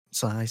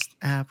Sliced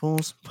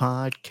Apples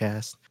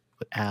Podcast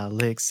with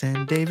Alex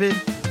and David.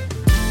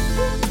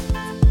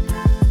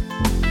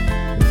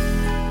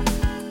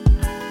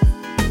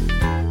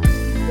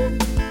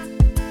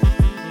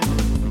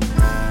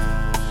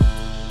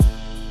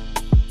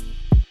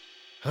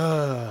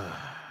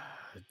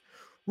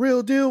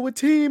 Real deal with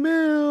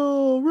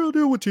T-Mill. Real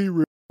deal with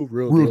T-Mill.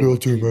 Real deal with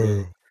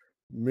T-Mill.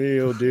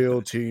 Meal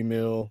deal,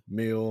 T-Mill.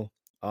 Meal.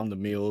 I'm the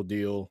meal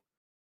deal.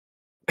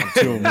 I'm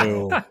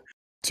T-Mill.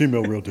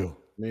 T-Mill, real deal.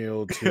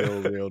 Meal,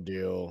 Teal, real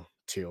deal.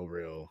 Teal,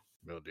 real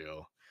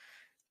deal.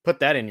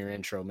 Put that in your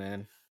intro,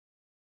 man.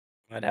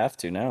 I'd have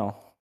to now.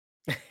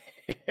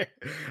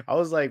 I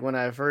was like, when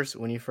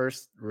you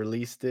first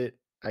released it,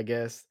 I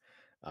guess,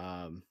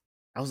 I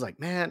was like,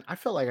 man, I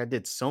felt like I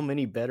did so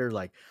many better,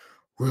 like,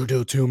 real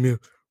deal, T-Mill,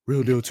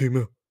 real deal,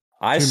 T-Mill.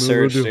 I T-Mill,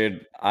 searched, real deal.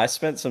 dude. I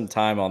spent some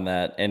time on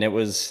that, and it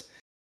was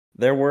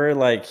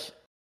a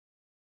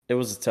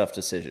tough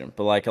decision.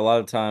 But like a lot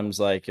of times,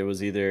 like it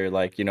was either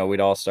like, we'd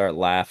all start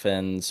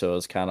laughing, so it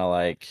was kind of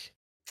like,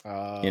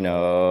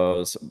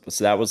 so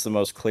that was the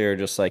most clear,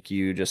 just like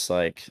you just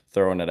like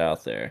throwing it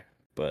out there.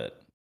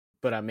 But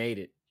I made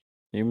it.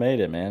 You made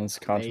it, man. It's a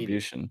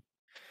contribution.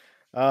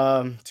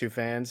 Two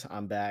fans,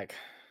 I'm back.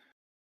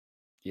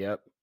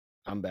 Yep,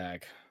 I'm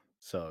back.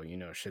 So,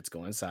 shit's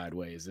going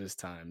sideways this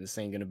time. This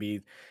ain't gonna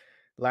be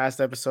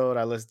last episode.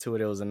 I listened to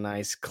it. It was a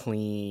nice,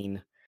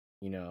 clean,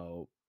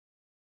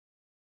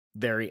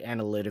 very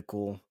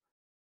analytical,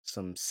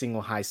 some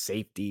single high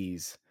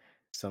safeties,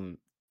 some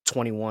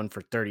 21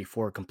 for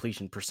 34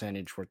 completion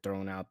percentage were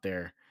thrown out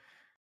there.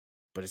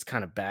 But it's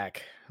kind of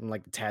back. I'm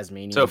like the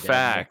Tasmanian So devil.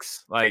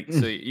 facts.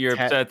 So you're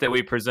upset that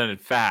we presented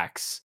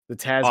facts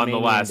on the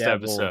last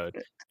episode.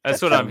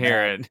 That's what I'm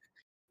hearing.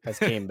 Has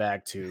came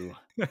back to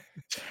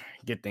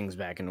get things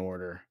back in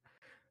order.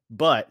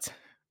 But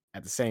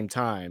at the same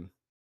time,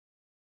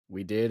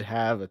 we did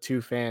have a two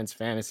fans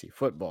fantasy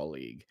football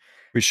league.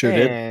 We sure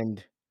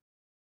did.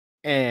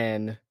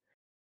 And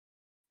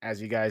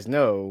as you guys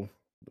know,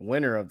 the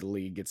winner of the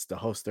league gets to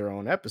host their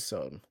own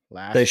episode.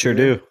 They sure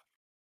do.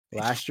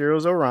 Last year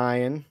was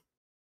Orion.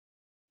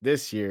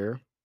 This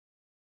year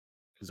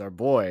is our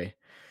boy,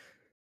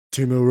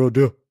 T-Mill Real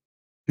Deal.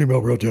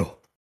 T-Mill Real Deal.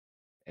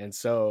 And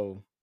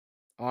so,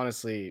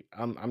 honestly,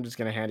 I'm just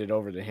gonna hand it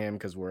over to him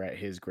because we're at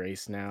his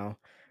grace now.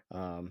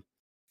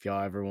 If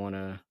y'all ever want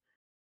to,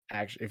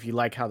 if you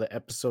like how the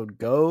episode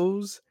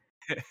goes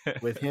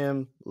with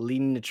him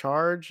leading the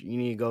charge, you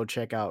need to go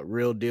check out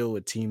Real Deal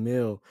with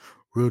T-Mill.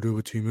 Real Deal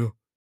with T-Mill.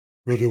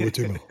 Real Deal with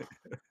T-Mill.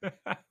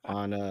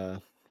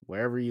 On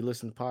wherever you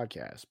listen to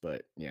podcasts.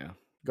 But yeah,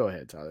 go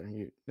ahead, Tyler.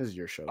 This is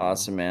your show.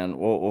 Awesome, man.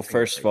 Well,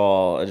 first of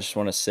all, I just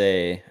want to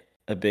say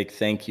a big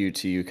thank you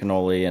to you,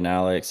 Cannoli and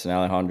Alex and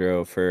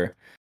Alejandro, for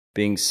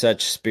being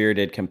such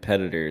spirited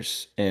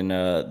competitors in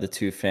the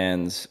two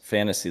fans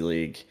fantasy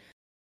league.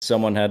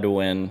 Someone had to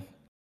win.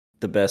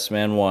 The best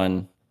man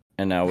won.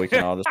 And now we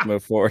can all just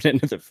move forward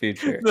into the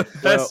future. The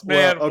best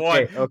man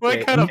won.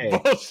 What kind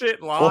of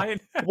bullshit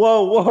line?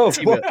 Whoa.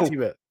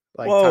 T-Mill.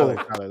 Like, whoa.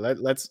 Tyler,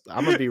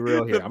 I'm gonna be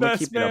real here. I'm gonna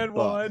keep it a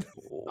buck.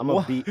 I'm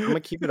gonna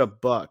keep it a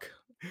buck.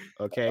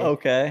 Okay.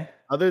 Okay.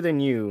 Other than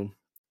you,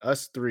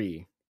 us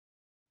three,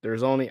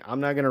 I'm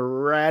not gonna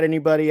rat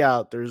anybody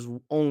out. There's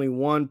only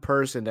one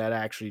person that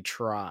actually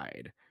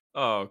tried.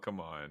 Oh,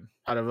 come on.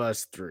 Out of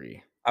us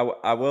three.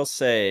 I will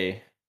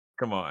say,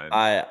 come on.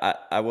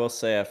 I will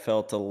say I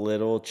felt a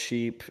little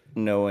cheap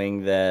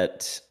knowing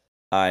that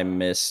I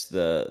missed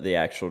the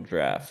actual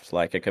draft,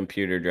 like a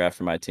computer draft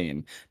for my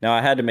team. Now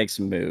I had to make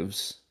some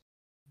moves,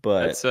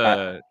 but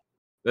that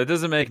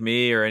doesn't make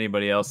me or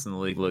anybody else in the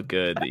league look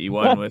good that you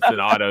won with an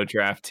auto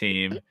draft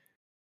team.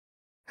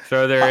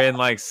 Throw there in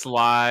like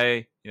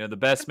Sly. The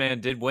best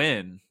man did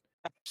win.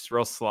 Just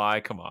real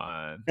Sly. Come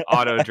on,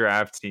 auto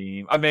draft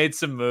team. I made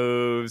some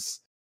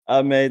moves.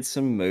 I went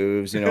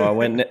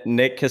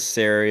Nick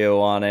Casario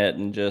on it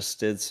and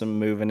just did some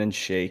moving and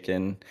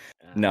shaking.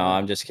 No,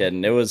 I'm just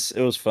kidding. It was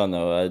fun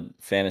though.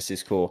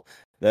 Fantasy's cool.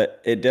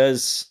 That it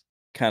does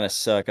kind of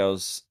suck. I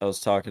was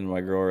talking to my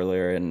girl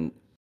earlier, and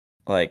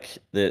I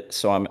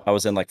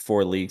was in like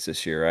 4 leagues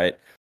this year, right?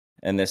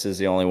 And this is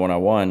the only one I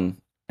won,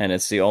 and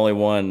it's the only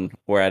one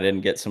where I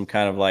didn't get some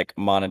kind of like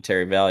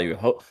monetary value.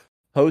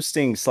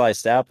 Hosting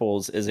Sliced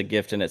Apples is a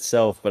gift in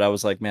itself, but I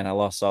was like, man, I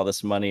lost all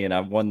this money and I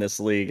won this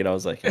league, and I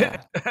was like,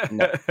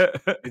 no,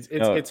 it's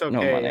okay.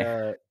 No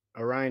money.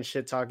 Orion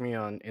shit talked me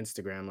on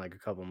Instagram like a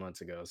couple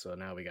months ago, so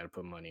now we got to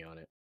put money on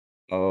it.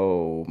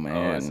 Oh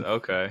man,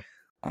 okay.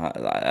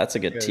 That's a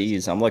good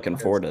tease. I'm looking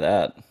forward to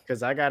that.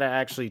 Because I gotta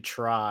actually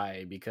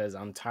try, because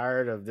I'm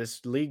tired of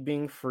this league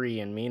being free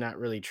and me not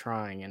really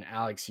trying, and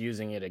Alex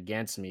using it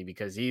against me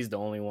because he's the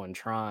only one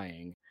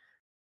trying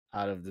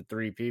out of the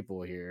 3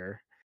 people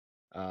here.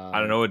 I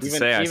don't know what to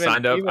say. I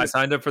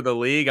signed up for the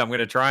league. I'm going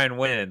to try and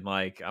win.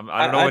 Like,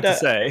 I don't know what to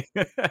say.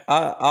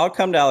 I'll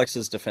come to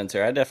Alex's defense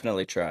here. I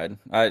definitely tried.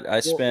 I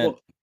spent.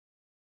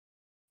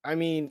 I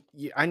mean,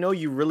 I know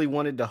you really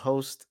wanted to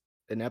host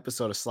an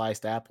episode of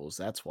Sliced Apples.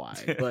 That's why.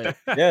 But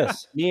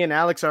Yes. me and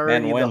Alex are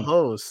Man, already the when?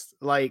 host.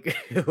 Like,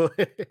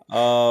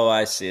 Oh,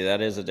 I see.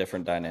 That is a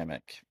different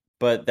dynamic.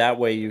 But that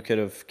way you could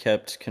have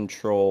kept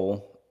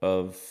control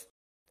of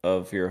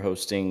your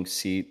hosting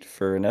seat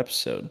for an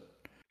episode.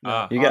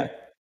 no, You got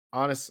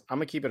honest. I'm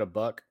gonna keep it a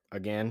buck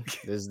again.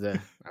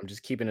 I'm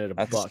just keeping it a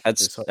buck.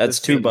 that's This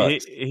 $2 is-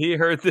 bucks. he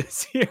heard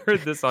this. He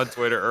heard this on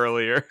Twitter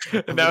earlier,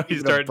 and I'm now gonna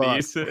he's keep it a starting to buck.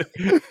 use it.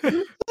 Keep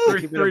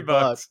it a Three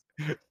buck. bucks.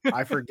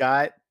 I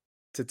forgot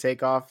to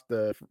take off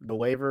the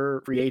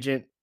waiver free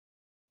agent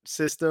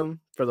system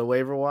for the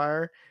waiver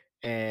wire,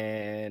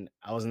 and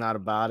I was not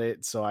about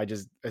it. So I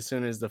just, as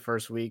soon as the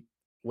first week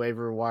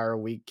waiver wire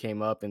week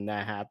came up and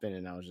that happened,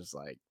 and I was just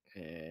like,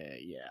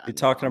 yeah. You're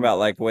talking about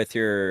like with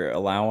your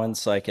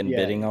allowance, like in Yeah,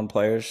 bidding on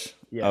players?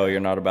 yeah. Oh,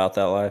 you're not about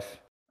that life?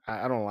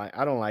 I don't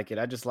like it.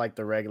 I just like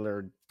the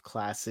regular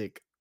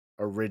classic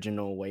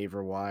original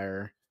waiver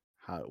wire,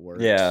 how it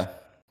works. Yeah.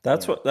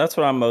 That's Yeah. what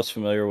I'm most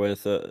familiar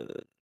with.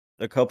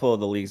 A couple of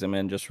the leagues I'm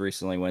in just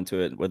recently went to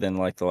it within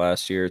like the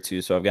last year or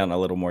two, so I've gotten a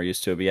little more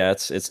used to it. But yeah,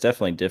 it's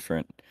definitely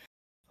different.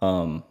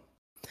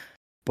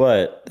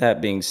 But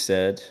that being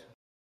said,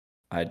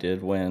 I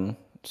did win.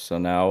 So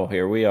now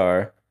here we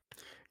are.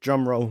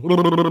 Drum roll.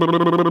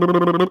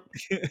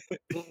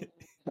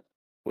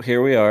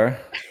 Here we are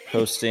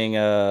hosting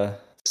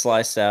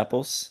Sliced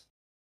Apples.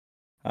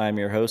 I'm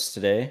your host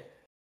today.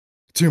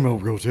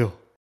 Timo Real Deal.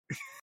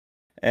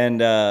 And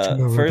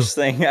Tomorrow. first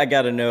thing I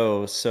got to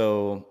know,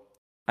 so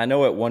I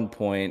know at one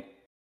point,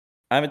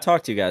 I haven't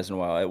talked to you guys in a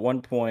while. At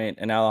one point,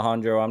 and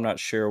Alejandro, I'm not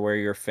sure where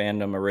your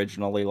fandom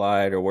originally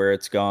lied or where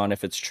it's gone,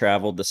 if it's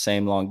traveled the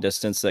same long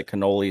distance that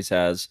Cannolis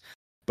has.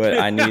 But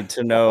I need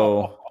to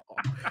know.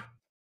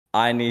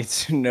 I need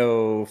to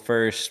know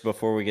first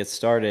before we get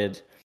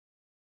started.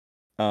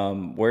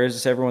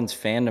 Where's everyone's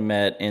fandom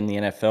at in the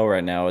NFL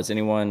right now? Is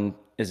anyone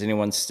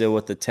still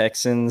with the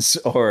Texans,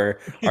 or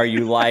are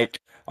you like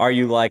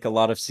a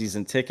lot of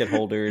season ticket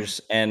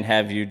holders and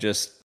have you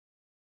just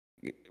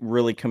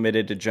really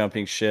committed to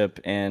jumping ship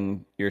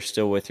and you're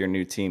still with your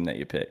new team that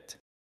you picked?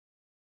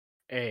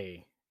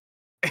 Hey,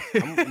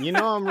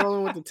 I'm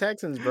rolling with the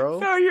Texans, bro.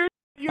 No, you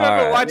All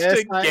haven't right. watched Yes,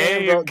 a I am,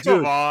 game. bro. Come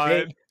Dude,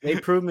 on. They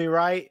proved me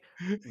right.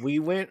 We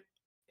went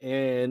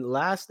in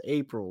last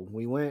April.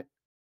 We went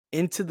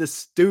into the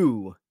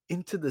studio,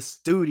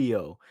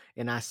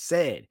 and I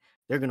said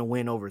they're gonna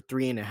win over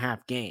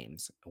 3.5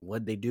 games.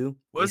 What'd they do?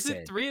 Was They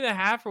it said,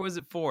 3.5 or was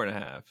it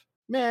 4.5?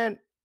 man,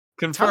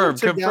 Confirm,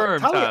 took down-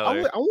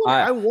 Tyler.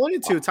 I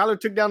wanted to. Tyler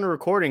took down the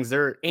recordings.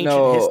 They're ancient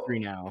No. history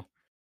now.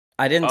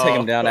 I didn't take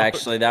him down Oh.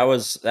 actually. That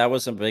was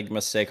a big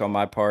mistake on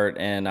my part,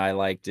 and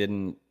I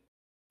didn't.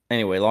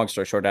 Anyway, long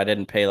story short, I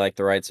didn't pay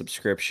the right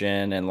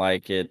subscription, and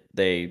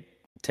they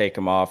take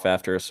them off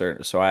after a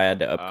certain, so I had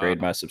to upgrade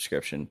my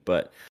subscription.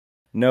 But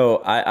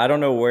no, I don't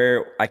know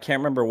where. I can't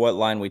remember what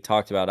line we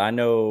talked about. I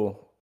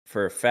know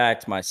for a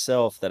fact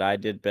myself that I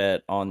did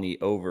bet on the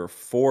over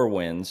 4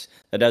 wins.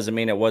 That doesn't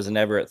mean it wasn't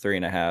ever at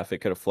 3.5. It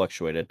could have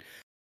fluctuated,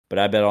 but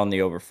I bet on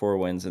the over 4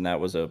 wins, and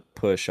that was a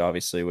push,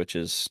 obviously, which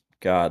is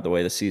God, the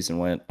way the season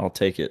went. I'll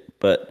take it.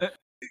 But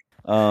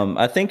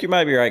I think you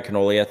might be right,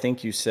 Cannoli. I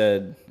think you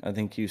said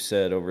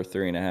over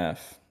 3.5.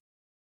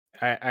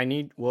 I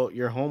need. Well,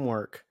 your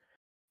homework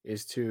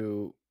is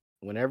to,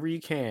 whenever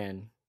you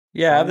can,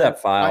 Yeah, I have Find that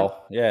that-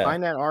 file. Yeah,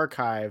 find that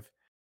archive,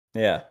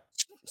 yeah.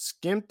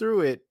 skim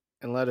through it,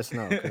 and let us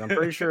know. Because I'm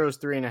pretty sure it was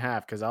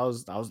 3.5. Because I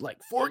was like,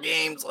 4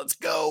 games, let's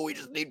go. We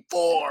just need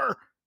 4.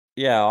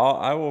 Yeah,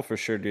 I will for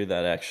sure do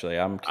that. Actually,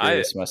 I'm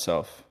curious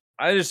myself.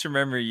 I just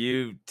remember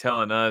you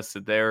telling us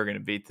that they were going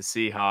to beat the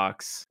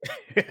Seahawks.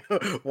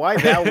 Why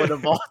that one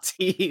of all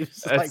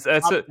teams? That's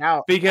popped it.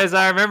 out. Because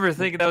I remember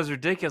thinking that was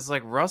ridiculous.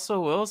 Like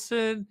Russell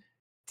Wilson,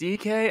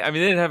 DK. I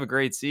mean, they didn't have a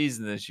great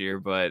season this year,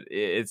 but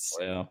it's.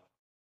 Yeah.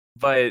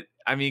 But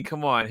I mean,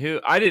 come on.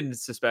 I didn't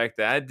suspect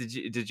that.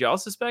 Did y'all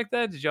suspect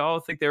that? Did y'all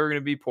think they were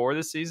going to be poor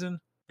this season?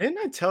 Didn't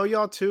I tell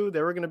y'all too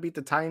they were gonna beat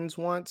the Titans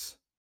once?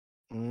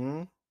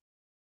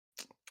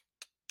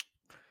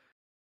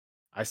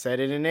 I said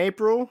it in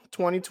April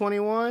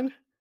 2021,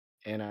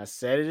 and I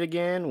said it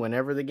again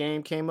whenever the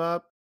game came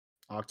up,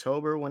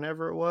 October,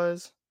 whenever it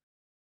was.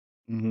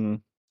 Mm-hmm.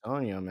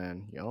 Telling you,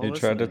 man. Y'all You listen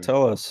tried to me.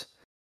 tell us.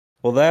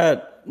 Well,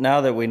 now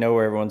that we know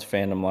where everyone's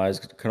fandom lies,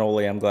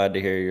 Cannoli, I'm glad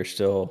to hear you're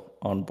still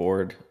on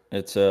board.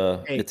 It's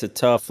a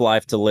tough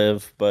life to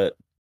live, but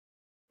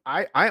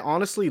I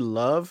honestly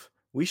love.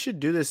 We should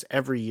do this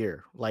every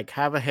year. Like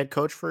have a head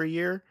coach for a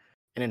year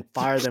and then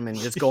fire them and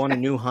just go on a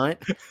new hunt,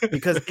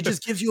 because it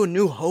just gives you a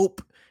new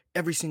hope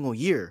every single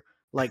year.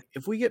 Like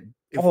if we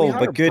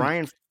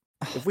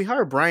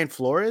hire Brian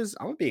Flores,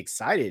 I'm gonna be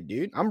excited,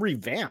 dude. I'm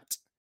revamped.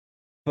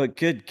 But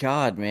good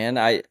God, man,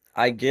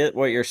 I get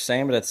what you're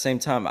saying, but at the same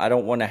time, I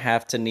don't want to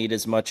have to need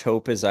as much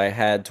hope as I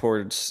had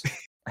towards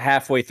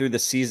halfway through the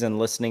season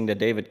listening to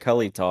David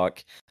Culley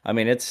talk. I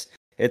mean, it's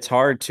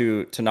hard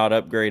to not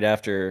upgrade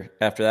after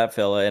that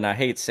fella, and I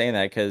hate saying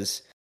that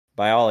because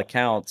by all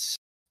accounts,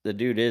 the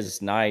dude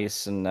is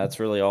nice, and that's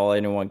really all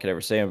anyone could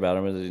ever say about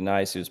him. Is he's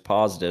nice, he was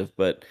positive,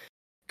 but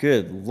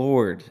good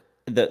Lord,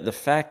 the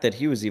fact that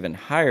he was even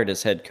hired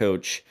as head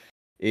coach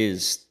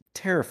is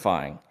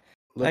terrifying.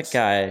 That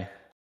guy.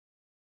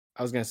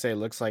 I was gonna say,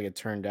 looks like it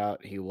turned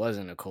out he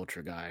wasn't a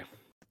culture guy.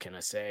 What can I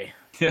say?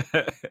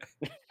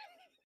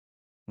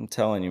 I'm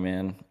telling you,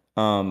 man.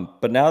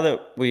 But now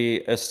that we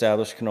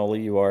established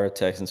Cannoli, you are a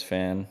Texans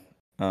fan.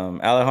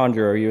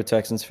 Alejandro, are you a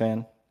Texans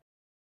fan?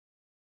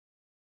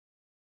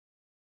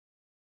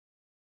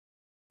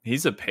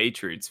 He's a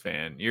Patriots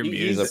fan. You're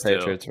muted. He's a still.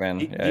 Patriots fan.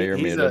 Yeah, you're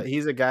muted.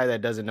 He's a guy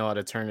that doesn't know how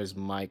to turn his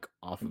mic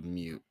off of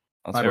mute.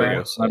 My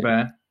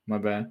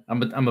bad.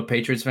 I'm a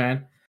Patriots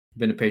fan.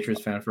 Been a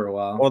Patriots fan for a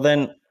while. Well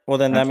then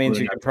that means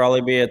you could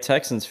probably be a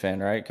Texans fan,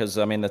 right? Because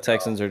I mean, the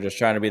Texans are just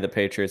trying to be the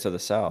Patriots of the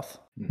South.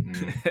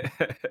 Mm-hmm.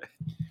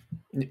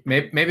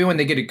 maybe when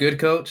they get a good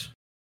coach,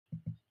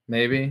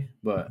 maybe.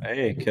 But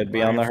hey, it could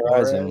be on the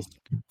horizon.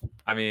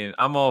 I mean,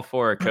 I'm all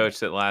for a coach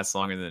that lasts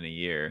longer than a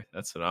year.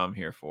 That's what I'm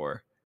here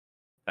for.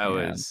 That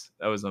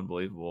was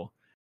unbelievable.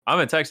 I'm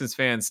a Texans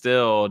fan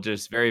still,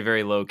 just very,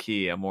 very low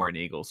key. I'm more an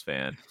Eagles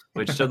fan,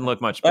 which doesn't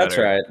look much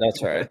better.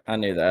 That's right. I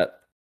knew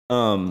that.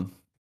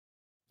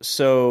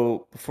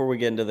 So before we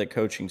get into the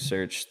coaching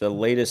search, the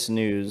latest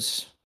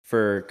news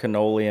for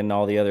Cannoli and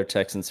all the other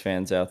Texans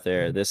fans out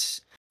there. I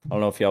don't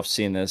know if y'all have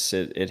seen this.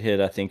 It hit,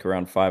 I think,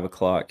 around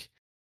 5:00.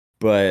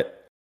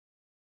 But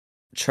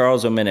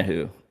Charles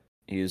Omenihu,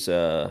 he's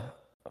a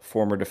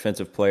former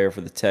defensive player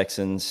for the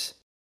Texans.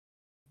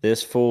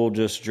 This fool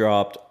just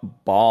dropped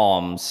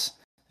bombs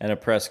in a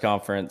press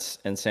conference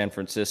in San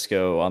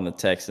Francisco on the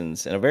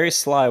Texans in a very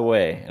sly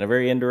way, in a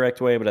very indirect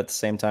way, but at the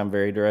same time,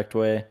 very direct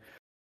way.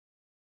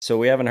 So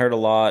we haven't heard a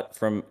lot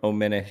from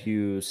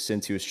Omenihu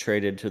since he was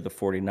traded to the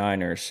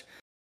 49ers.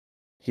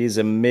 He's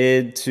a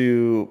mid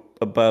to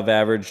above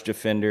average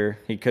defender.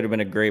 He could have been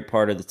a great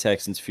part of the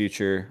Texans'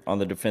 future on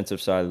the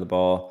defensive side of the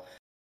ball.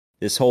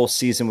 This whole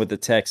season with the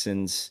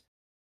Texans,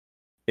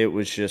 it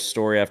was just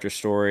story after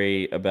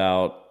story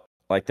about,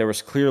 like, there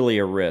was clearly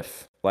a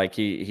riff. Like,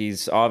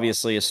 he's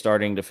obviously a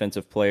starting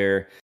defensive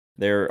player.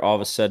 There, all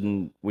of a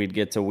sudden, we'd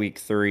get to week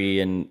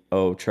 3 and,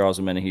 Charles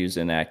Omenihu's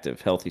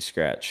inactive, healthy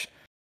scratch.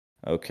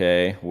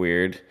 Okay,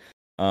 weird.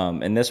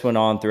 And this went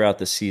on throughout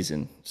the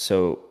season.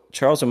 So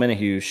Charles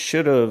Omenihu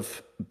should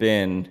have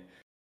been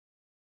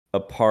a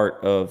part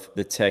of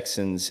the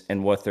Texans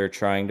and what they're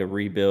trying to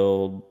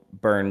rebuild,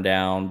 burn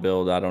down,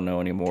 build. I don't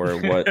know anymore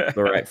what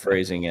the right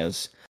phrasing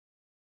is.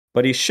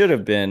 But he should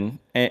have been.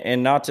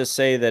 And not to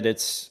say that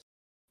it's,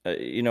 I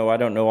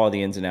don't know all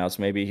the ins and outs.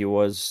 Maybe he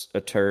was a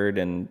turd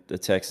and the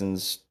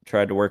Texans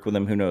tried to work with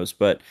him. Who knows?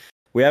 But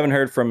we haven't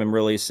heard from him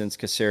really since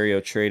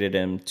Caserio traded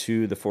him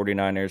to the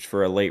 49ers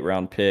for a late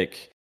round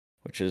pick,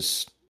 which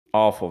is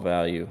awful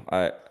value.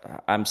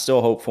 I'm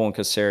still hopeful in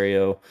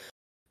Caserio,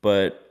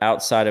 but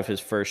outside of his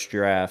first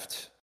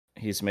draft,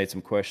 he's made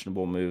some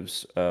questionable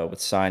moves with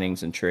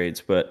signings and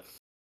trades. But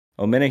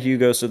Omenihu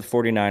goes to the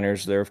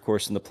 49ers. They're, of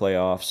course, in the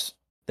playoffs.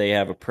 They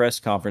have a press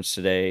conference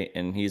today,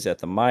 and he's at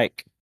the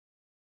mic.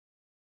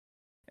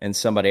 And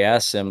somebody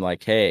asks him,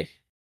 like, hey,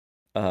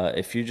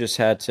 if you just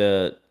had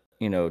to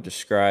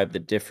describe the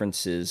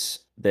differences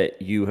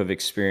that you have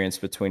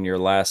experienced between your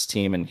last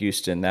team in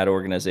Houston, that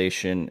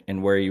organization,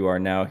 and where you are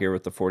now here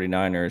with the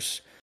 49ers,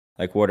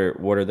 like, what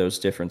are those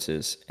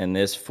differences? And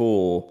this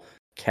fool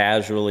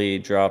casually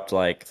dropped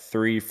like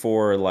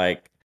 3-4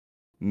 like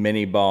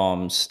mini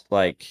bombs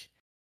like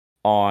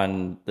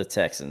on the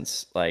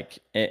Texans. Like,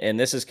 and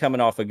this is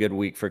coming off a good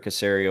week for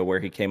Caserio, where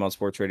he came on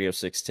Sports Radio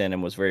 610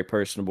 and was very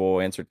personable,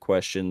 answered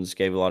questions,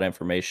 gave a lot of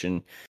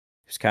information.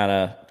 He's kind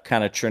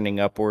of trending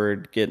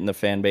upward, getting the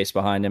fan base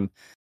behind him.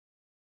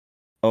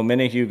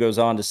 Omenihu goes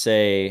on to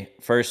say,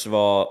 first of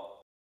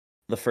all,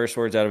 the first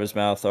words out of his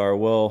mouth are,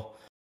 well,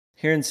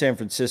 here in San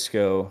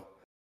Francisco,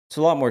 it's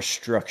a lot more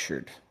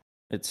structured.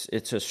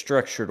 It's a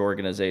structured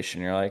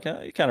organization. You're like,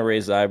 you kind of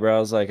raise the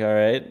eyebrows, like, all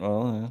right,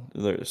 well,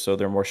 so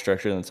they're more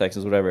structured than the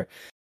Texans, whatever.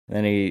 And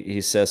then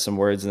he says some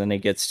words, and then he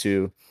gets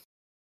to,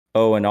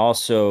 and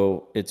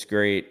also it's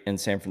great in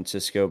San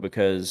Francisco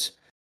because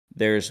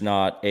there's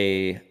not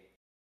a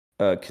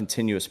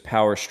continuous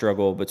power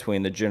struggle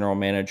between the general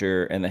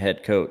manager and the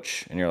head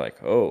coach. And you're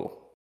like, oh,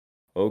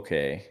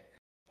 okay,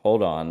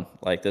 hold on.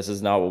 Like, this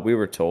is not what we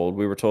were told.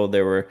 We were told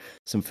there were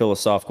some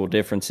philosophical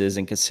differences,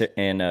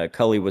 and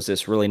Cully was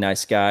this really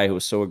nice guy who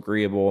was so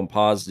agreeable and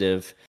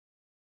positive,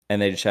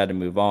 and they just had to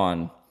move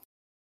on.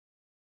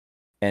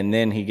 And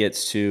then he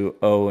gets to,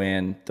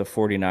 and the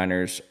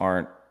 49ers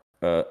aren't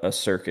a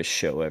circus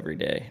show every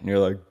day. And you're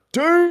like,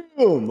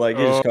 damn! Like,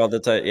 he just called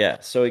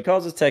so he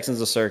calls the Texans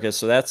a circus.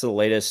 So that's the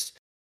latest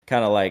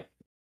kind of like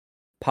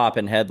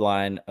popping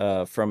headline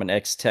from an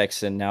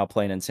ex-Texan now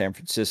playing in San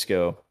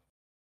Francisco.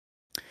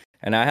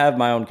 And I have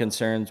my own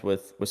concerns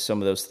with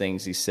some of those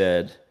things he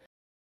said.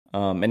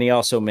 And he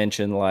also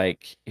mentioned,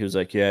 like, he was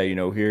like, yeah,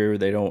 here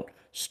they don't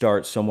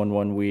start someone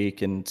one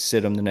week and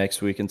sit them the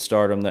next week and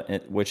start them,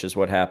 which is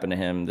what happened to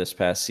him this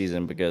past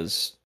season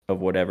because of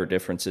whatever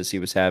differences he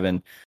was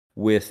having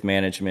with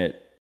management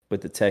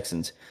with the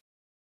Texans.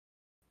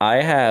 I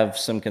have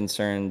some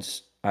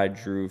concerns I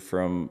drew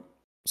from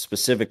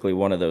specifically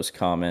one of those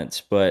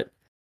comments, but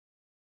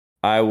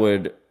I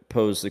would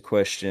pose the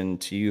question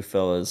to you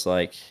fellas,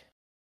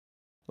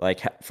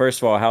 first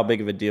of all, how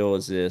big of a deal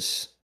is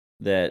this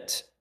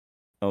that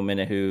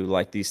Omenihu,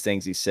 like these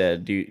things he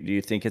said? Do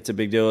you think it's a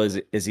big deal?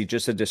 Is he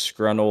just a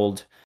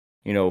disgruntled,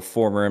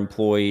 former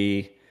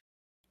employee,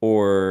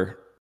 or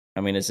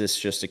I mean, is this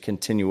just a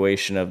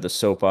continuation of the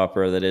soap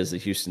opera that is the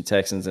Houston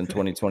Texans in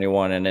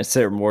 2021? And is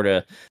there more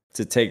to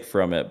take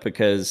from it?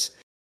 Because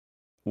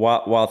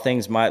while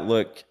things might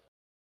look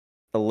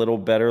a little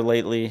better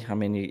lately, I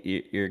mean,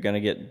 you're going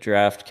to get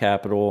draft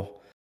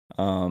capital.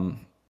 And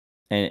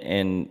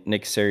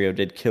Nick Caserio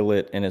did kill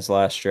it in his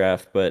last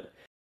draft, but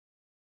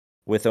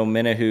with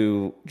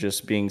Omenihu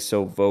just being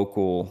so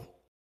vocal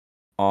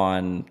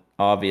on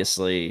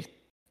obviously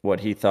what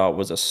he thought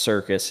was a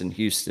circus in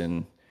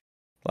Houston,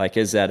 like,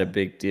 is that a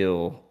big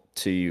deal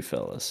to you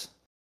fellas?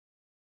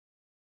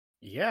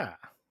 Yeah,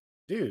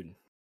 dude,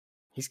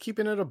 he's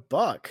keeping it a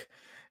buck.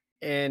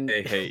 And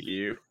They hate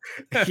you.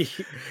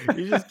 he's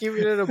just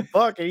keeping it a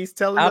buck, and he's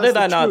telling How us did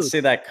the I not truth. see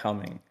that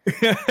coming?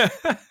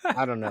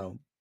 I don't know.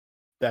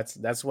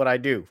 That's what I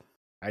do.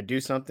 I do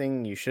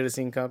something you should have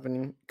seen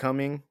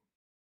coming.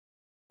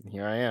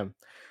 Here I am.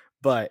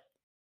 But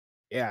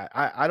yeah,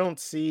 I don't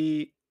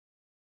see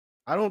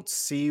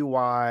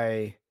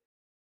why.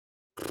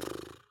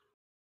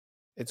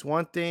 It's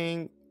one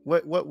thing.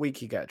 What week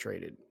he got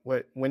traded?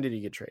 When did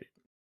he get traded?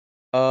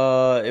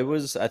 It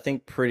was, I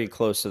think, pretty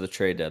close to the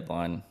trade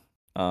deadline.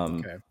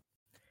 Okay.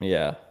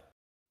 Yeah.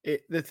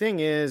 The thing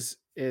is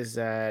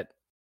that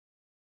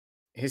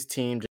his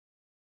team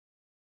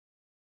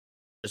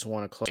just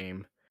won a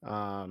claim.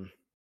 I'm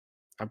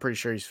pretty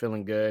sure he's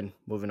feeling good.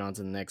 Moving on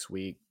to the next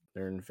week,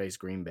 they're in face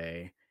Green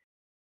Bay.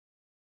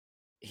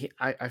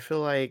 I feel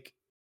like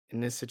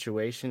in this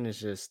situation, it's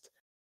just,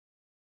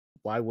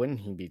 why wouldn't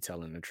he be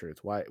telling the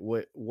truth?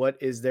 What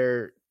is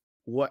there?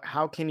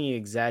 How can he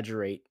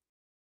exaggerate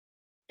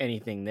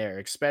anything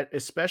there?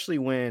 Especially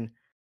when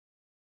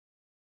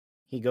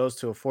he goes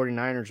to a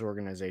 49ers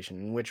organization,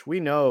 in which we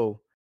know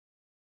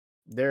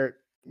they're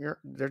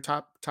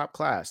top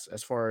class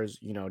as far as,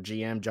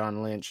 GM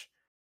John Lynch,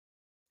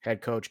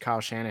 head coach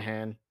Kyle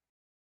Shanahan.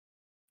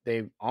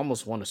 They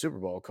almost won a Super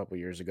Bowl a couple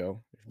years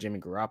ago. If Jimmy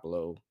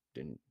Garoppolo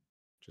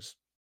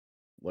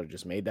would have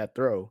just made that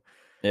throw.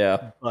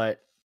 Yeah.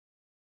 But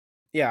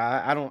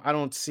yeah, I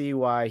don't see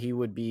why he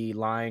would be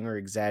lying or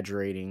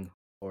exaggerating,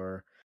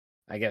 or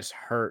I guess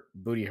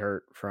booty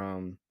hurt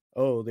from,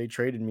 oh, they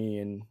traded me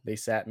and they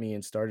sat me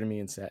and started me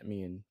and sat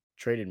me and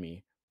traded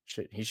me.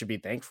 He should be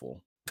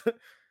thankful.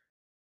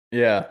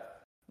 Yeah.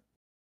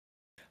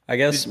 I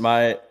guess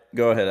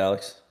go ahead,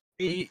 Alex.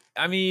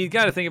 I mean, you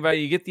got to think about it.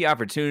 You get the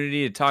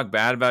opportunity to talk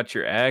bad about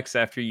your ex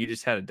after you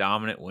just had a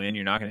dominant win.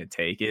 You're not going to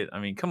take it. I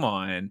mean, come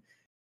on.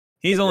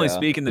 He's only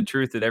speaking the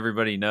truth that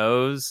everybody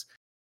knows.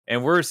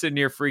 And we're sitting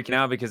here freaking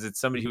out because it's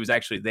somebody who was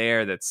actually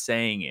there that's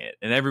saying it.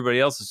 And everybody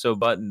else is so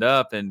buttoned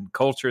up and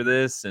culture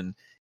this and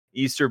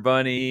Easter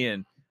Bunny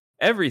and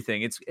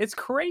everything. It's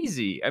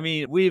crazy. I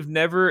mean, we've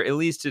never, at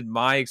least in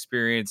my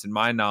experience and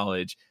my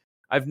knowledge,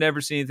 I've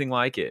never seen anything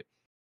like it.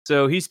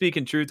 So he's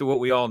speaking truth to what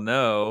we all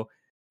know.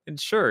 And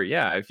sure,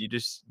 yeah, if you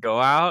just go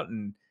out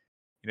and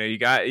you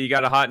got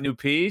a hot new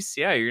piece,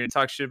 yeah, you're gonna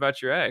talk shit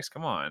about your ex.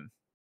 Come on.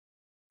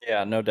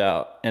 Yeah, no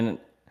doubt. And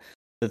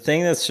the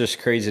thing that's just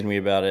crazy to me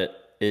about it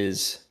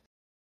is,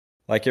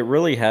 like, it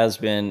really has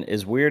been,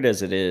 as weird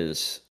as it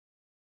is,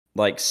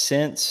 like,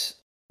 since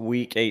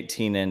week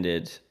 18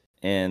 ended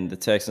and the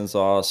Texans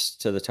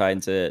lost to the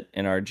Titans at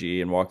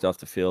NRG and walked off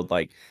the field,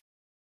 like,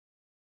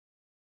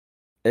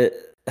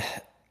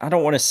 I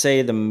don't want to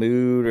say the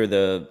mood or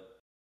the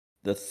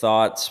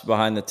thoughts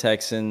behind the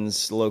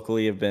Texans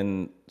locally have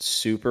been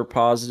super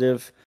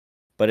positive,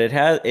 but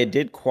it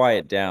did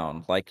quiet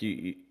down. Like,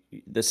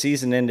 the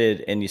season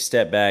ended and you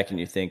step back and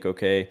you think,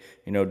 okay,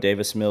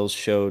 Davis Mills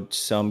showed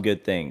some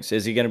good things.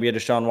 Is he going to be a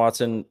Deshaun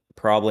Watson?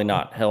 Probably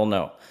not. Hell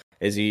no.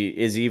 Is he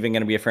even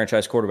going to be a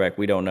franchise quarterback?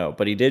 We don't know.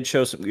 But he did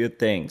show some good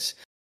things.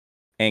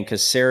 And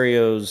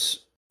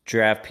Casario's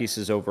draft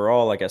pieces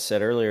overall, like I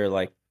said earlier,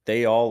 like,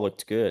 they all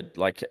looked good.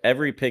 Like,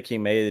 every pick he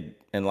made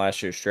in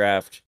last year's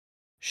draft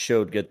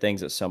showed good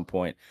things at some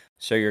point.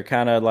 So you're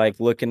kind of like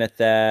looking at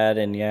that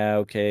and, yeah,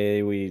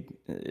 okay,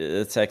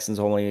 the Texans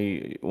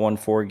only won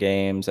 4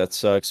 games. That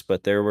sucks,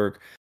 but there were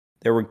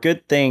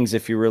good things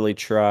if you really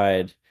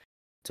tried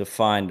to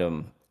find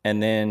them.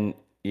 And then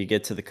you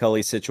get to the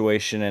Cully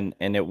situation,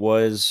 and it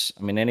was,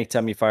 I mean,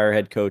 anytime you fire a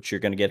head coach,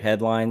 you're going to get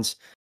headlines.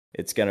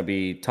 It's going to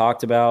be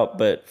talked about,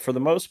 but for the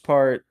most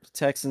part, the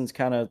Texans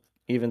kind of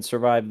even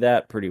survived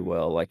that pretty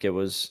well. Like, it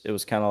was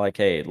kind of like,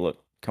 hey,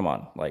 look, come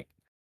on, like,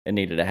 it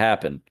needed to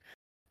happen.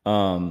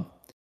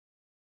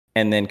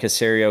 And then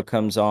Caserio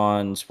comes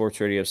on Sports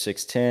Radio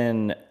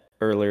 610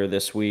 earlier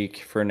this week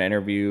for an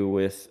interview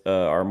with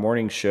our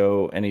morning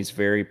show, and he's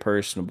very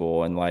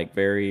personable and, like,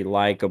 very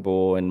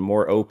likable and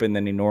more open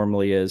than he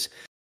normally is.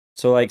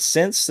 So, like,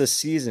 since the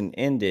season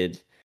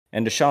ended,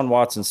 and Deshaun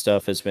Watson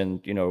stuff has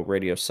been,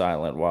 radio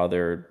silent while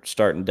they're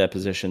starting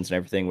depositions and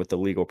everything with the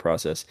legal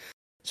process.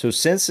 So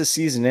since the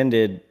season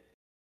ended,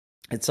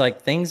 it's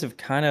like things have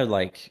kind of,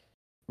 like,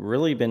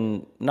 really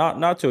been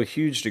not to a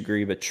huge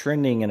degree, but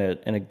trending in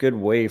a good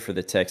way for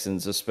the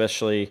Texans,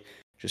 especially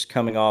just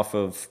coming off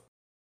of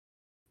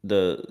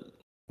the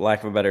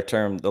lack of a better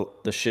term,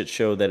 the shit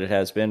show that it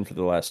has been for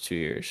the last 2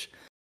 years.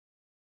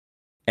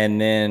 And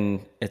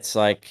then it's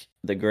like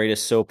the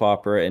greatest soap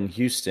opera in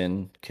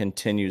Houston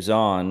continues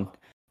on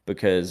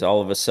because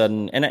all of a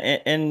sudden,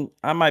 and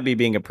I might be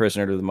being a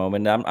prisoner to the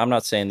moment. I'm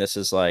not saying this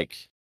is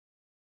like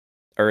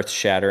earth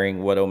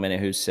shattering what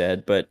Omenihu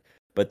said, but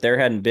there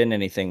hadn't been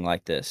anything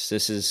like this.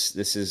 This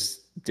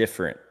is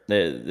different.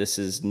 This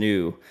is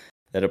new.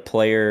 That a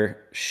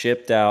player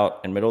shipped out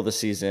in the middle of the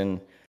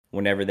season,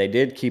 whenever they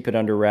did keep it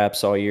under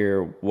wraps all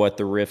year, what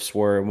the rifts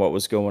were and what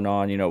was going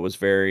on. You know, it was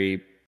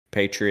very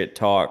Patriot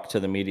talk to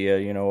the media.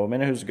 You know,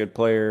 Omenihu's a good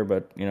player,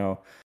 but you know,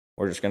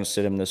 we're just going to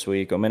sit him this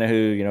week.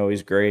 Omenihu, you know,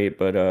 he's great,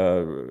 but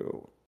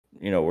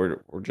you know,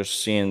 we're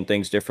just seeing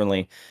things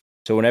differently.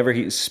 So whenever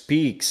he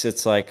speaks,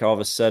 it's like all of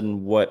a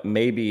sudden what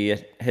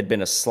maybe had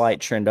been a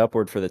slight trend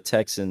upward for the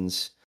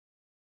Texans,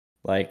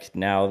 like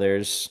now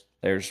there's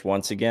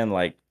once again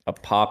like a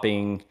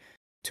popping,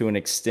 to an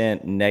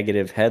extent,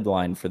 negative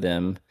headline for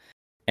them.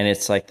 And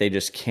it's like they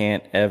just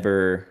can't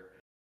ever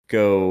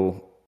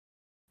go,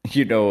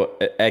 you know,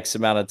 X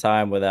amount of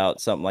time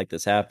without something like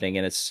this happening.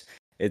 And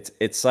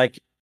it's like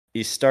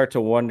you start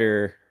to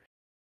wonder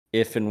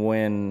if and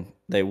when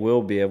they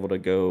will be able to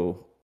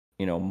go,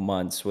 you know,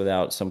 months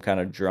without some kind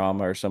of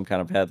drama or some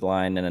kind of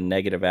headline and a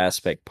negative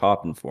aspect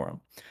popping for them.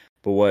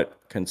 But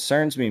what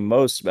concerns me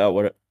most about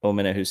what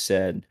Omenihu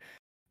said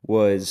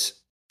was,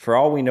 for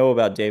all we know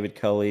about David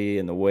Culley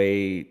and the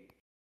way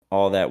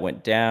all that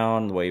went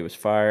down, the way he was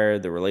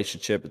fired, the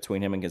relationship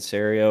between him and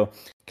Caserio.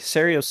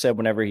 Caserio said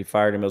whenever he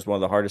fired him, it was one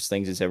of the hardest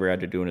things he's ever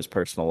had to do in his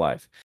personal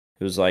life.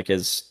 It was like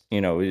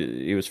you know,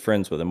 he was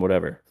friends with him,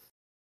 whatever.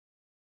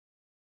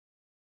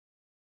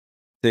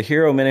 To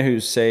hear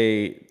Omenihu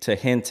say, to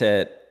hint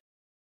at,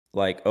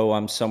 like, oh,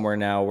 I'm somewhere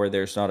now where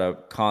there's not a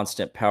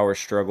constant power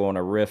struggle and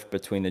a rift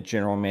between the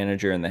general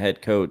manager and the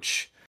head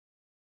coach,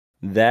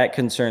 that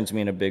concerns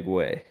me in a big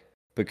way.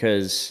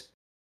 Because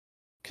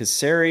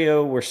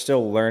Caserio, we're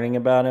still learning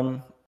about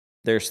him.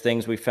 There's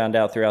things we found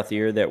out throughout the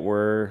year that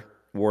were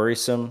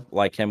worrisome,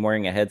 like him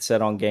wearing a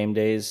headset on game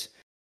days,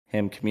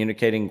 him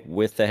communicating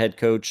with the head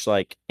coach,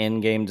 like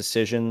in-game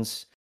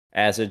decisions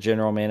as a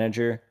general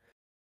manager.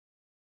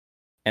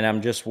 And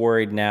I'm just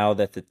worried now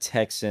that the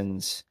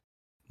Texans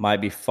might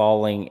be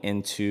falling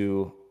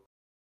into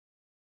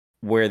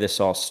where this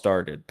all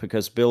started,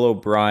 because Bill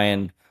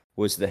O'Brien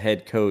was the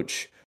head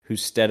coach who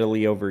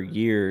steadily over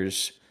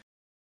years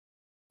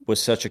was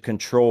such a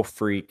control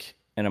freak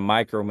and a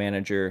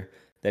micromanager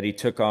that he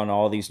took on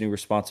all these new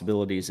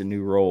responsibilities and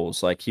new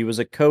roles. Like, he was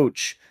a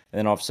coach, and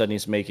then all of a sudden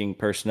he's making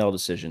personnel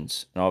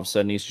decisions, and all of a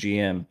sudden he's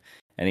GM,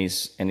 and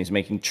he's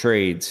making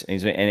trades,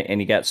 and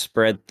he got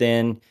spread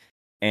thin,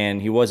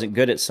 and he wasn't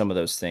good at some of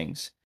those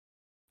things.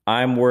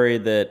 I'm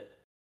worried that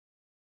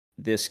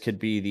this could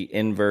be the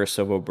inverse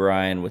of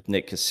O'Brien with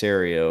Nick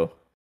Caserio,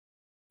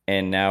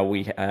 and now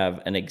we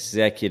have an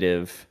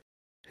executive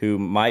who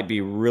might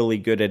be really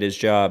good at his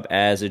job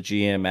as a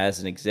GM, as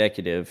an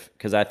executive,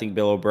 because I think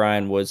Bill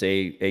O'Brien was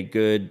a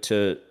good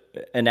to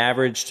an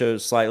average to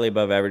slightly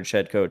above average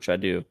head coach. I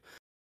do.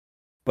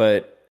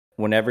 But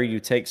whenever you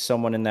take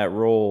someone in that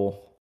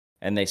role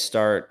and they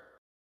start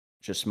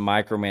just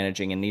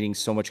micromanaging and needing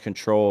so much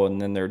control, and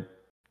then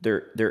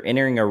they're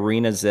entering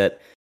arenas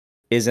that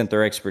isn't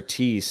their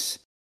expertise,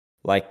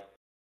 like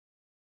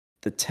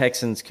the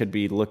Texans could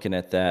be looking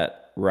at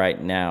that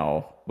right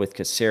now with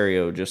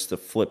Caserio, just the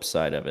flip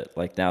side of it.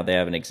 Like, now they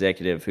have an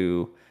executive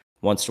who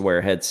wants to wear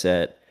a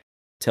headset,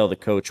 tell the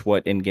coach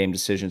what in-game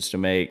decisions to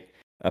make,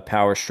 a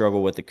power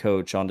struggle with the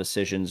coach on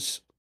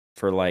decisions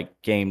for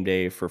like game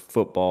day for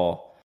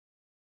football.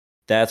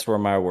 That's where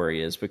my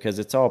worry is, because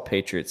it's all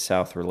Patriots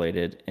South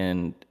related,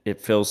 and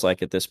it feels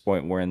like at this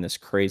point we're in this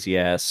crazy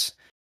ass,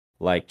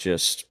 like,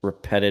 just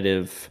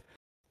repetitive,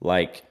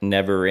 like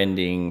never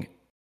ending,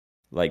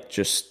 like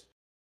just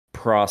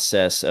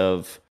process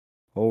of,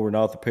 oh, we're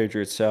not the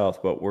Patriots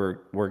South, but we're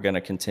going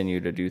to continue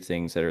to do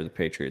things that are the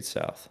Patriots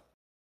South.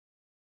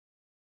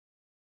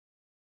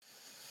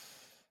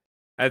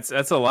 That's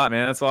a lot,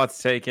 man. That's a lot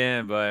to take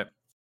in. But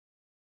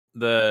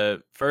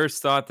the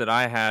first thought that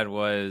I had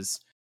was,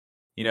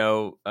 you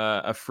know,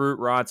 a fruit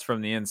rots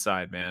from the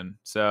inside, man.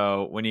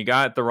 So when you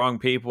got the wrong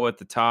people at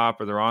the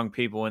top or the wrong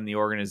people in the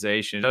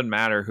organization, it doesn't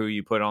matter who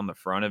you put on the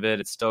front of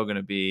it. It's still going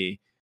to be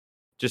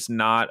just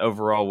not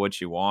overall what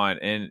you want.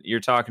 And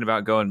you're talking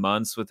about going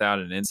months without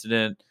an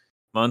incident,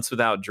 months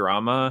without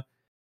drama.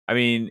 I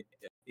mean,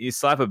 you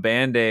slap a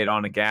Band-Aid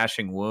on a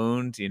gashing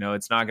wound, you know,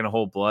 it's not going to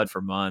hold blood for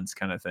months,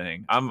 kind of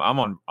thing. I'm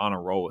on a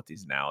roll with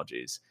these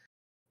analogies.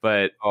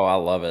 But oh, I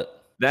love it.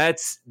 That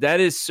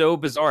is so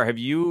bizarre. Have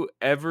you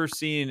ever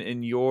seen,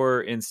 in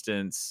your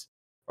instance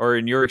or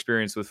in your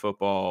experience with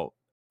football,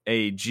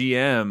 a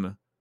GM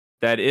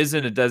that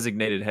isn't a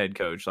designated head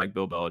coach like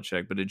Bill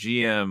Belichick, but a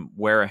GM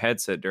wear a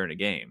headset during a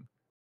game?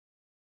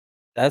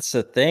 That's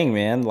the thing,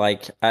 man.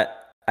 Like,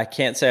 I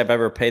can't say I've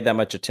ever paid that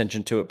much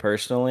attention to it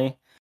personally,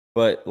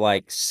 but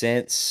like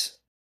since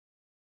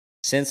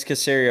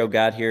Caserio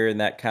got here and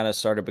that kind of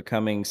started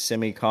becoming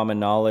semi-common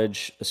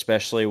knowledge,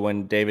 especially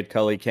when David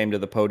Culley came to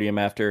the podium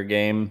after a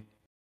game.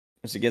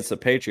 It was against the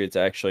Patriots,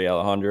 actually,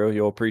 Alejandro.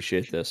 You'll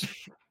appreciate this.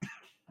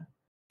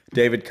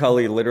 David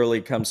Culley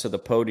literally comes to the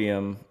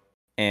podium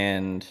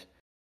and,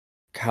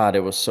 God,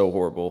 it was so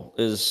horrible.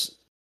 It was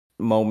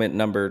moment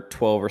number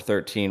 12 or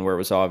 13 where it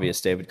was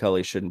obvious David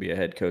Culley shouldn't be a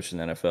head coach in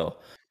the NFL.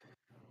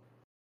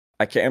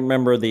 I can't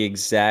remember the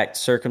exact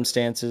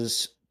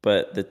circumstances,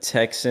 but the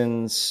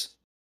Texans,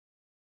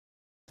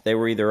 they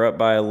were either up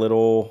by a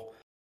little.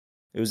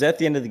 It was at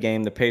the end of the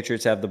game. The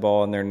Patriots have the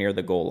ball and they're near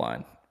the goal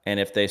line. And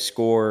if they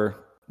score,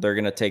 they're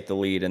going to take the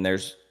lead and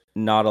there's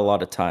not a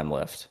lot of time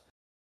left.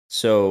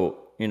 So,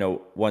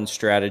 one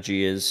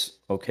strategy is,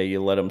 okay,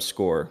 you let them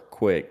score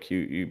quick.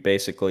 You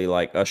basically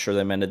like usher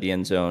them into the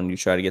end zone. You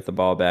try to get the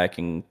ball back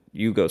and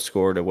you go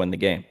score to win the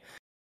game.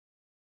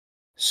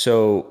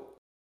 So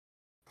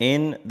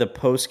in the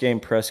post-game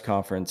press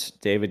conference,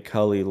 David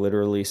Culley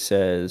literally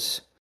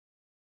says,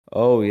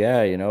 oh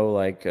yeah,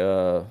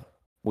 the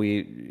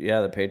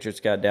Patriots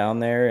got down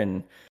there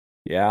and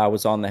yeah, I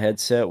was on the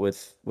headset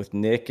with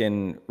Nick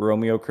and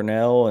Romeo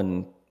Crennel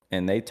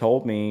and they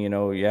told me,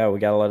 we got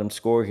to let them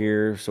score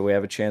here so we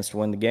have a chance to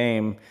win the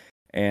game.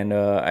 And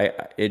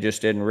it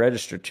just didn't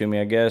register to me,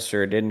 I guess,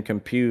 or it didn't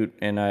compute.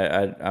 And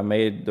I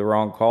made the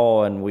wrong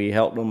call and we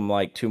helped them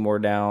like 2 more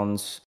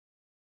downs.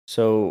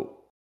 So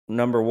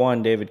number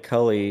one, David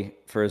Culley,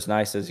 for as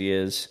nice as he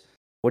is,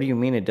 what do you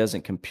mean it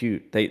doesn't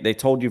compute? They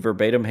told you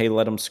verbatim, hey,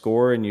 let them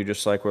score. And you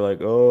just were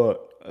like, oh,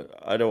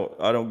 I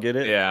don't get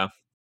it. Yeah.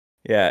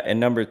 Yeah. And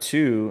number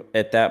two,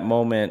 at that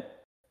moment,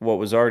 what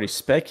was already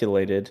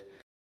speculated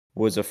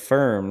was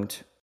affirmed,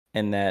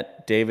 and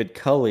that David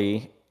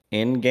Culley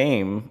in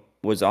game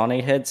was on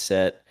a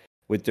headset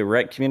with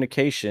direct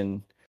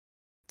communication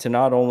to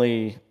not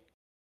only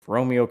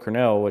Romeo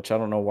Crennel, which I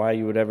don't know why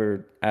you would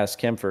ever ask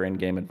him for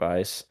in-game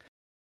advice,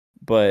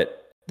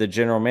 but the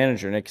general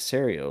manager, Nick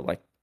Caserio,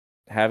 like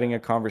having a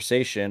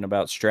conversation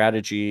about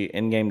strategy,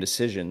 in-game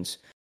decisions.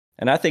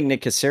 And I think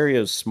Nick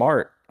Caserio's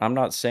smart. I'm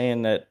not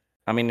saying that,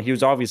 he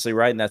was obviously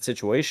right in that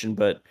situation,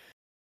 but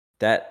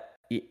that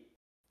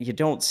you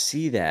don't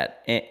see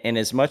that. And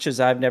as much as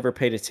I've never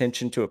paid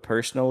attention to it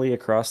personally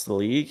across the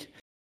league,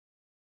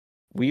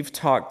 we've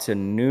talked to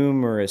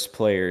numerous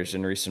players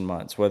in recent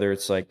months, whether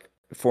it's like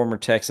former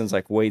Texans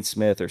like Wade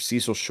Smith or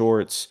Cecil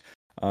Shorts,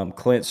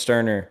 Clint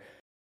Sterner.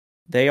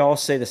 They all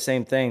say the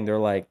same thing. They're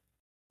like,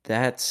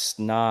 that's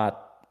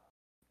not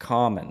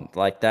common.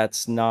 Like,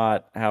 that's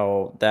not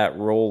how that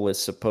role is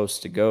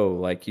supposed to go.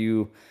 Like,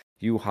 you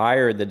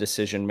hire the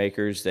decision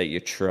makers that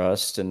you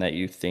trust and that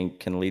you think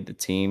can lead the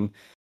team.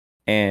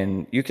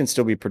 And you can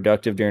still be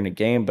productive during a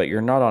game, but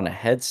you're not on a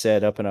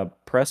headset up in a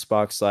press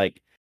box like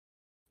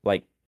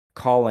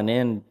calling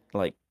in,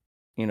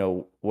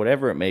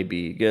 whatever it may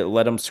be.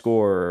 Let them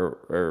score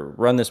or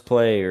run this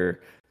play,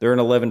 or they're in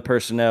 11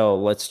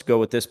 personnel. Let's go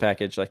with this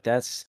package. Like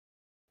that's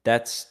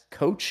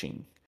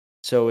coaching.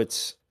 So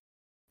it's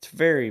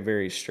very,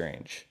 very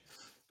strange.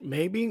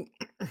 Maybe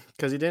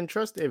because he didn't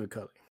trust David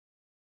Culley.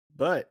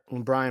 But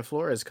when Brian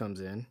Flores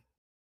comes in,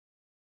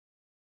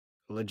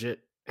 legit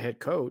head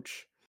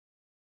coach,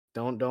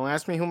 don't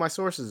ask me who my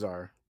sources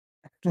are.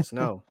 Just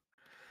know.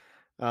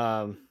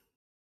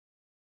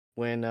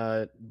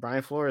 When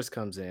Brian Flores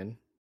comes in,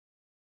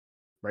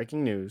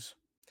 breaking news.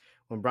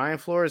 When Brian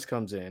Flores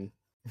comes in,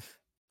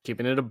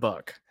 keeping it a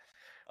buck.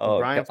 When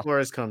Brian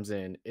Flores comes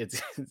in,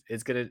 it's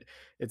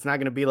not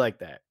gonna be like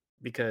that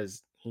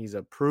because he's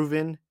a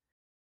proven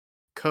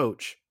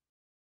coach,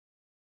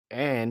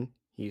 and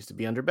he used to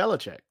be under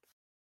Belichick.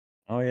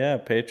 Oh yeah,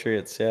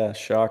 Patriots. Yeah,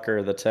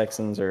 shocker. The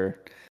Texans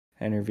are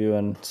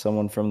interviewing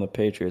someone from the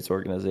Patriots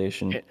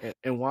organization.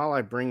 And while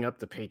I bring up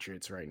the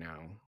Patriots right now,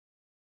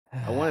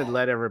 I wanted to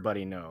let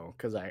everybody know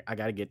because I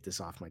got to get this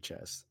off my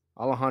chest.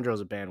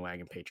 Alejandro's a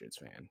bandwagon Patriots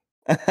fan.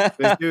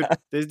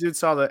 This dude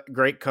saw the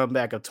great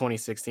comeback of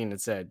 2016 and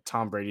said,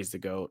 Tom Brady's the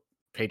GOAT,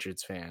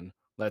 Patriots fan.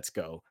 Let's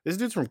go. This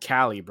dude's from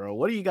Cali, bro.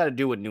 What do you got to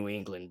do with New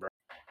England, bro?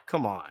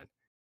 Come on.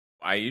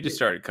 Wow, you just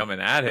started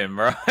coming at him,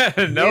 bro. Out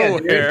of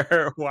nowhere.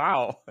 Yeah,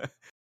 wow.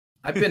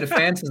 I've been a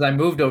fan since I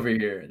moved over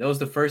here. That was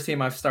the first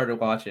team I've started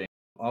watching.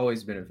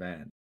 Always been a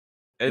fan.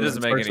 It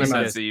doesn't make any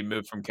sense that you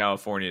moved from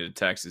California to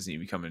Texas and you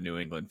become a New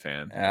England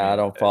fan. I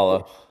don't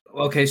follow.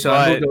 Okay, so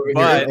I moved over here.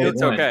 But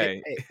it's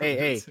okay.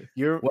 Hey,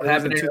 what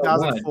happened in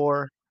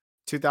 2004?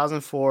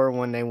 2004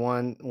 when they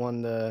won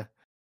the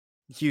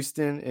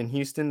Houston,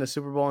 the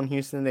Super Bowl in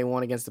Houston, they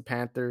won against the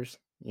Panthers.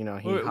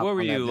 What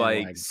were you,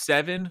 like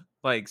 7?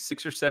 Like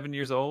 6 or 7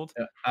 years old?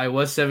 I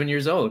was 7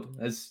 years old.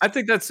 I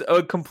think that's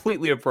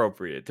completely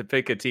appropriate to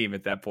pick a team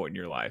at that point in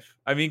your life.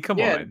 Come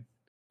on.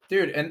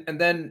 Dude, and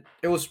then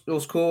it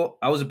was cool.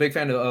 I was a big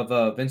fan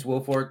of Vince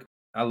Wilfork.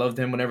 I loved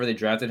him whenever they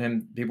drafted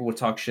him. People would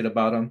talk shit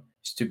about him.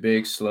 He's too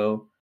big,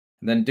 slow.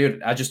 And then,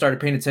 dude, I just started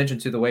paying attention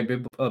to the way Bill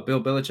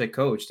Belichick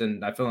coached,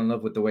 and I fell in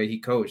love with the way he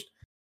coached.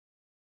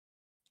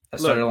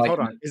 Hold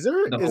on. Is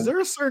there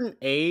a certain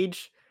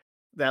age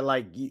that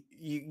like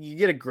you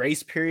get a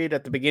grace period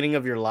at the beginning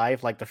of your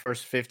life, like the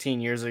first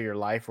 15 years of your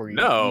life, where you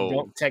No.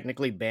 don't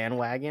technically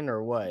bandwagon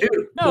or what? Dude,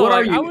 No, what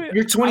are like, I you? would-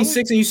 You're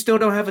 26 and you still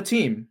don't have a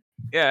team.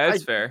 Yeah,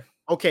 that's I- fair.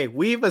 Okay,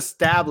 we've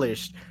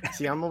established.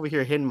 See, I'm over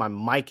here hitting my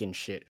mic and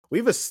shit.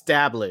 We've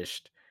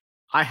established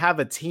I have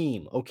a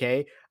team.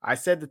 Okay, I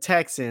said the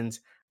Texans.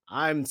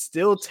 I'm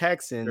still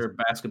Texans. They're a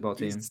basketball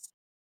team.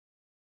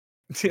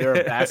 They're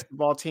a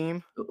basketball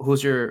team.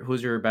 Who's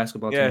your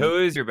basketball Yeah, team? who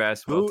is your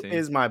basketball Who team?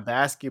 is my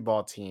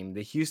basketball team?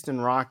 The Houston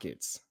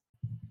Rockets.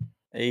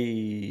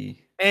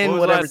 Hey. And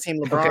What was whatever last-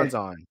 team LeBron's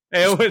on.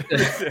 Hey,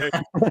 okay,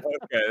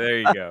 there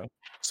you go.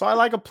 So I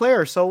like a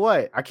player. So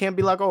what? I can't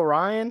be like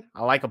Orion.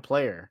 I like a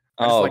player.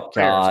 I just Oh like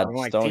players. I God! don't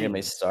like Don't get me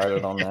teams.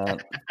 started on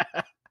that.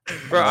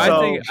 Bro,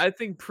 So- I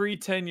think pre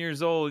 10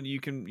 years old you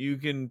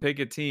can pick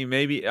a team.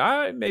 Maybe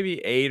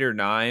 8 or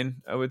 9.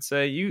 I would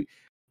say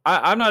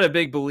I'm not a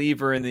big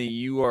believer in the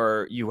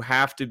you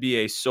have to be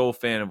a sole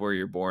fan of where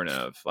you're born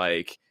of.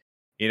 Like,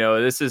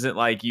 this isn't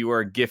like you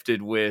are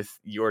gifted with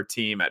your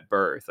team at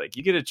birth. Like,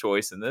 you get a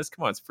choice in this.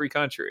 Come on, it's a free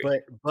country.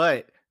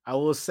 But I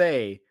will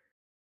say,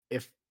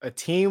 if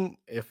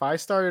I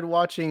started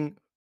watching,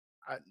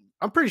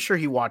 I'm pretty sure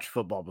he watched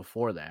football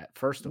before that.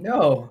 First of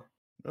all,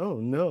 No. oh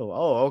no,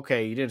 oh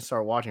okay, you didn't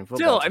start watching football.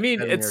 Still, till I mean,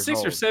 7 it's years 6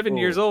 or old. 7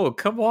 years Cool. old.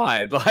 Come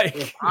on, If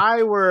like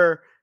I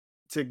were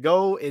to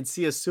go and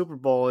see a Super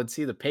Bowl and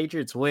see the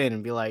Patriots win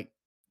and be like,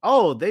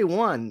 oh, they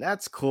won.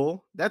 That's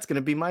cool. That's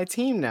gonna be my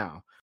team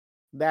now.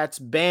 That's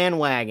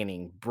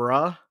bandwagoning,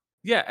 bruh.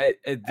 yeah. At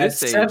At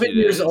this age, 7 it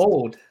years is.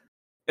 old.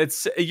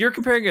 You're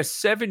comparing a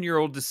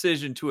 7-year-old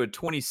decision to a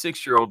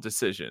 26-year-old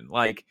decision.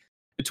 Like,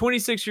 at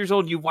 26 years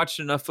old, you watched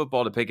enough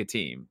football to pick a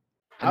team.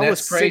 And I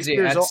that's was 6 crazy.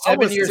 years At old. I 7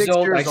 was years 6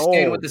 old, I years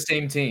stayed with old. the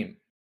same team.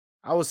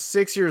 I was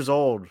 6 years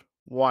old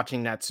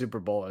watching that Super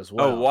Bowl as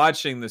well. Oh,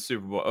 watching the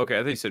Super Bowl. Okay,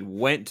 I think you said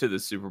went to the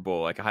Super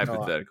Bowl, like a No,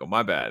 hypothetical.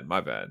 My bad.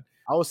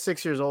 I was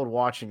 6 years old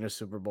watching the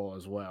Super Bowl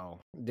as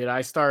well. Did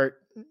I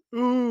start?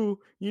 Ooh,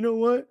 you know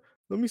what?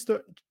 Let me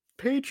start.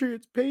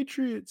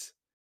 Patriots.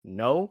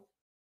 No,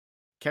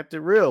 kept it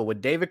real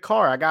with David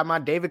Carr. I got my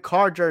David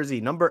Carr jersey,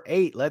 number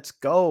 8. Let's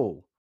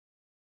go.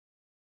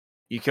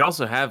 You can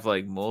also have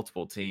like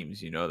multiple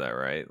teams. You know that,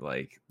 right?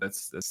 Like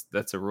that's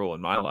a rule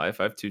in my life.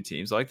 I have 2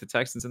 teams. I like the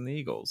Texans and the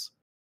Eagles.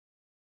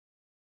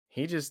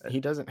 He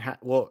doesn't have.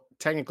 Well,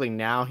 technically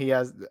now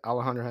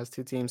Alejandro has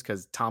 2 teams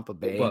because Tampa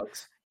Bay.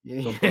 Bucks.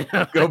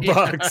 Go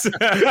Bucks.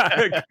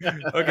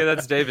 Okay,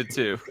 that's David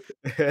too.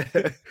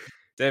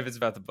 David's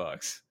about the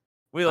Bucks.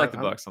 We like the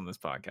I'm- Bucks on this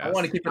podcast. I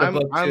want to keep it a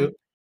buck too.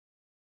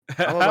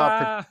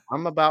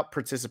 I'm about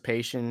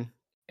participation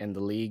in the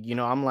league.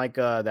 I'm like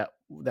that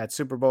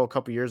Super Bowl a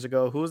couple years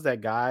ago. Who was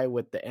that guy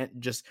with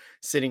just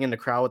sitting in the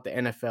crowd with the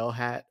NFL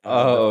hat? The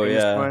Oh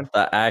famous yeah, one?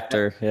 the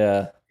actor.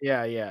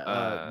 Yeah,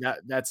 Yeah.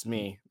 That's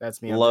me.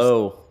 That's me. I'm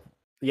Low.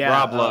 yeah,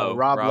 Rob Lowe.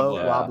 Rob Rob Lowe.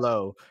 Lowe. Rob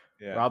Lowe.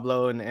 Yeah. Rob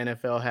Lowe in the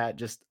NFL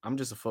hat. I'm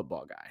just a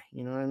football guy.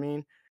 You know what I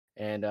mean?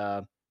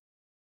 And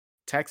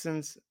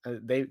Texans,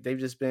 they've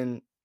just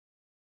been.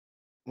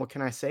 What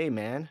can I say,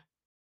 man?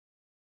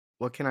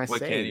 What can I What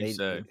say? can you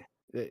say?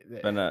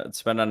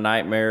 It's been a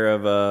nightmare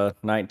of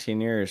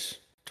 19 years,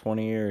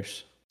 20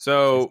 years.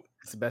 So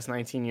It's the best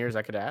 19 years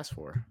I could ask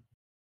for.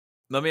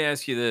 let me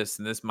ask you this,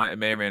 and this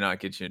may or may not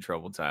get you in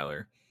trouble,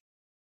 Tyler.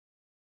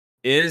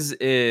 Is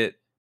it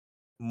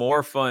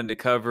more fun to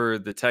cover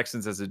the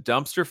Texans as a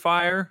dumpster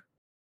fire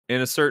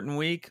in a certain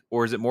week,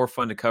 or is it more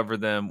fun to cover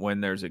them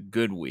when there's a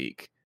good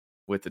week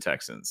with the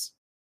Texans?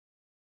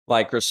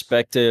 Like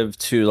respective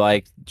to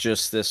like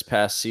just this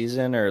past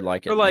season, or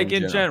like Or like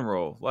in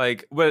general,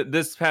 like, but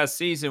this past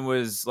season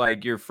was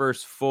like your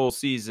first full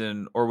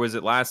season, or was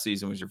it last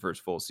season was your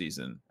first full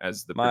season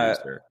as the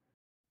producer?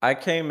 I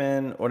came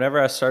in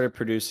whenever I started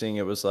producing.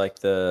 It was like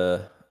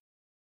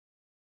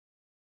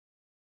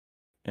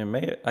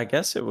I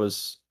guess it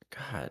was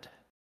God.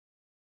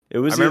 It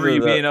was. I remember either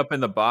you the- being up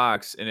in the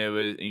box, and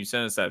and you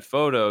sent us that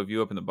photo of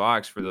you up in the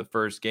box for the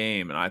first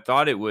game, and I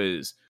thought it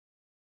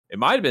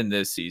might have been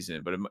this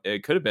season, but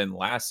it could have been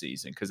last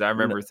season because I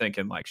remember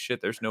thinking like,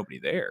 shit, there's nobody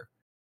there.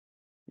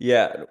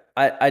 Yeah,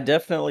 I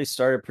definitely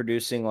started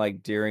producing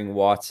like during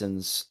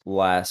Watson's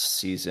last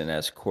season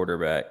as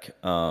quarterback.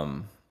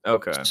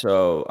 Okay.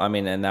 So I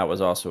mean, and that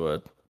was also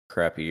a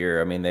crappy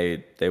year. I mean,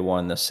 they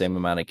won the same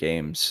amount of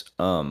games.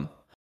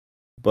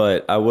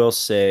 But I will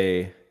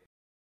say,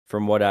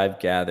 from what I've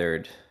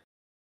gathered,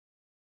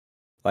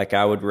 like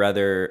I would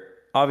rather.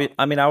 I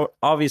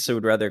obviously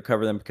would rather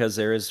cover them because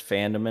there is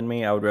fandom in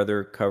me. I would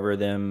rather cover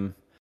them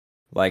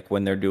like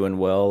when they're doing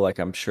well. Like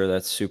I'm sure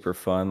that's super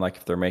fun. Like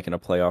if they're making a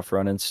playoff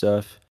run and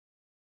stuff.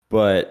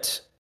 But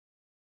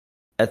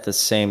at the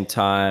same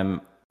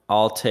time,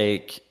 I'll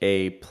take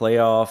a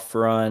playoff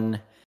run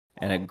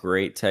and a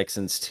great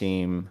Texans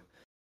team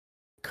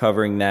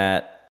covering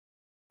that,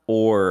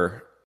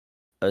 or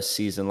a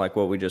season like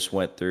what we just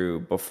went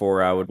through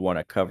before I would want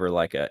to cover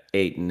like a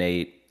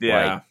 8-8,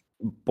 Yeah. like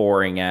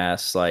boring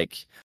ass,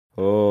 like,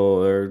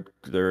 oh,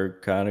 they're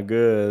kind of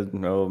good.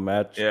 No,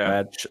 Matt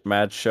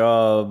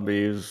Schaub,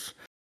 he's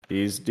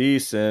he's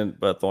decent,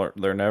 but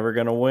they're never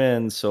gonna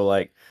win. So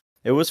like,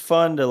 it was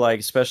fun to like,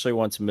 especially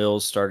once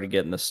Mills started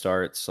getting the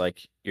starts.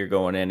 Like you're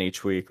going in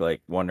each week,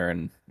 like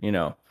wondering,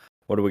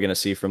 what are we gonna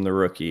see from the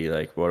rookie?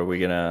 Like, what are we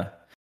gonna?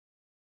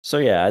 So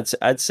yeah,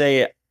 I'd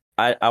say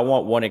I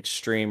want one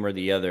extreme or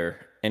the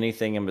other.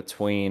 Anything in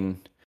between,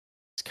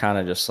 it's kind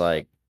of just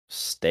like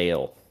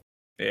stale.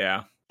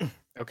 Yeah.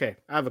 Okay,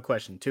 I have a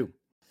question too.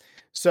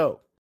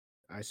 So,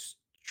 I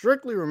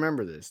strictly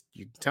remember this.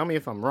 You can tell me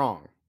if I'm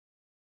wrong.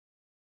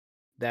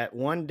 That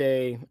one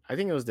day, I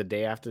think it was the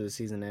day after the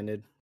season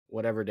ended,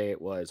 whatever day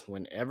it was,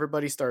 when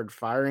everybody started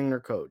firing their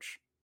coach.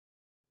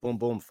 Boom,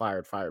 boom,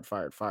 fired, fired,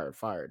 fired, fired,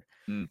 fired.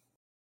 Mm.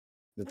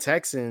 The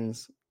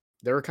Texans,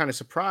 they were kind of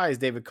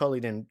surprised David Culley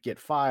didn't get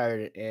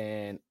fired,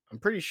 and I'm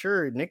pretty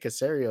sure Nick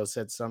Caserio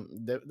said something.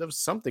 There was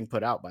something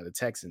put out by the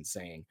Texans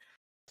saying,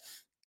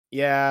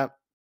 "Yeah,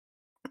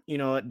 you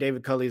know what,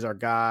 David Culley's our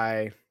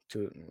guy."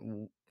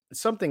 To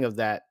something of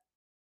that,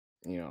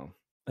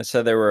 I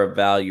said they were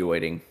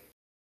evaluating.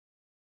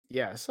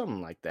 yeah,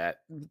 something like that.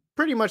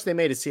 Pretty much, they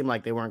made it seem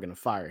like they weren't going to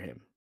fire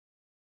him,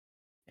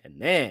 and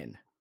then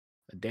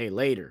a day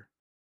later,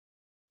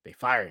 they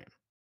fire him,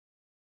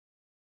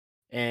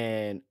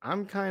 and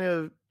I'm kind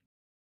of,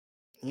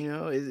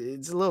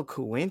 it's a little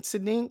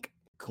coincident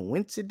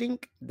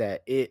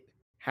that it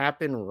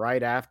happened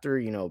right after,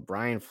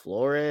 Brian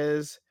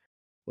Flores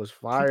was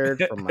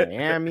fired from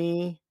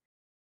Miami.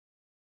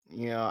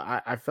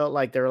 I felt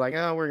like they were like,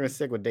 oh, we're going to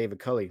stick with David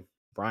Culley.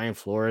 Brian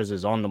Flores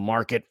is on the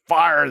market.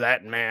 Fire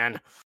that man.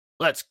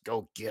 Let's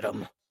go get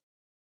him.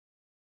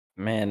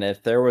 Man,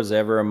 if there was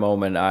ever a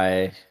moment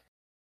I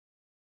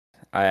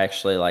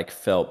actually like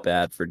felt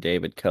bad for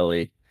David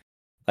Culley,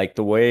 like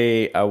the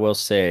way I will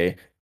say,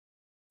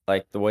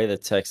 like the way the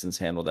Texans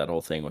handled that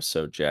whole thing was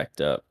so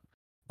jacked up.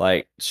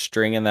 Like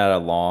stringing that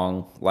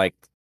along, like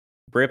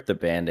rip the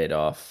Band-Aid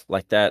off.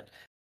 Like that,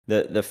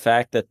 the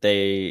fact that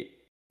they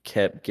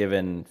kept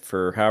giving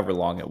for however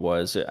long it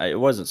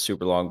wasn't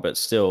super long, but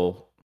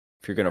still,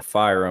 if you're gonna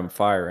fire him,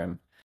 fire him.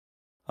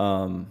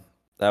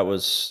 That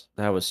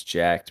was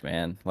jacked,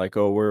 man. Like,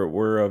 oh,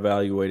 we're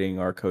evaluating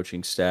our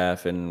coaching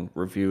staff and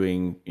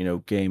reviewing,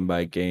 game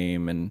by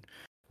game, and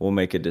we'll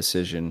make a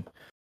decision.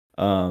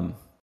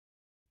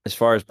 As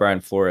far as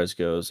Brian Flores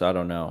goes, I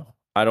don't know.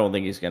 I don't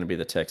think he's going to be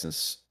the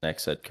Texans'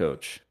 next head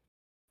coach,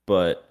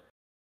 but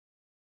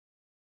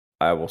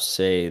I will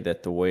say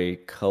that the way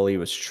Culley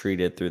was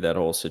treated through that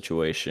whole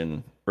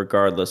situation,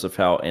 regardless of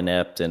how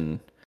inept and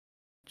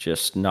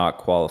just not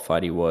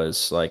qualified he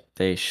was, like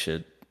they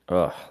should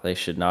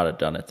not have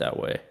done it that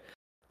way.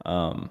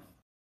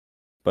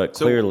 But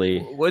clearly,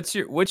 what's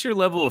your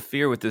level of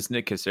fear with this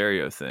Nick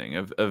Caserio thing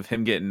of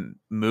him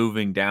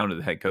moving down to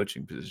the head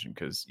coaching position?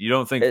 Because you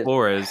don't think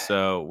Flores,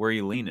 so where are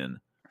you leaning?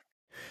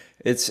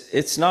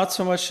 It's not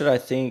so much that I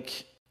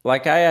think,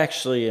 like, I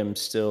actually am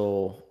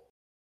still,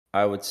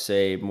 I would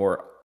say,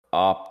 more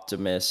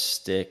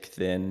optimistic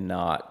than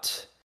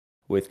not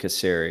with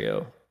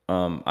Caserio.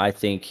 I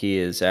think he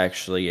is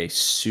actually a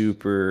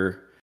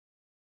super.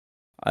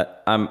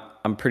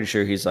 I'm pretty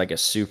sure he's like a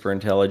super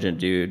intelligent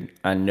dude.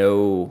 I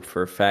know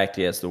for a fact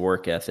he has the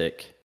work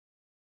ethic.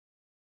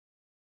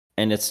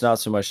 And it's not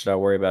so much that I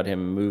worry about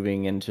him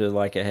moving into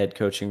like a head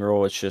coaching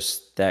role. It's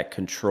just that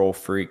control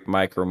freak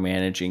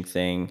micromanaging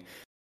thing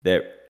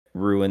that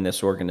ruined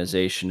this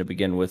organization to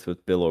begin with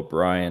Bill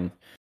O'Brien.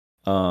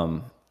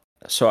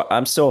 So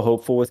I'm still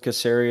hopeful with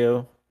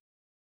Caserio,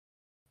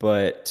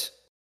 but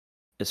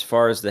as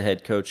far as the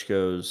head coach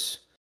goes,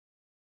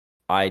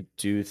 I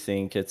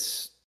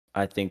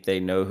think they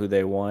know who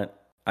they want.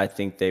 I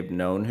think they've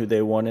known who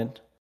they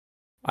wanted.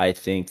 I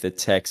think the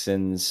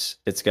Texans,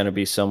 it's going to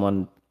be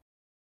someone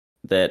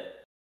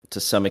that to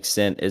some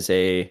extent is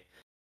a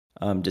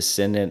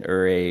descendant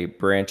or a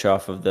branch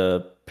off of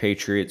the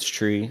Patriots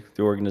tree,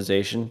 the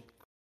organization.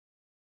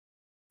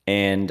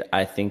 And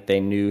I think they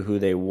knew who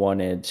they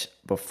wanted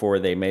before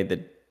they made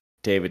the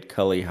David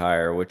Culley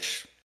hire,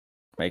 which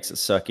makes it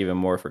suck even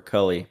more for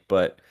Culley.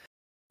 But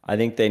I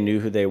think they knew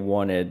who they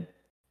wanted.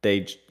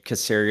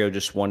 Caserio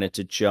just wanted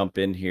to jump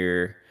in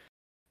here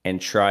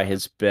and try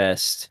his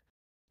best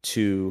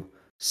to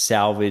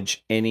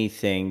salvage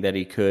anything that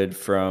he could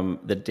from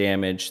the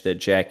damage that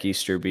Jack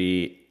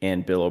Easterby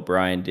and Bill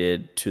O'Brien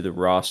did to the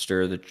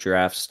roster, the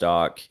draft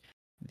stock,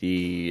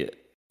 the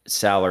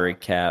salary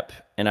cap,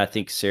 and I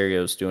think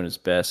Caserio's doing his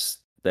best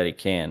that he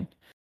can.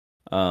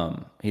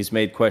 He's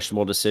made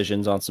questionable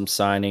decisions on some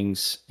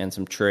signings and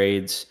some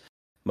trades,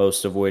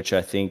 most of which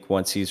I think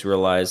once he's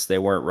realized they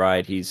weren't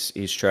right, he's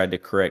tried to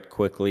correct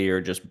quickly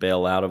or just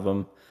bail out of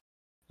them.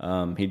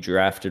 He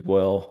drafted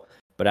well.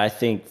 But I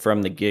think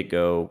from the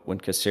get-go, when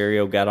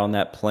Caserio got on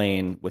that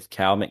plane with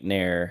Cal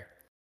McNair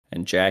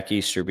and Jack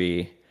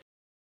Easterby,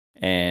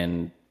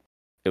 and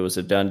it was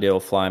a done deal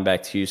flying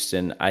back to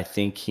Houston, I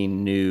think he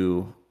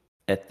knew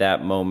at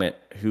that moment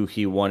who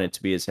he wanted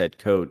to be his head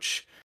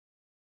coach.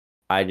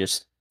 I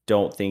just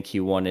don't think he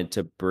wanted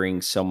to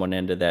bring someone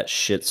into that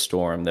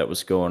shitstorm that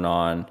was going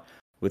on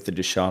with the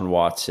Deshaun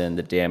Watson,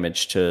 the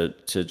damage to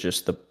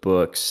just the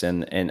books,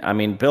 and I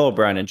mean Bill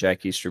O'Brien and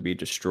Jack Easterby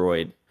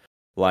destroyed.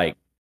 Like,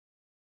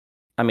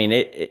 I mean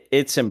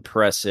it's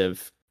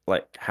impressive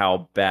like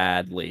how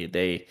badly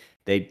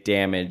they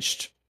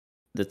damaged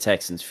the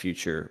Texans'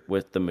 future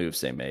with the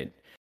moves they made.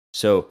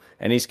 So,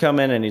 and he's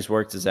come in and he's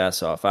worked his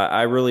ass off.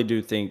 I really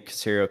do think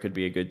Caserio could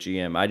be a good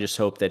GM. I just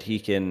hope that he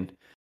can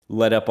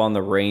let up on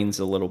the reins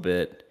a little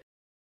bit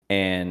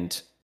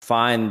and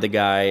find the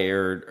guy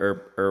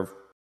or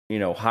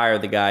hire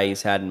the guy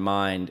he's had in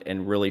mind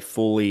and really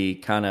fully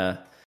kind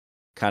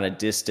of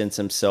distance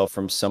himself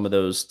from some of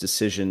those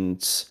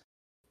decisions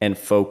and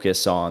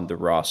focus on the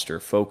roster,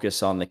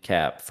 focus on the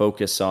cap,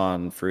 focus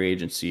on free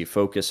agency,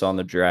 focus on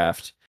the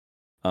draft.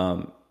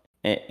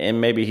 And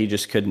maybe he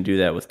just couldn't do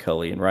that with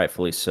Cully, and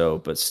rightfully so.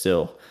 But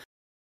still,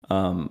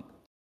 I'm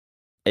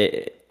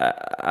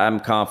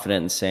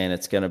confident in saying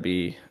it's going to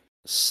be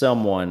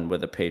someone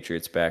with a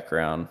Patriots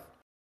background,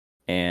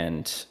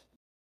 and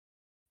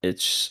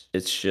it's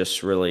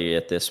just really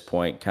at this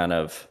point kind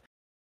of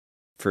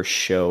for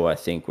show. I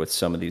think with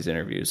some of these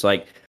interviews,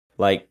 like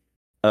why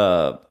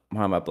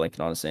am I blanking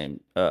on his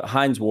name?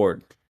 Hines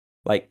Ward.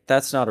 Like,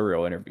 that's not a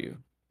real interview.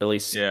 At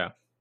least, Yeah.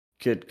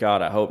 Good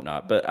God, I hope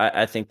not. But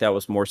I think that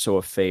was more so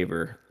a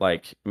favor.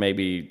 Like,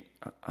 maybe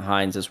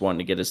Hines is wanting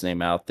to get his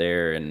name out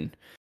there and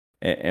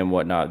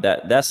whatnot.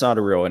 That's not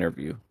a real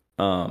interview.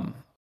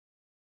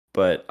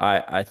 But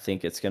I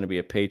think it's going to be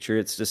a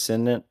Patriots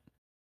descendant.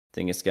 I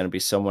think it's going to be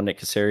someone that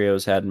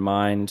Caserio's had in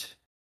mind.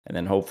 And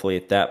then hopefully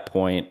at that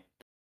point,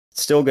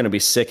 it's still going to be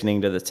sickening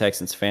to the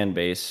Texans fan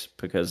base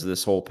because of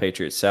this whole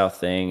Patriots South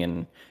thing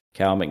and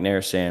Cal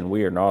McNair saying,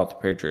 we are not the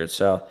Patriots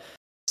South.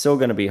 It's still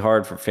going to be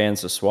hard for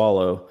fans to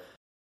swallow.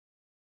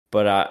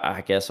 But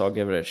I guess I'll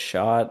give it a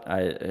shot.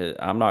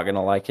 I'm not going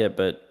to like it,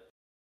 but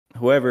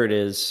whoever it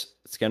is,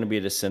 it's going to be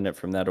a descendant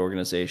from that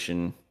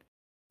organization.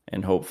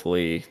 And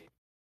hopefully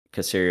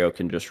Caserio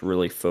can just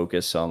really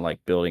focus on like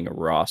building a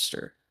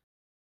roster.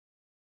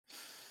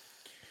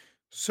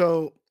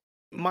 So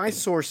my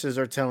sources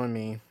are telling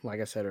me, like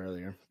I said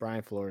earlier,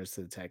 Brian Flores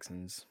to the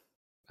Texans.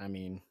 I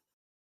mean,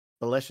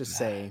 but let's just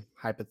say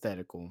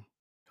hypothetical.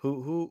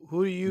 Who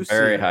do you see?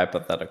 Very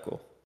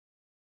hypothetical.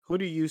 Who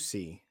do you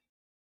see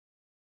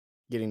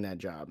getting that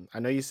job? I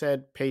know you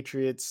said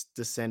Patriots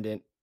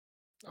descendant.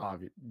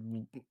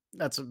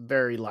 That's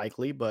very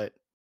likely, but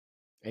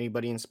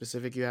anybody in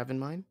specific you have in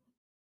mind?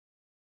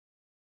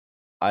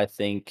 I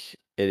think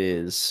it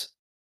is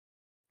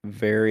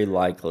very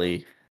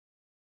likely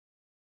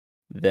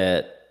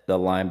that the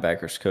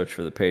linebackers coach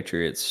for the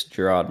Patriots,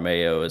 Gerard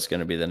Mayo, is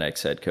going to be the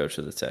next head coach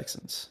of the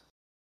Texans.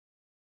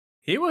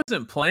 He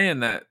wasn't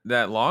playing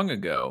that long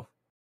ago.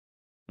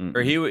 Mm-mm.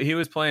 Or he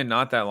was playing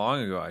not that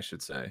long ago, I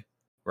should say.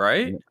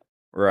 Right?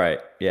 Right.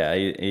 Yeah,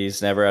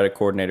 he's never had a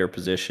coordinator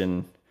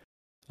position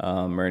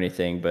or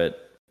anything,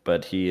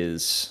 but he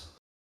is.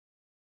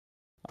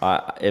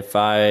 If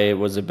I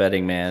was a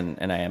betting man,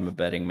 and I am a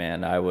betting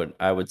man, I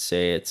would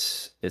say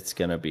it's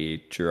gonna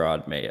be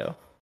Gerard Mayo.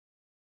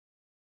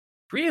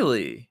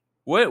 Really?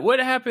 What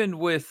happened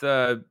with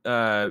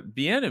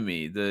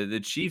Bieniemy, the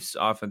Chiefs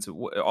offensive?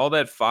 All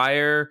that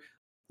fire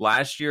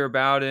last year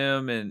about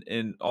him,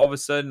 and all of a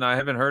sudden I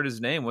haven't heard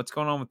his name. What's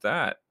going on with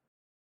that?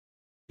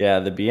 Yeah,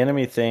 the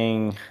Bieniemy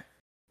thing.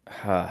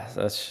 That's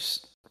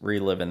just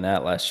reliving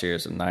that last year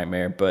is a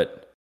nightmare.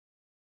 But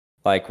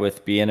like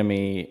with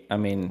Bieniemy, I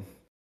mean,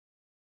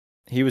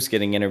 he was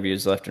getting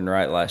interviews left and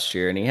right last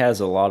year, and he has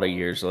a lot of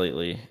years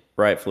lately,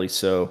 rightfully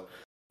so.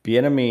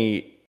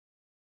 Bieniemy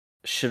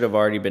should have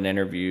already been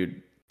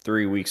interviewed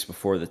 3 weeks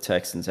before the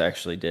Texans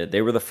actually did.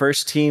 They were the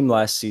first team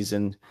last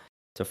season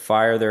to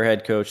fire their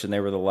head coach, and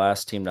they were the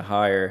last team to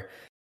hire.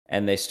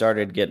 And they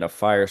started getting a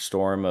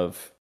firestorm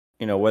of,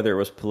 whether it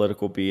was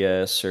political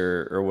BS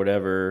or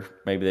whatever.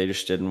 Maybe they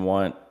just didn't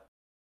want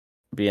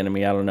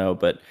Bieniemy. I don't know,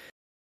 but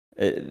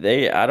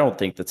I don't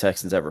think the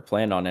Texans ever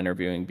planned on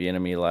interviewing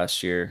Bieniemy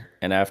last year.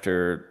 And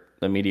after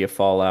the media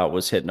fallout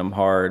was hitting them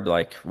hard,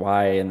 like,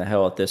 why in the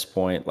hell at this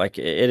point? Like,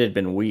 it had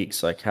been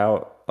weeks. Like,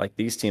 how? Like,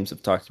 these teams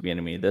have talked to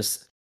Bieniemy.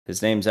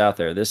 His name's out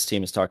there. This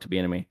team has talked to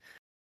Bieniemy,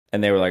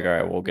 and they were like, all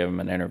right, we'll give him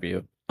an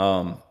interview.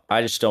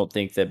 I just don't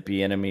think that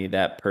Bieniemy,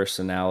 that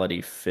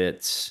personality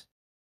fits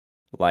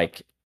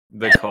like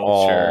the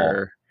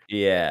culture. All.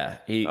 Yeah,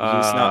 he's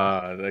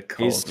not the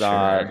culture. He's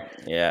not.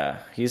 Yeah,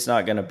 he's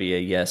not going to be a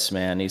yes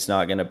man. He's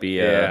not going to be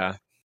a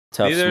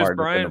tough, Neither smart, is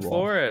Brian dependable.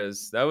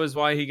 Flores. That was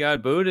why he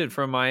got booted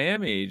from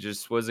Miami. He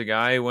just was a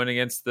guy who went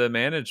against the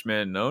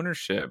management and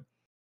ownership.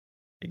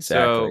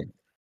 Exactly. So,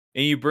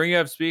 and you bring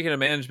up, speaking of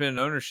management and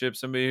ownership,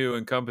 somebody who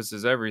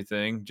encompasses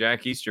everything,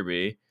 Jack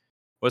Easterby.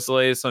 What's the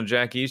latest on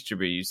Jack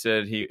Easterby? You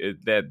said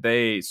that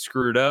they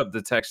screwed up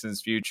the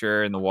Texans'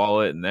 future and the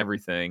wallet and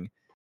everything,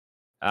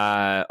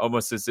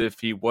 almost as if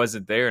he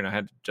wasn't there. And I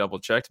had to double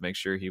check to make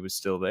sure he was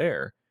still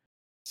there.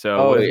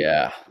 So,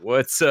 yeah.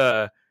 What's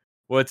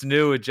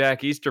new with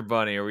Jack Easter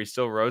Bunny? Are we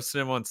still roasting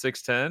him on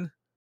 610?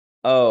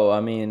 Oh, I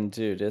mean,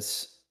 dude,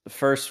 it's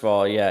first of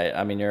all, yeah.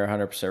 I mean, you're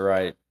 100%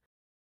 right.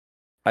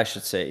 I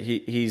should say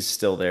he's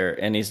still there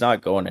and he's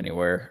not going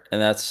anywhere,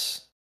 and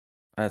that's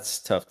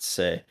tough to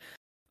say.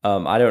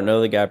 I don't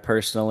know the guy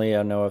personally.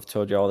 I know I've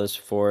told you all this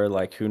before.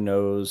 Like, who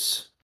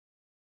knows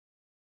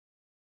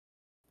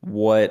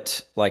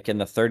what, like in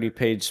the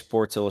 30-page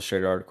Sports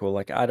Illustrated article,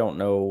 like I don't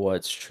know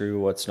what's true,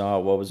 what's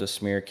not, what was a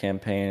smear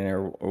campaign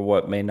or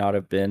what may not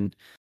have been.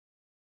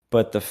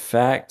 But the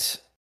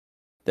fact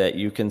that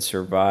you can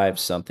survive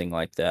something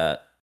like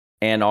that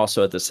and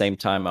also at the same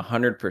time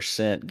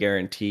 100%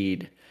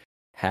 guaranteed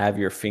have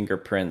your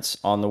fingerprints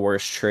on the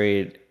worst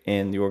trade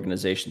in the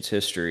organization's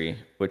history,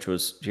 which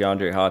was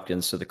DeAndre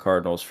Hopkins to the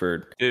Cardinals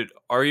for Dude,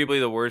 arguably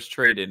the worst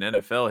trade in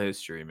NFL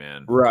history,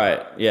 man.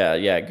 right.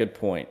 Yeah, good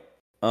point.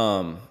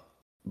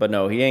 But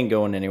no, he ain't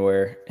going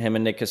anywhere. Him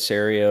and Nick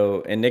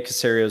Caserio, and Nick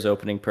Caserio's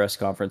opening press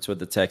conference with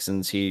the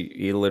Texans,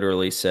 he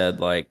literally said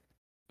like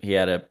he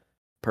had a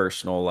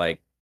personal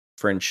like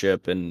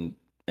friendship and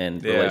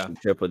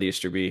relationship with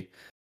Easterby.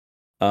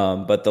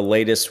 But the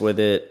latest with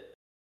it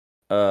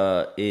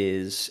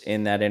is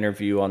in that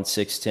interview on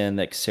 610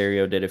 that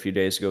Caserio did a few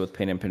days ago with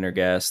Paint and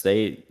Pendergast.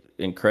 They,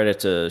 in credit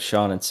to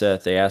Sean and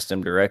Seth, they asked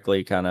him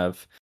directly kind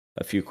of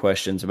a few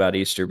questions about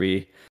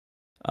Easterby,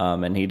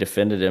 and he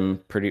defended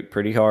him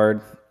pretty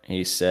hard.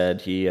 He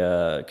said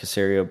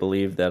Caserio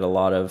believed that a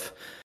lot of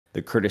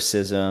the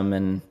criticism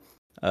and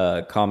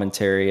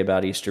commentary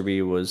about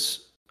Easterby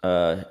was,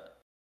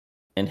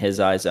 in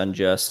his eyes,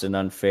 unjust and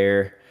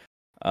unfair.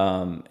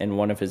 And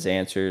one of his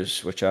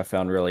answers, which I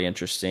found really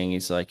interesting,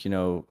 he's like, you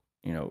know,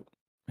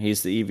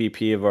 he's the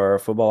EVP of our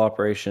football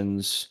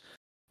operations.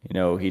 You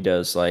know, he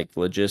does like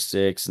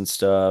logistics and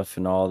stuff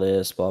and all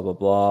this, blah, blah,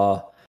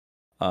 blah.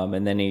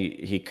 And then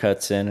he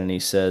cuts in and he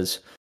says,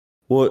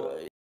 well,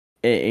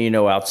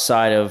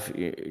 outside of,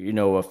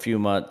 a few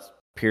month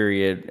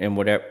period in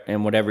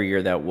whatever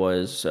year that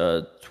was,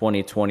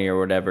 2020 or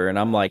whatever. And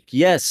I'm like,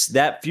 yes,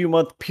 that few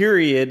month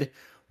period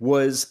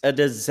was a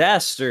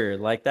disaster.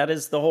 Like, that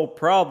is the whole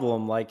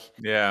problem. Like,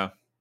 yeah.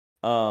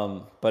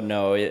 But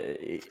no,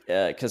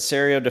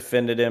 Caserio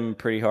defended him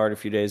pretty hard a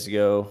few days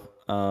ago.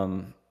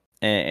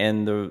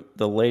 And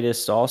the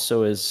latest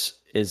also is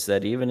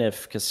that even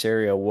if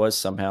Caserio was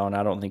somehow, and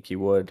I don't think he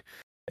would,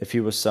 if he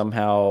was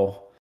somehow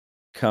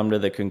come to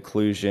the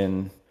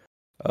conclusion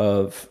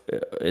of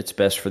it's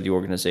best for the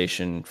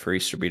organization for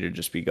Easterby to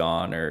just be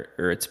gone, or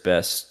it's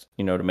best,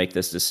 to make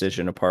this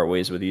decision to part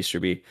ways with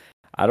Easterby,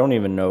 I don't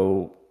even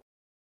know,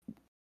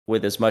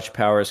 with as much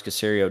power as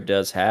Caserio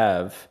does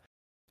have,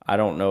 I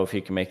don't know if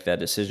he can make that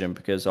decision,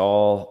 because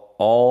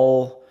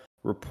all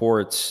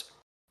reports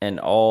and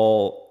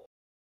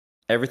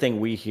everything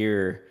we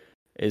hear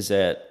is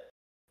that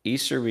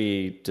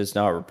Easterby does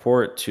not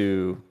report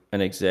to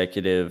an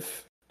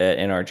executive at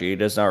NRG. He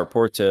does not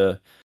report to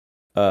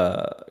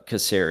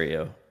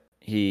Caserio.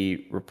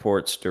 He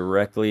reports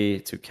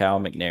directly to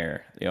Cal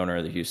McNair, the owner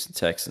of the Houston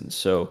Texans.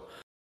 So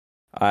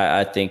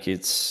I think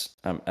he's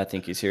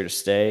here to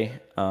stay.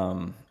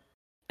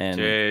 And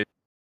Jay.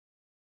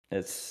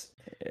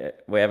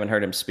 we haven't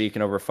heard him speak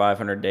in over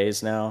 500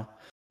 days now.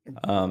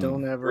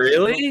 Don't ever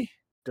Really?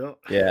 Don't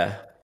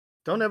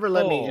ever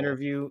let me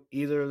interview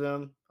either of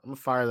them. I'm gonna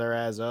fire their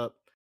ass up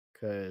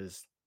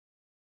because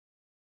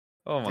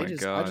oh my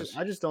gosh,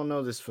 I just don't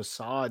know this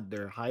facade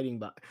they're hiding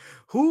behind.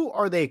 Who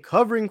are they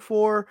covering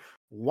for?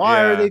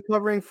 Why are they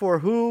covering for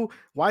who?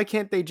 Why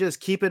can't they just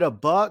keep it a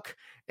buck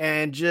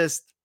and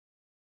just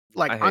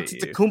like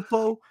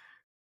Antetokounmpo?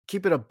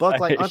 Keep it a buck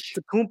like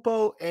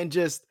Antetokounmpo and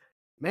just,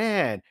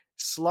 man,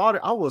 slaughter.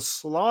 I will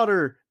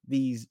slaughter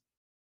these.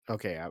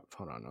 Okay,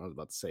 hold on. I was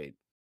about to say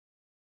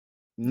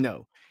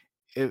no.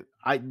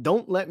 I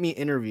don't let me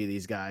interview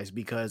these guys,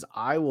 because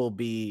I will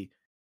be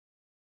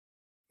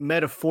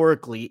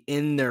metaphorically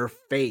in their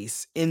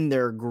face, in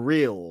their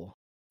grill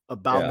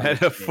about this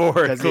shit,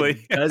 metaphorically.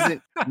 because it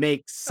doesn't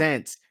make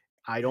sense.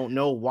 I don't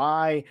know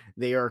why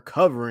they are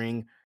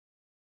covering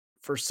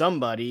for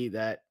somebody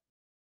that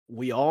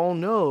we all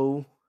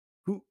know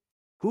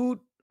who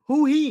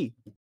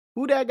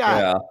that guy.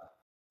 Yeah,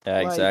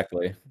 Like,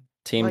 exactly.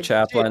 Team like,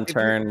 chaplain shit,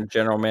 turned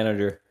general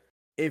manager.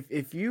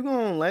 If you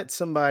gonna let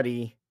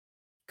somebody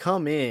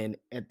come in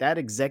at that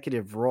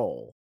executive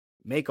role,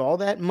 make all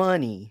that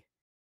money,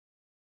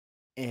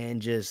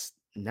 and just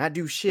not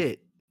do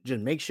shit,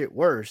 just make shit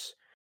worse,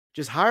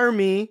 just hire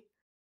me.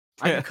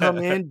 I can come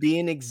in, be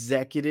an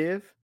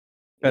executive.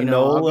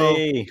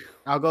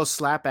 I'll go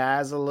slap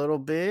ass a little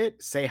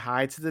bit, say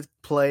hi to the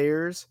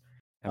players.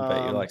 I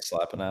bet you like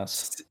slapping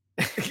ass.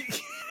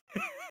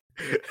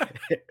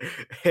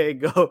 Hey,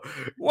 go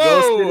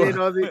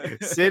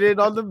sit in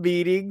on the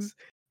meetings,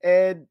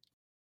 and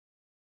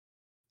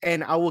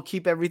I will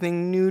keep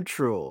everything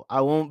neutral.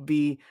 I won't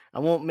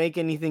make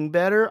anything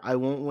better. I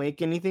won't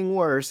make anything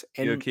worse.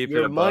 And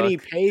your money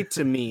paid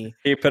to me.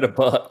 Keep it a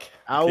buck.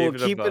 I will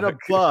keep it a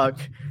buck,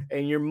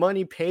 and your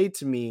money paid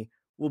to me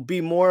will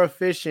be more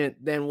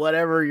efficient than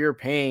whatever you're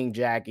paying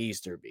Jack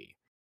Easterby.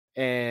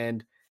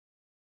 And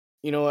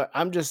you know what?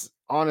 I'm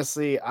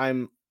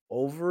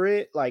over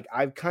it. Like,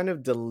 I've kind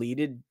of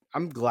deleted.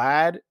 I'm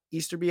glad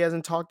Easterby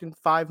hasn't talked in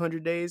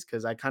 500 days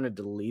because I kind of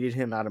deleted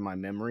him out of my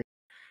memory.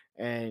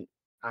 And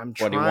I'm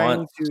What he trying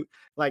wants. to,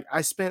 like,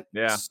 I spent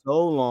Yeah.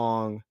 so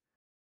long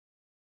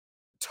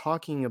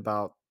talking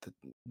about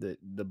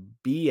the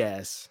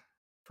BS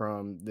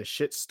from the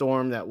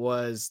shitstorm that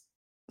was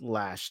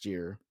last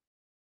year.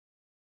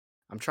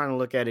 I'm trying to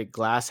look at it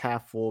glass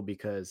half full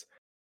because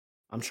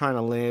I'm trying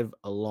to live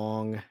a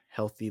long,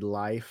 healthy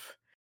life.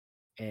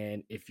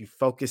 And if you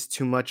focus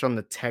too much on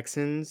the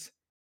Texans,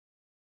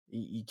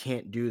 you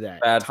can't do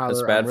that. It's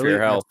Tyler, I'm bad for your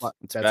really health.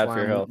 It's that's bad why for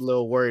your I'm a health.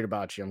 little worried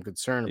about you. I'm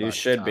concerned You about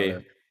you, should be.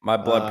 Tyler. My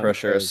blood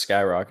pressure is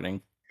Because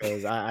skyrocketing.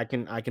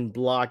 I can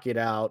block it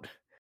out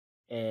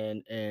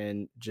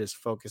and just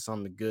focus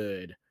on the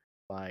good,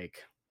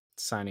 like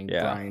signing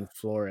Yeah. Brian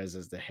Flores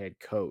as the head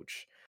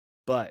coach.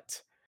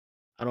 But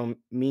I don't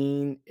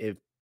mean, if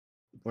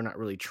we're not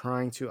really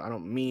trying to, I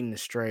don't mean to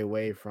stray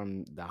away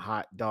from the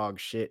hot dog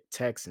shit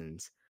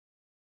Texans.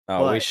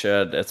 Oh, we But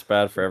should. It's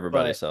bad for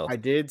everybody's but health. I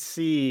did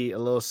see a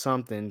little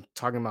something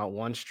talking about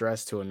one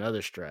stress to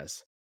another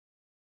stress.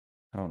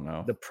 Oh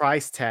no. The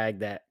price tag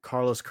that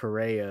Carlos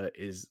Correa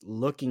is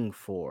looking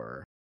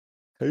for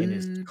in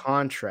his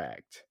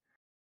contract,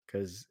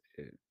 because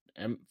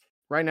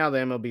right now the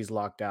MLB's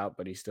locked out,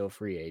 but he's still a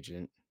free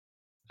agent.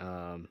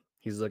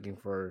 He's looking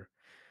for,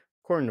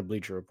 according to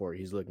Bleacher Report,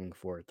 he's looking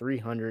for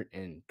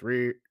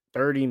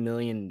 $330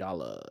 million.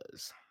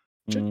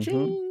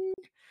 Cha-ching!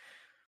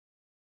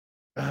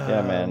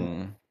 Yeah,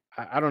 man.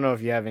 I don't know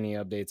if you have any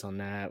updates on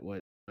that.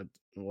 What's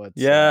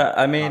Yeah,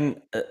 I mean,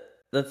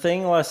 the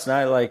thing last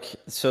night, like,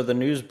 so the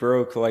news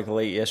broke like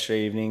late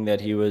yesterday evening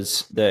that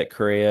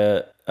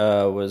Correa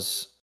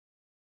was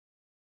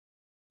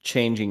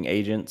changing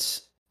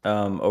agents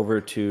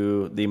over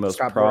to the most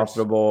Scott Boras.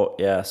 profitable,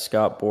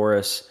 Scott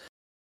Boras.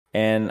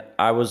 And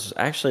I was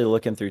actually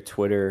looking through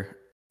Twitter,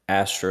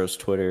 Astros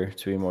Twitter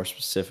to be more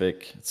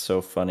specific. It's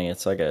so funny.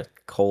 It's like a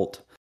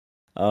cult.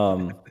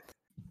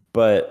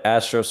 But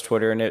Astros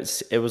Twitter, and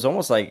it was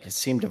almost like it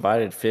seemed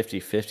divided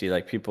 50-50.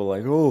 Like people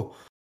like, oh,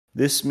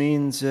 this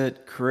means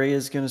that Correa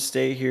is going to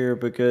stay here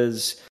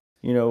because,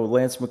 you know,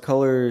 Lance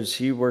McCullers,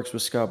 he works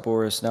with Scott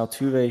Boras. Now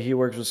Tuve, he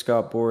works with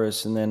Scott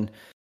Boras. And then,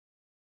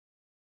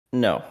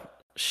 no,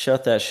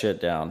 shut that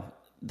shit down.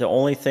 The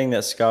only thing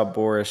that Scott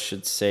Boras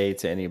should say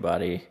to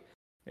anybody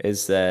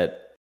is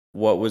that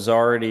what was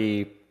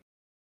already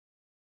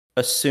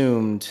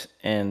assumed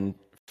and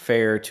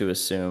fair to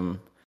assume,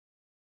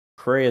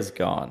 Correa's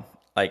gone.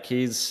 Like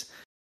he's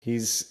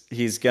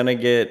gonna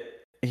get.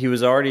 He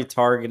was already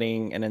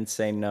targeting an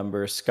insane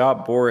number.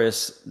 Scott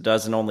Boras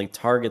doesn't only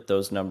target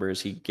those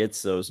numbers; he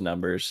gets those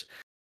numbers.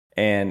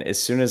 And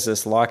as soon as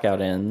this lockout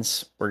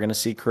ends, we're gonna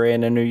see Correa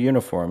in a new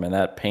uniform, and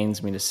that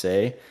pains me to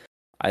say.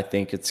 I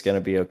think it's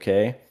gonna be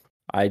okay.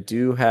 I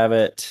do have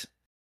it.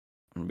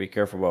 Be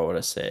careful about what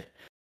I say.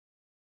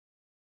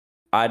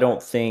 I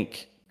don't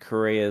think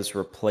Correa's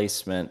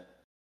replacement,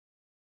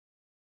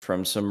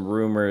 from some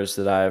rumors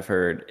that I've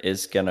heard,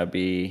 is going to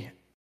be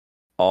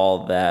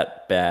all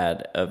that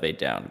bad of a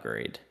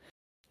downgrade.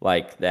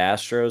 Like, the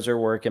Astros are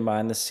working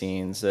behind the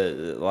scenes.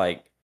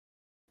 Like,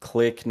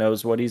 Click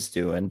knows what he's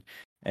doing.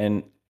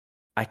 And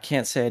I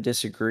can't say I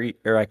disagree,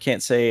 or I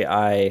can't say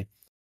I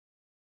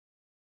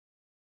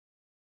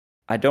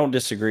don't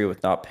disagree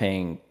with not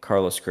paying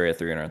Carlos Correa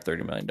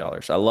 $330 million.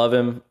 I love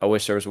him. I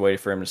wish there was a way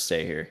for him to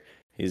stay here.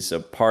 He's a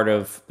part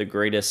of the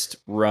greatest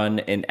run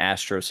in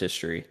Astros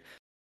history.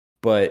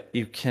 But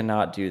you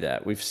cannot do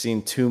that. We've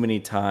seen too many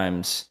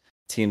times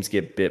teams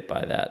get bit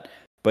by that.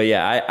 But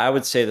yeah, I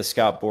would say the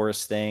Scott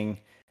Boras thing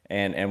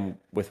and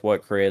with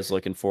what Correa is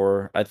looking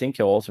for, I think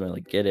he'll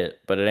ultimately get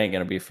it, but it ain't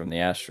going to be from the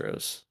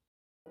Astros.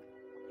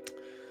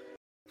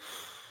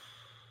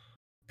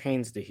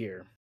 Pains to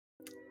hear.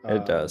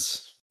 It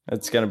does.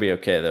 It's going to be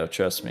okay, though.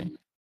 Trust me.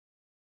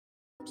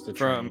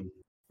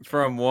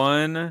 From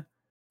one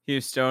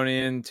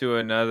Houstonian to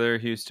another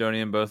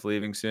Houstonian, both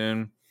leaving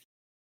soon.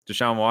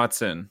 Deshaun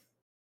Watson.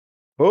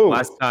 Oh,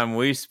 Last time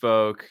we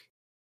spoke,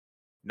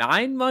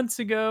 9 months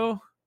ago.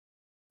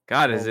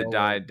 God, has it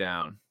died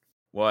down?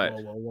 What?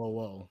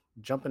 Whoa.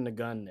 Jumping the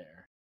gun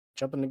there.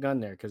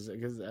 Because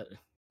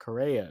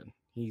Correa,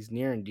 he's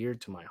near and dear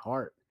to my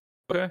heart.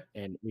 Okay.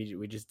 And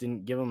we just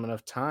didn't give him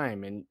enough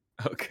time. And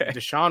okay,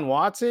 Deshaun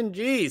Watson,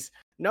 geez,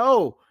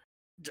 no.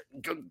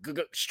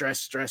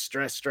 Stress.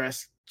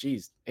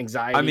 Jeez,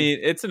 anxiety. I mean,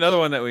 it's another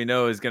one that we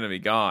know is going to be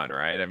gone,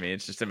 right? I mean,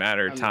 it's just a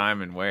matter of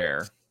time and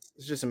where.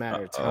 It's just a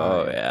matter of time.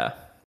 Oh, yeah.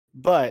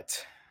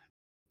 But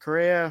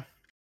Correa,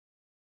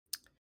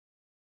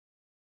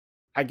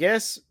 I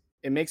guess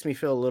it makes me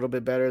feel a little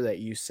bit better that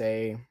you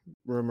say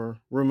rumor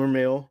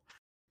mill,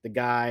 the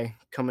guy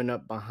coming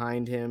up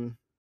behind him,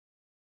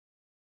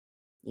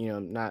 you know,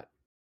 not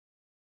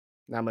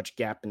much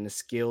gap in the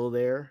skill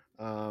there.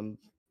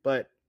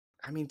 But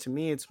I mean, to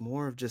me, it's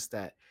more of just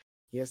that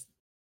he has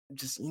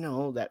just, you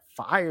know, that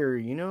fire,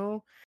 you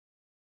know.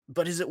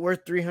 But is it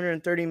worth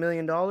 $330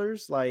 million?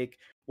 Like,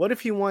 what if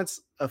he wants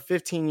a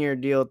 15-year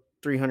deal,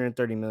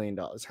 $330 million?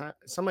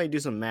 Somebody do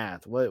some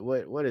math.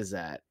 What is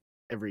that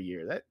every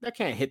year? That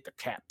can't hit the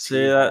cap.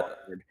 See that?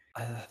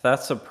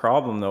 That's a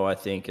problem, though. I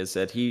think is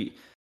that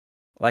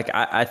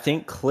I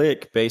think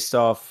Click, based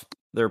off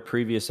their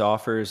previous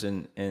offers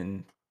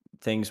and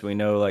things we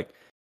know, like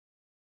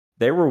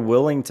they were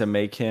willing to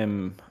make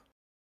him.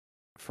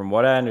 From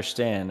what I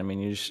understand, I mean,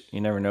 you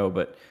never know,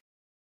 but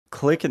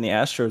Click and the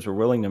Astros were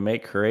willing to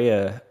make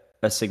Correa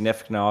a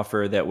significant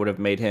offer that would have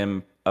made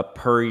him a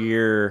per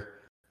year,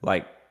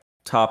 like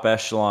top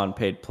echelon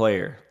paid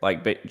player,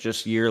 like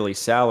just yearly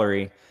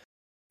salary.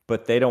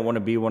 But they don't want to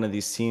be one of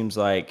these teams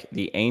like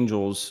the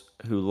Angels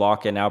who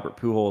lock in Albert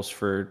Pujols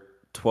for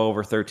 12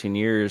 or 13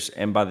 years,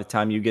 and by the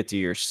time you get to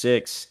year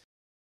 6,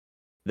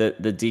 the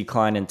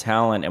decline in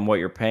talent and what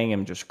you're paying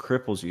him just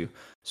cripples you.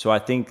 So I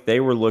think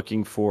Click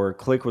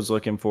was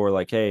looking for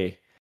like, hey,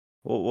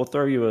 we'll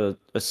throw you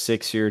a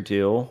 6-year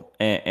deal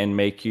and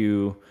make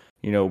you,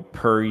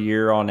 per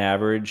year on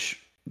average,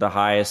 the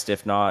highest,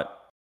 if not,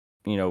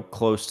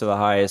 close to the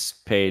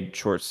highest paid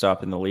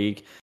shortstop in the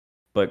league.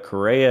 But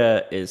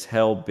Correa is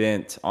hell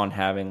bent on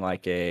having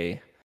like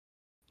a,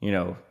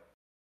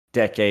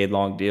 decade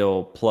long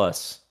deal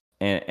plus.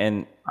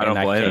 And I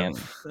don't blame him.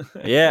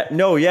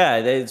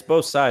 it's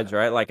both sides,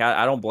 right? Like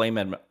I don't blame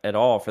him at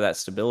all for that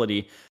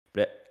stability,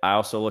 but I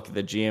also look at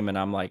the GM and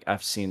I'm like,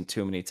 I've seen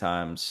too many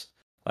times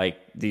like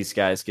these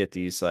guys get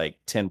these like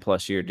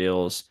 10+ year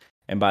deals,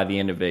 and by the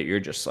end of it, you're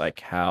just like,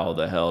 how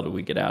the hell do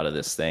we get out of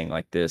this thing?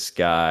 Like this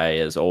guy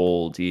is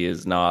old, he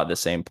is not the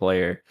same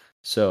player.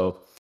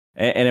 So,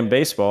 and in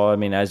baseball, I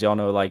mean, as y'all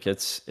know, like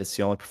it's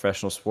the only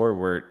professional sport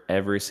where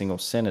every single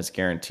cent is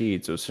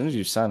guaranteed. So as soon as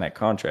you sign that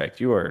contract,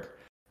 you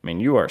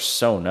are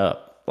sewn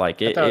up.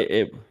 Like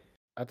I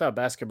thought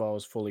basketball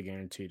was fully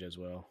guaranteed as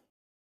well.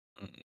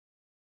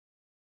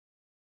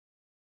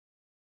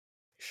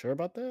 Sure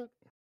about that?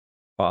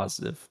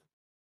 Positive.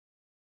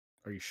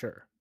 Are you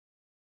sure?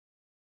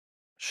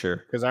 Sure.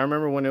 Because I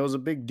remember when it was a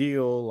big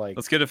deal, like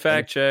Let's get a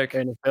fact check.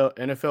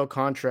 NFL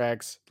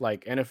contracts,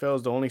 like NFL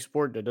is the only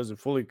sport that doesn't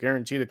fully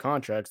guarantee the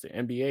contracts. The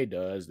NBA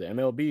does, the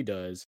MLB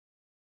does.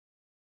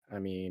 I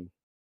mean,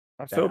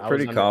 I feel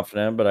pretty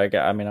confident, but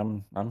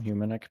I'm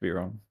human. I could be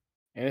wrong.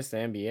 And it's the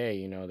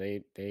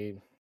NBA.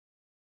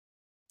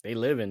 They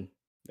live in.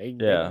 They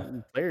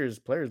players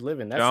live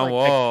in. That's John like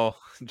Wall.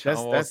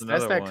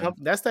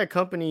 That's that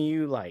company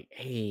you like.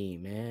 Hey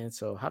man,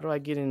 so how do I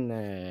get in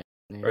that?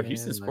 Bro,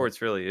 Houston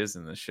Sports really is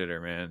in the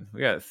shitter, man.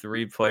 We got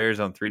 3 players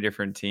on 3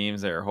 different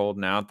teams that are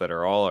holding out that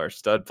are all our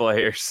stud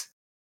players.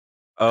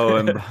 Oh,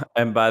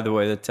 and by the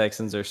way, the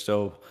Texans are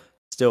still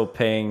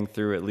paying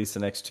through at least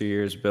the next 2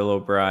 years Bill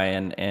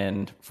O'Brien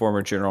and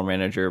former general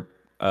manager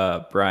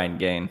Brian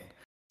Gain.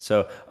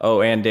 So,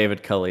 and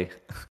David Culley.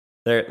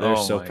 They're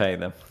still paying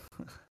them.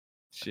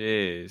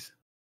 Jeez.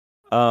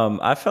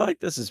 I feel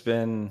like this has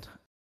been.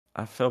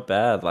 I feel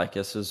bad. Like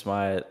this is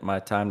my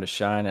time to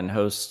shine and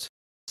host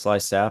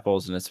Sliced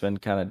Apples, and it's been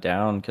kind of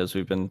down because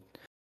we've been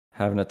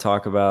having to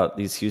talk about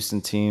these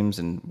Houston teams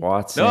and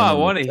Watson. No, I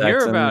want to hear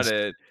about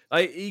it.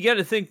 Like you got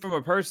to think from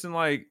a person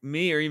like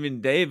me or even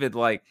David.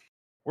 Like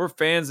we're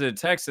fans of the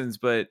Texans,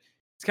 but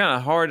it's kind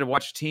of hard to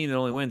watch a team that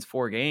only wins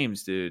 4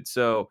 games, dude.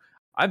 So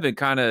I've been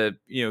kind of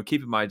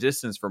keeping my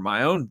distance for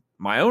my own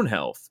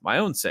health, my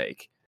own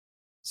sake.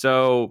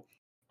 So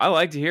I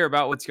like to hear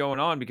about what's going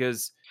on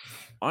because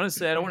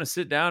honestly, I don't want to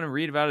sit down and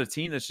read about a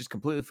team that's just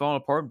completely falling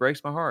apart and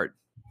breaks my heart.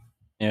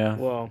 Yeah,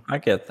 well, I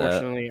get that.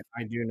 Fortunately,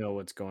 I do know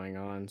what's going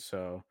on,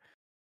 so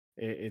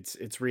it's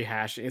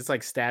rehashing. It's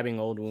like stabbing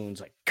old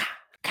wounds. Like,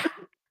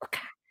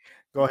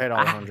 go ahead,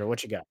 Alejandro.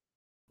 What you got?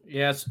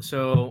 Yes.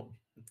 So,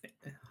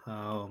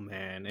 oh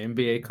man,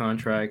 NBA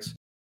contracts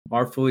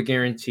are fully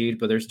guaranteed,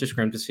 but there's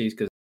discrepancies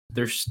because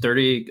there's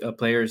 30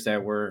 players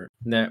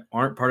that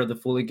aren't part of the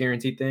fully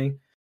guaranteed thing.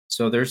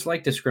 So there's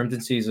like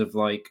discrepancies of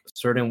like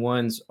certain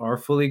ones are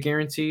fully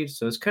guaranteed.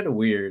 So it's kind of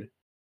weird.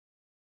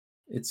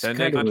 It's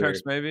 10-day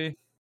contracts, maybe.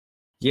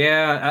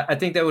 Yeah, I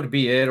think that would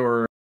be it,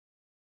 or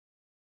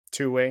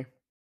 2-way.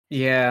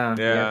 Yeah,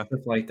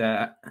 stuff like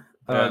that.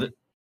 I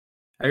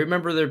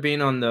remember there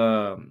being on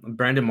the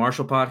Brandon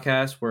Marshall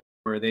podcast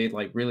where they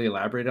like really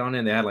elaborated on it.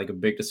 And they had like a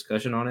big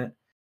discussion on it,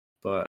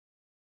 but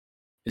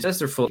it says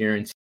they're fully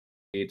guaranteed.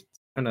 It's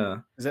kind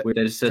of weird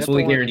that it says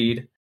fully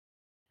guaranteed,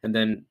 and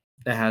then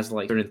it has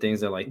like certain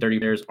things that like 30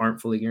 players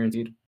aren't fully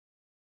guaranteed.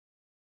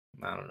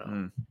 I don't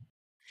know.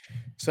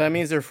 So that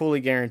means they're fully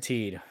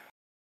guaranteed.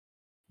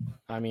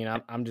 I mean,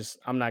 I'm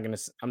not gonna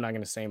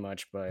say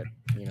much, but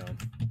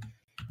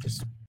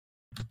just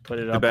put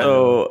it up.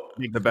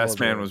 The best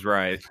man was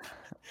right.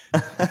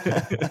 Put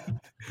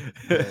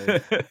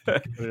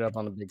it up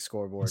on the big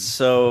scoreboard.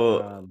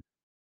 So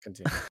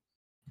continue.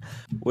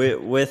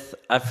 With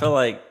I feel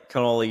like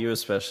Cannoli, you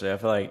especially. I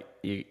feel like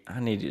I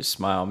need you to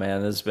smile,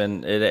 man. It's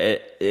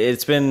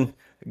been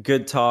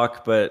good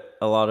talk, but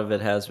a lot of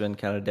it has been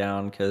kind of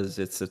down because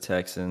it's the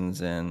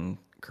Texans and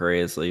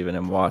Correa's leaving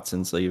and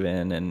Watson's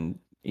leaving and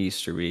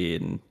Easterby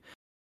and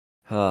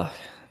I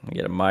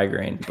get a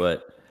migraine.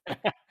 But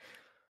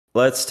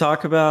let's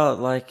talk about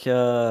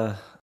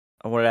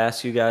I want to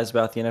ask you guys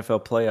about the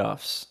NFL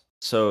playoffs.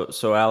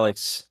 So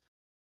Alex,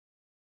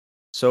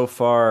 so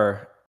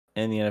far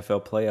in the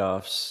NFL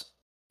playoffs,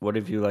 what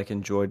have you like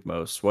enjoyed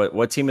most?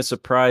 What team has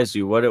surprised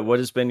you? What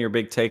has been your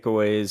big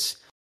takeaways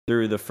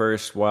through the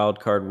first wild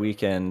card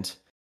weekend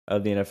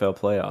of the NFL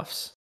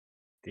playoffs?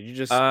 Did you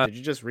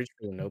just reach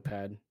for the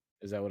notepad?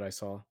 Is that what I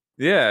saw?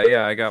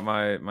 Yeah, I got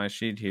my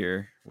sheet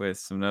here with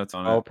some notes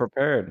on All it.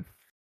 prepared.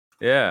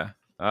 Yeah,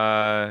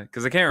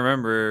 because I can't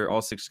remember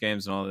all 6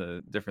 games and all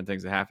the different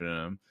things that happened in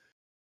them.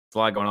 There's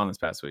a lot going on this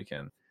past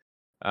weekend.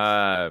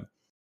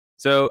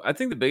 So I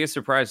think the biggest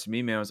surprise to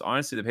me, man, was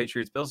honestly the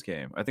Patriots-Bills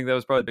game. I think that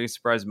was probably the biggest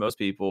surprise to most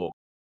people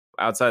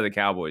outside of the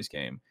Cowboys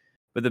game.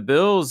 But the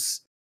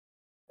Bills,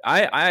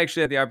 I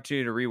actually had the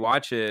opportunity to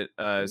rewatch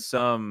it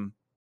some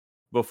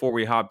before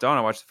we hopped on.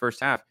 I watched the first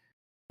half.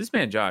 This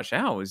man Josh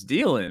Allen was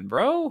dealing,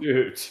 bro.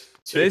 Dude.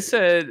 They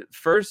said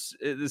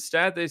the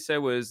stat they said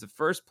was the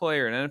first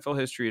player in NFL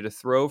history to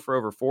throw for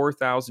over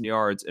 4,000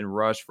 yards and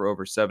rush for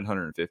over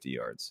 750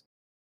 yards.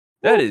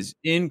 That is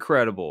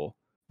incredible.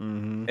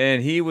 Mm-hmm.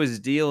 And he was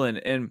dealing.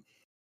 And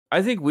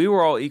I think we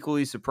were all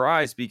equally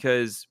surprised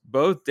because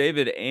both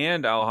David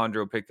and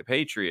Alejandro picked the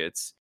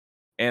Patriots.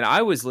 And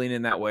I was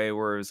leaning that way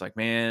where it was like,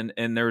 man,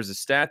 and there was a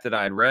stat that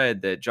I had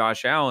read that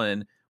Josh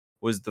Allen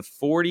was the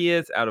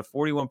 40th out of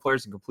 41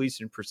 players in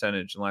completion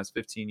percentage in the last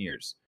 15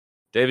 years.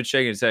 David's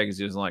shaking his head because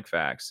he doesn't like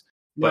facts.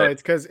 No, But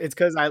it's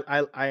because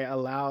I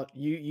allowed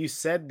you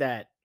said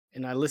that,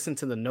 and I listened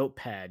to the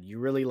notepad. You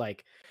really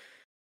like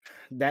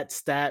that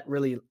stat.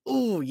 Really,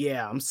 oh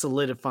yeah, I'm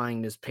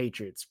solidifying this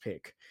Patriots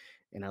pick,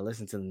 and I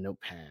listened to the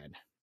notepad,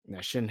 and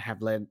I shouldn't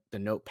have let the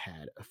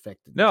notepad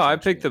affect the no, I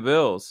picked the judgment.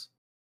 Bills.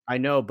 I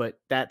know, but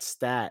that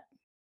stat,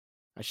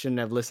 I shouldn't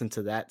have listened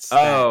to that stat.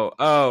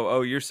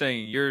 Oh, you're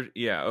saying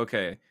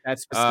okay. That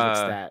specific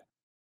stat.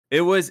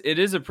 It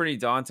is a pretty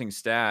daunting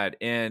stat,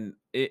 and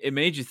it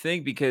made you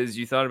think because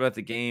you thought about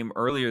the game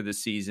earlier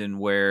this season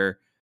where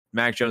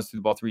Mac Jones threw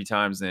the ball 3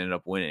 times and ended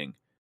up winning.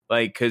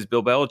 Like, because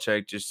Bill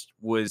Belichick just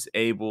was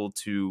able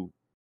to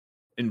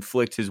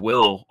inflict his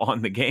will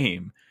on the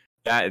game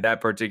that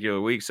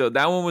particular week. So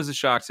that one was a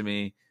shock to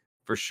me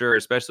for sure,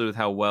 especially with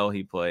how well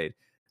he played.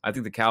 I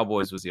think the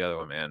Cowboys was the other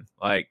one, man.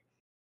 Like,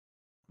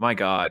 my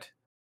God.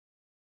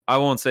 I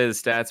won't say the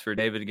stats for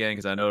David again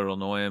because I know it'll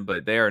annoy him,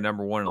 but they are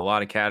number 1 in a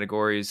lot of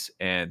categories,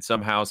 and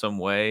somehow, some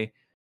way,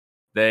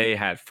 they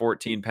had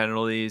 14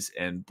 penalties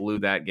and blew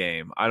that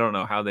game. I don't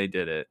know how they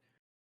did it.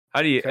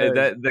 How do you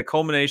the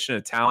culmination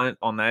of talent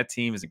on that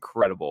team is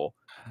incredible.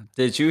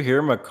 Did you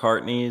hear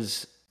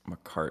McCarthy's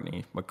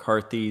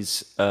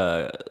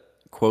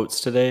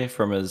quotes today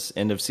from his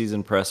end of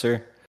season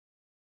presser?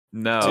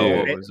 No,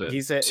 Dude, what was it?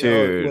 He said,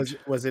 Dude.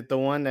 was it the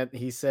one that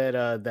he said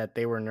that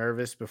they were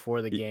nervous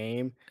before the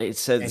game? It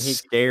said And he-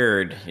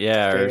 scared.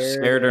 Yeah, or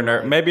scared or or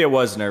nervous. like- Maybe it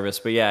was nervous,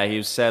 but yeah,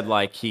 he said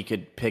like he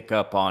could pick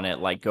up on it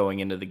like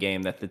going into the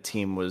game that the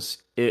team was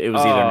it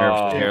was either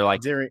nervous or Oh. scared.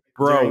 Like, during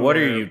bro,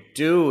 their- are you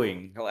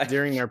doing? Like,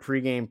 during their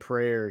pregame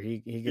prayer? He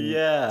could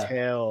Yeah.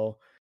 tell,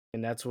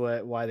 and that's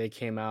why they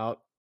came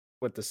out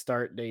with the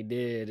start they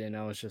did. And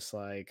I was just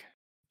like,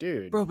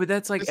 dude, Bro, but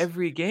that's like This-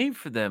 every game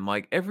for them.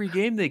 Like every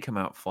game they come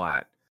out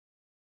flat.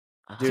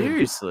 Dude.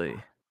 Seriously.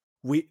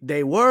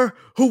 they were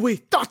who we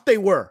thought they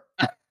were.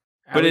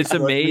 But it's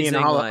At least what me and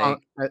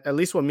amazing, at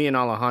least what me and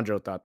Alejandro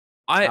thought.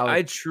 I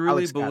Alex- truly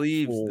Alex got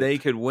believe fooled. they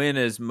could win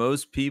as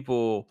most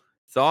people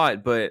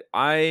thought, but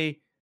I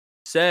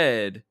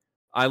said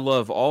I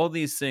love all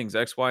these things,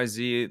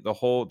 XYZ, the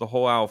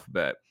whole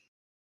alphabet.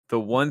 The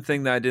one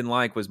thing that I didn't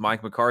like was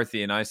Mike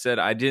McCarthy, and I said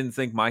I didn't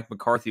think Mike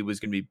McCarthy was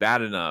going to be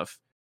bad enough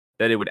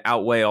that it would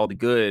outweigh all the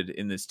good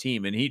in this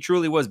team, and he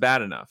truly was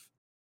bad enough.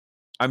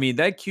 I mean,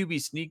 that QB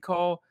sneak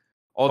call,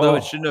 although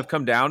it shouldn't have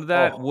come down to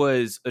that,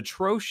 was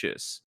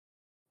atrocious.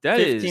 That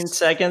 15 is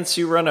seconds,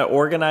 you run an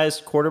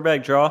organized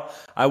quarterback draw.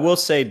 I will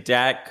say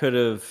Dak could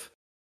have,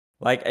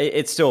 like,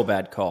 it's still a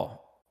bad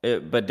call.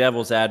 But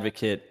devil's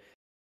advocate,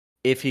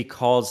 if he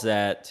calls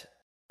that,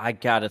 I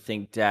got to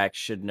think Dak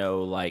should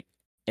know, like,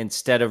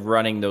 instead of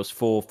running those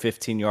full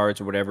 15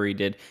 yards or whatever he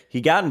did,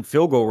 he got in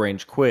field goal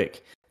range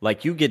quick.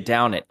 Like, you get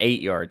down at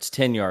 8 yards,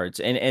 10 yards,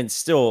 and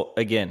still,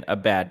 again, a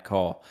bad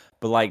call.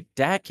 But, like,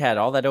 Dak had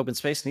all that open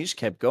space, and he just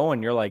kept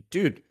going. You're like,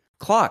 dude,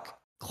 clock.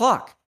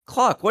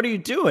 What are you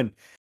doing?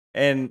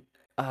 And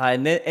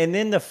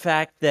then the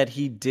fact that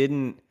he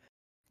didn't,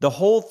 the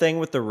whole thing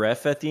with the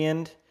ref at the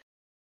end,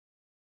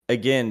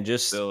 again,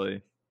 just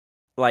silly.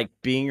 like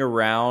being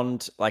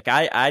around, like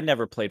I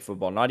never played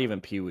football, not even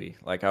Pee Wee.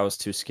 Like, I was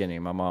too skinny.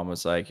 My mom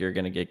was like, "You're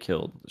gonna get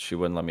killed." She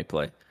wouldn't let me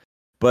play.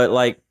 But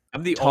like,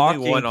 I'm the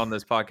only one on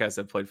this podcast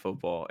that played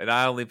football, and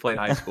I only played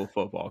high school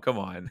football. Come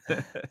on.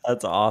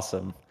 that's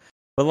awesome.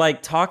 But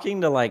like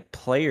talking to like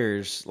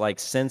players, like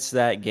since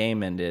that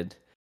game ended,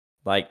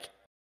 like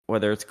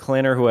whether it's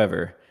Clint or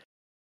whoever,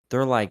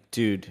 they're like,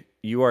 dude,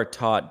 you are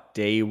taught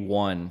day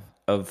one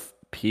of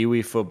Pee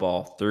Wee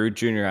football through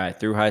junior high,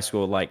 through high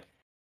school. Like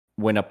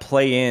when a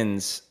play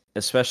ends,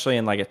 especially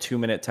in like a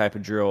 2-minute type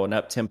of drill, an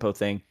up-tempo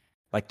thing,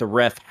 like the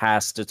ref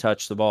has to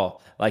touch the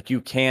ball. Like you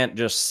can't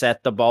just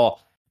set the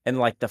ball. And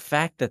like the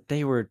fact that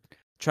they were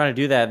trying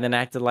to do that and then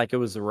acted like it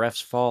was the ref's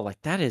fault.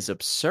 Like, that is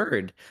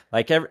absurd.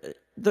 Like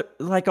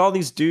like all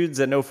these dudes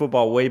that know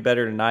football way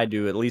better than I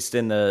do, at least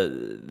in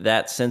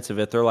that sense of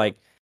it, they're like,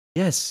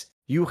 yes,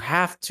 you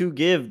have to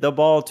give the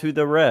ball to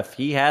the ref.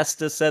 He has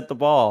to set the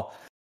ball.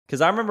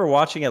 Because I remember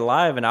watching it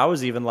live and I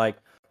was even like,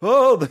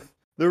 oh,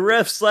 the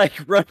ref's like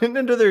running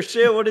into their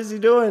shit. What is he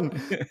doing?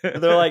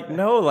 They're like,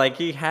 no, like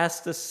he has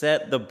to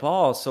set the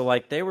ball. So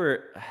like it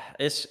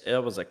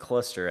was a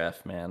cluster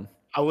F, man.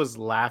 I was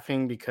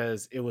laughing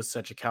because it was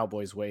such a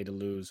Cowboys way to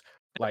lose.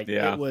 Like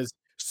Yeah. it was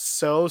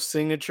so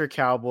signature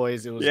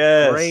Cowboys. It was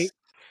Yes. great.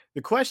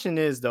 The question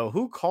is though,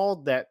 who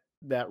called that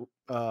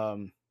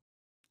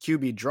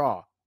QB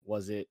draw?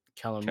 Was it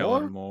Kellen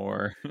Kellen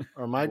Moore Moore.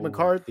 or Mike Ooh.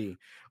 McCarthy?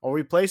 Are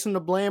we placing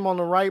the blame on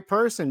the right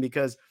person?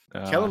 Because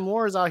Kellen Uh,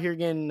 Moore is out here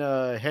getting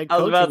head I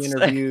was about coaching to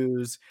say,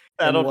 interviews.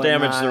 and That'll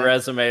damage the whatnot.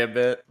 resume a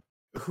bit.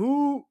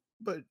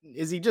 But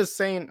is he just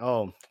saying,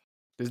 oh,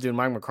 this dude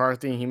Mike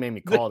McCarthy, he made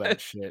me call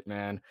that shit,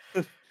 man.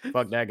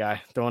 Fuck that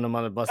guy, throwing him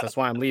on the bus. That's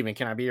why I'm leaving.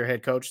 Can I be your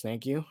head coach?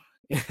 Thank you.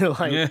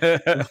 Like,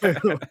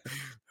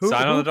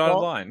 sign on the dotted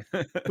called, line.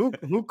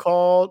 who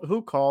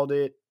called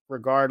it?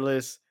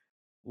 Regardless,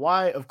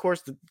 why? Of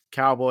course, the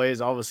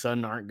Cowboys all of a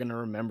sudden aren't going to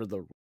remember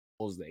the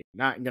rules. They're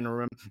not going to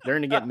remember. They're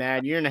going to get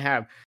mad. You're going to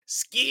have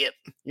Skip.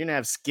 You're going to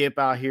have Skip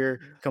out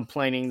here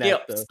complaining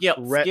that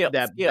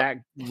back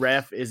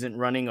ref isn't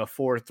running a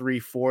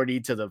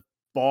 4.340 to the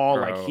ball.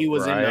 Bro, like he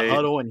was in the right?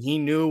 huddle and he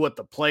knew what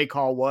the play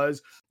call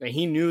was, and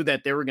he knew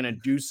that they were going to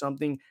do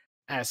something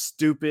as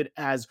stupid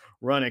as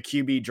run a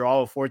QB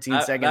draw with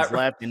 14 seconds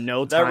left and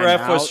no time. That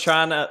ref was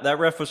trying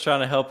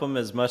to help him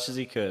as much as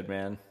he could,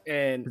 man.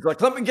 And he's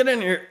like, let me get in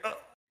here.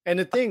 And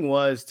the thing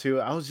was too,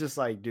 I was just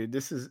like, dude,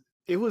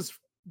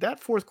 that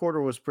fourth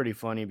quarter was pretty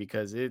funny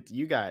because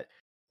you got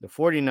the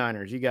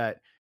 49ers, you got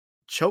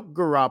choke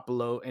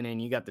Garoppolo, and then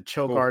you got the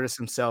choke artist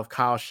himself,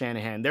 Kyle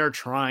Shanahan. They're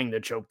trying to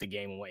choke the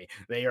game away.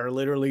 They are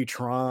literally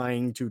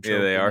trying to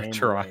choke the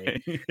game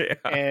away. Yeah.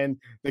 And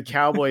the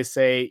Cowboys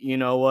say, you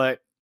know what?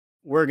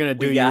 We're going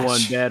to do you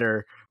one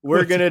better.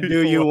 We're going to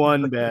do you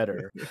one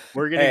better.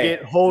 We're going to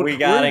get hold. We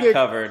got it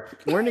covered.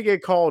 We're going to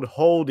get called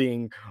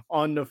holding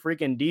on the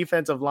freaking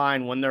defensive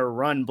line when they're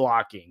run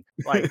blocking.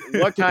 Like,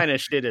 what kind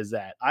of shit is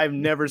that? I've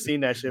never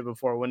seen that shit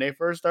before. When they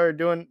first did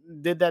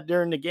that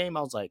during the game,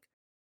 I was like,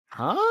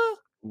 huh?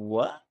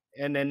 What?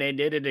 And then they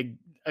did it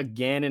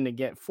again and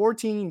again.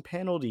 14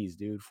 penalties,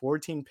 dude.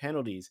 14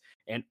 penalties.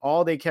 And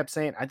all they kept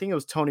saying, I think it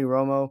was Tony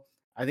Romo.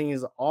 I think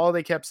all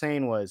they kept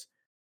saying was,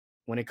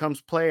 when it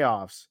comes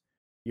playoffs,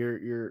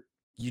 you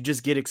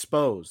just get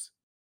exposed.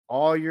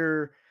 All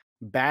your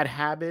bad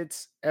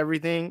habits,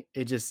 everything,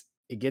 it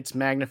gets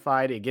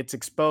magnified, it gets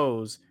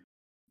exposed,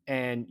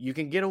 and you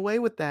can get away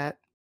with that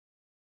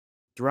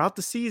throughout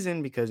the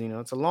season because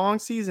it's a long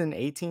season,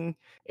 18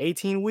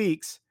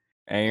 weeks.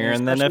 And you're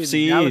in the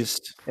NFC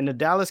East. And the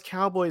Dallas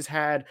Cowboys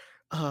had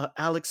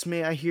Alex,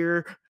 may I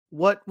hear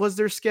what was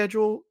their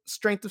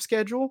strength of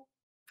schedule?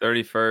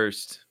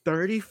 31st.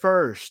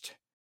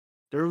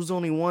 There was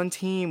only one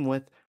team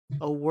with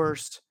a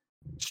worse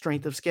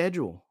strength of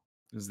schedule.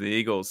 It was the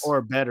Eagles.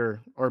 Or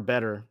better.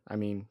 I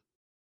mean,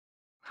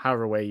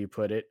 however way you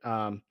put it.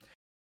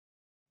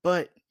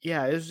 But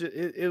yeah,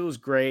 it was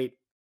great.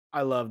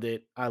 I loved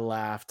it. I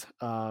laughed.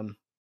 I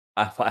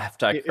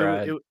laughed. I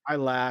cried. I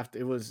laughed.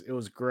 It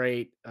was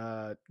great.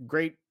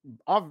 Great.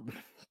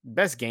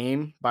 Best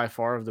game by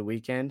far of the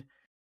weekend.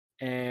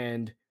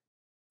 And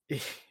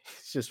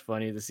it's just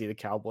funny to see the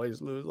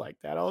Cowboys lose like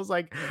that. I was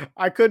like,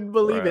 I couldn't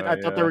believe it. I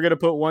thought they were going to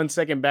put 1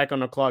 second back on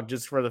the clock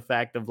just for the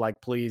fact of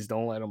like, please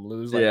don't let them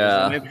lose. Like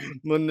this.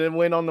 When they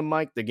went on the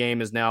mic, the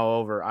game is now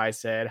over. I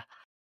said,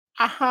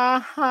 ha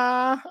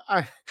ha.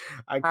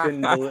 I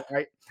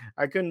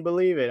couldn't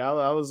believe it.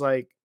 I was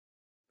like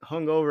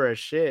hungover as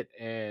shit,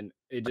 and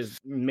it just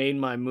made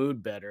my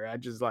mood better.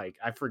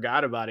 I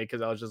forgot about it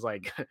because I was just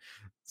like,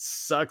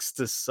 sucks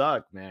to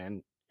suck,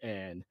 man.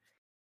 And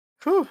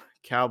whew,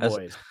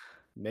 Cowboys.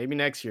 Maybe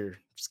next year.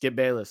 Skip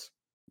Bayless.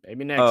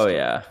 Maybe next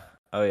year.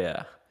 Oh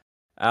yeah.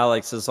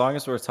 Alex, as long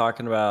as we're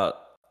talking about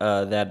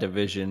that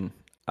division,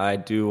 I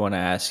do want to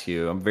ask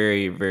you. I'm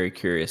very, very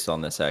curious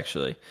on this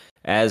actually.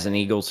 As an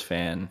Eagles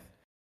fan,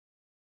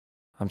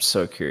 I'm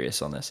so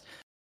curious on this.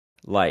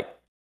 Like,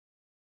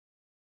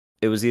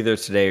 it was either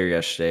today or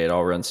yesterday. It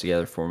all runs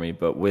together for me.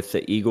 But with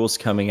the Eagles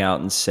coming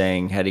out and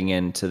saying heading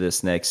into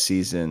this next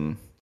season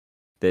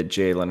that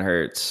Jalen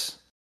Hurts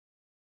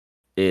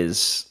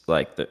is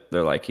like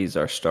they're like he's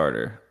our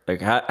starter. Like,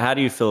 how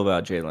do you feel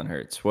about Jalen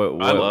Hurts?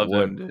 I love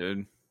him,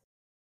 dude.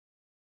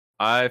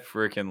 I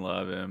freaking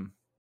love him.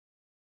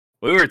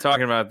 We were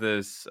talking about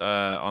this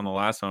on the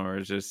last one where it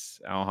was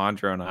just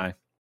Alejandro and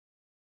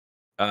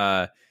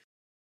I.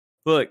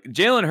 Look,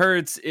 Jalen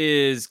Hurts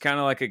is kind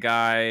of like a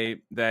guy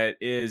that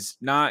is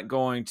not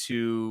going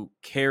to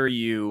carry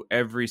you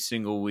every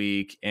single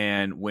week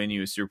and win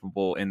you a Super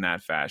Bowl in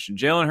that fashion.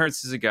 Jalen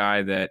Hurts is a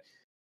guy that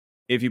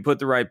if you put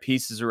the right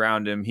pieces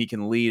around him, he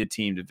can lead a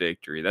team to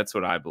victory. That's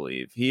what I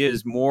believe. He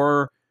is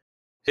more,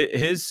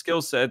 his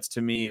skill sets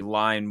to me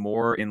line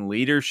more in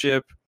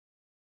leadership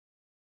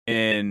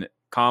and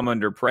calm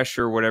under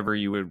pressure, whatever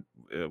you would,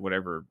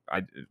 whatever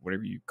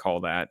you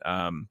call that.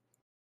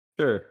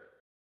 Sure.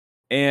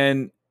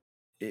 And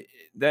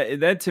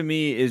that to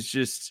me is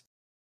just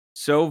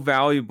so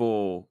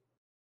valuable.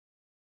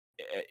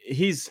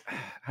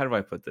 How do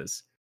I put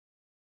this?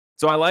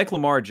 So I like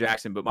Lamar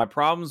Jackson, but my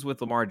problems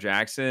with Lamar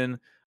Jackson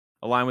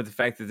align with the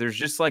fact that there's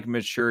just like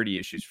maturity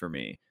issues for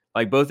me,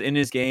 like both in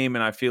his game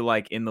and I feel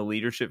like in the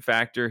leadership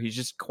factor. He's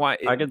just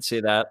I can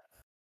see that.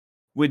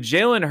 With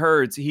Jalen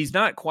Hurts, he's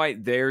not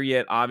quite there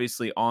yet,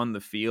 obviously, on the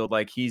field.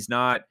 Like, he's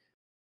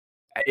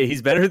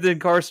better than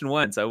Carson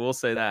Wentz, I will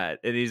say that.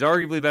 And he's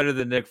arguably better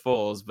than Nick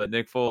Foles. But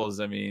Nick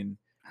Foles, I mean,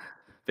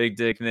 Big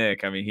Dick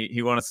Nick, I mean,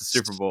 he won us a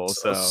Super Bowl.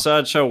 So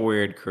such a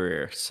weird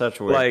career.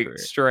 Such a weird career.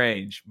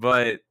 Strange.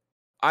 But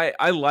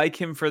I like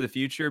him for the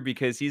future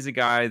because he's a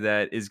guy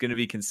that is going to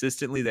be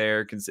consistently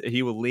there.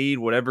 He will lead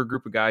whatever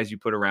group of guys you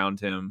put around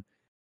him.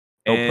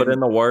 He'll put in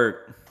the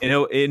work.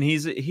 And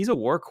he's a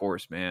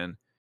workhorse, man.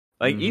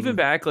 Like, even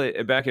back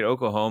at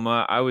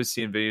Oklahoma, I was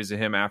seeing videos of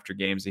him after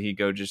games that he'd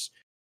go just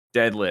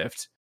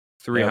deadlift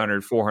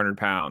 300, 400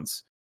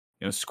 pounds,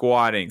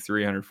 squatting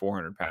 300,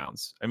 400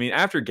 pounds. I mean,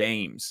 after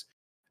games,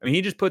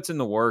 he just puts in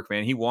the work,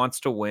 man. He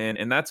wants to win,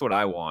 and that's what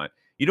I want.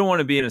 You don't want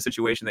to be in a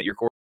situation that your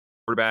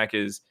quarterback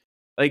is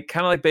like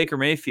kind of like Baker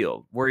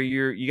Mayfield, where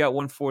you got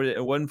one foot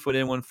in, 1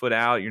 foot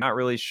out. You're not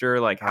really sure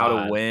like how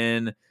to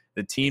win.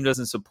 The team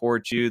doesn't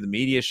support you. The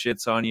media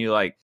shits on you.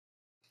 Like,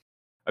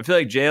 I feel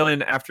like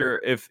Jalen,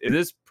 after if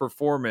this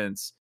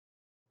performance,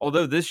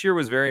 although this year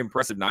was very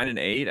impressive,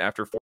 9-8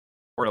 after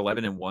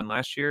 4-11-1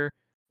 last year.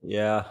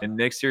 Yeah. And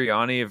Nick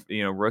Sirianni,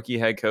 rookie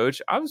head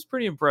coach, I was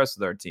pretty impressed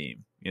with our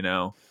team.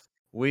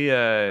 We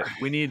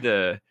need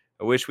to.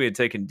 I wish we had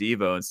taken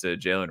Devo instead of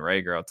Jalen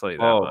Reagor. I'll tell you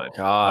that much. Oh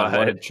God,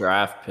 what a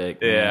draft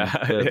pick! Man.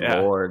 Yeah, Good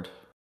Lord.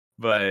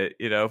 But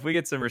if we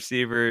get some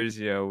receivers,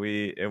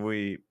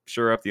 we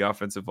shore up the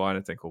offensive line,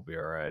 I think we'll be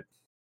all right.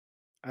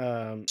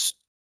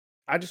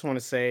 I just want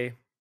to say,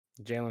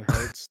 Jalen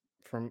Hurts,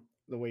 from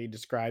the way you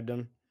described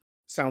him,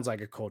 sounds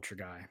like a culture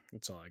guy.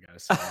 That's all I gotta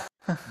say.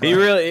 He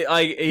really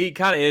he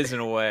kind of is in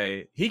a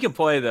way. He can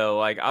play though.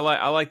 Like I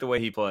like the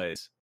way he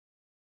plays.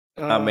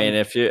 I mean,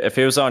 if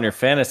he was on your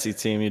fantasy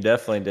team, you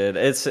definitely did.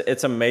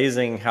 It's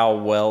amazing how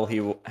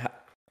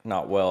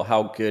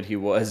how good he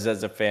was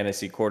as a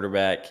fantasy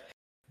quarterback.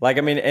 Like,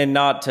 I mean, and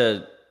not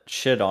to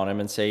shit on him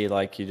and say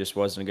like he just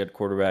wasn't a good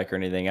quarterback or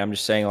anything. I'm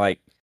just saying like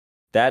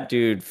that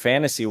dude,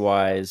 fantasy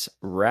wise,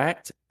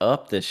 racked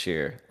up this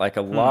year. Like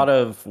a lot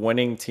of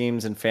winning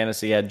teams in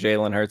fantasy had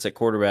Jalen Hurts at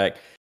quarterback.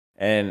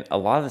 And a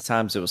lot of the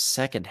times it was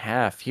second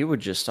half, he would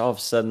just all of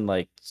a sudden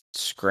like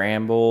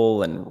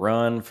scramble and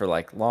run for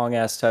like long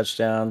ass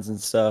touchdowns and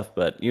stuff.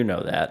 But you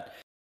know that.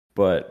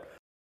 But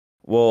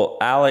well,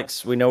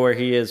 Alex, we know where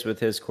he is with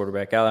his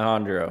quarterback,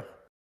 Alejandro,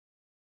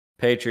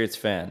 Patriots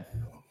fan.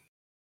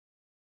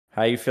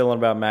 How you feeling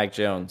about Mac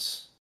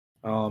Jones?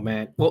 Oh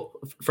man. Well,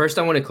 first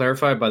I want to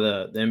clarify by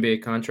the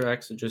NBA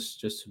contracts,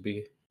 just to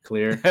be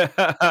clear.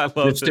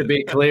 To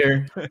be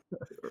clear.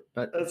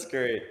 That's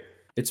great.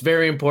 It's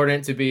very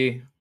important to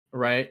be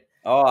right.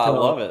 Oh, I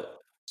love it.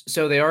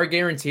 So they are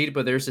guaranteed,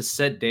 but there's a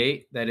set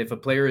date that if a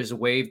player is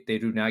waived, they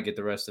do not get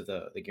the rest of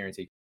the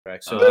guaranteed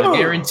contract. So they're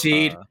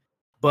guaranteed,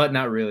 but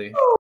not really.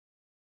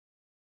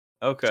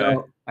 Okay.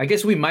 So I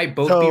guess we might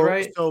both be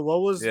right. So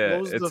what was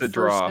it's the a first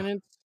draw.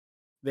 sentence?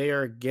 They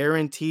are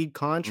guaranteed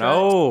contracts.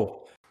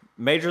 No.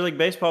 Major League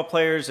Baseball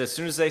players, as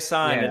soon as they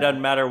sign, it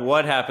doesn't matter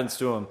what happens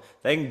to them.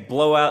 They can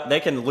blow out.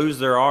 They can lose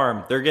their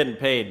arm. They're getting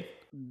paid.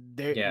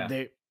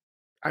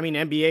 I mean,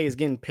 NBA is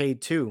getting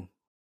paid too.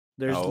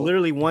 There's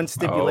literally one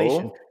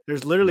stipulation.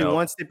 There's literally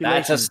one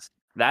stipulation.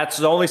 That's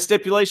the only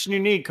stipulation you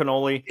need,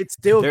 Cannoli. It's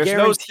still There's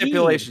guaranteed. no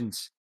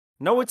stipulations.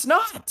 No, it's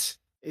not.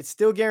 It's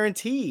still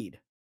guaranteed.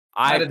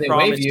 I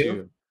promise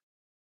you.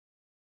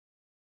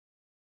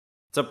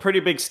 It's a pretty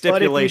big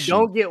stipulation. But if you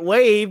don't get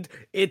waived,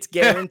 it's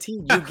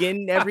guaranteed. You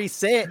getting every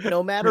cent,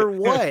 no matter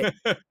what.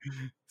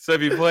 So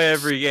if you play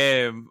every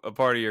game, a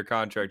part of your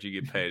contract, you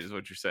get paid, is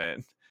what you're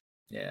saying.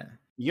 Yeah.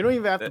 You don't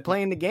even have to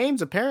play in the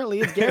games.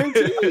 Apparently, it's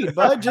guaranteed,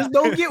 but just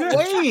don't get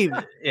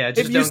waived. Yeah,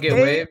 just don't get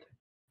waived.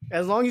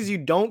 As long as you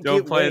don't play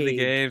waived, in the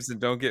games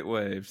and don't get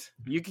waived.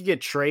 You could get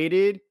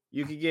traded.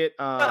 You could get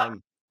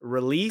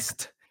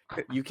released.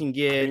 You can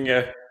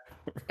get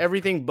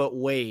everything but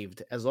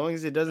waived. As long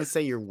as it doesn't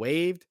say you're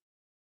waived,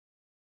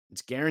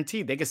 it's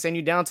guaranteed. They could send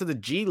you down to the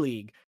G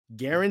League.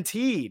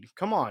 Guaranteed.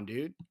 Come on,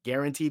 dude.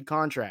 Guaranteed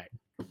contract.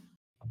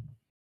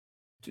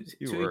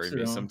 You worry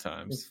me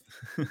sometimes.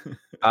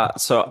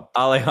 So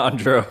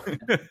Alejandro,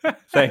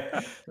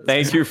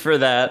 thank you for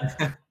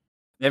that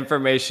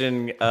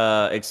information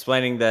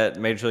explaining that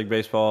Major League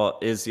Baseball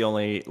is the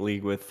only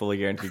league with fully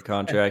guaranteed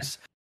contracts.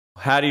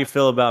 How do you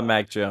feel about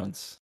Mac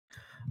Jones?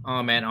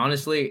 Oh man,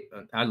 honestly,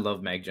 I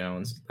love Mac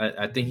Jones.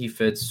 I think he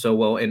fits so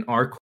well in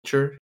our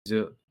culture. He's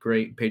a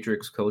great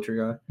Patriots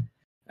culture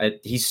guy.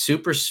 He's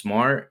super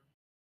smart.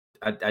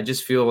 I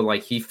just feel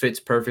like he fits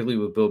perfectly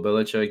with Bill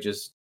Belichick.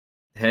 Just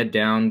head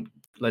down,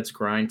 let's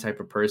grind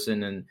type of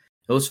person, and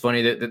It was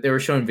funny that they were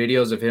showing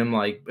videos of him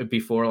like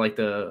before like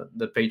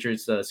the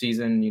Patriots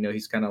season. You know,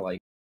 he's kind of like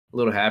a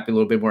little happy, a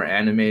little bit more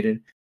animated.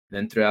 And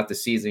then throughout the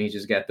season, he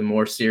just got the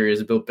more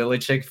serious Bill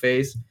Belichick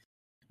face.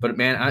 But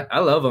man, I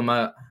love him.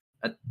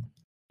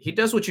 He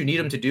does what you need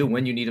him to do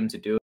when you need him to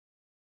do it.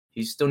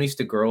 He still needs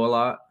to grow a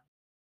lot.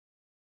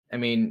 I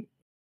mean,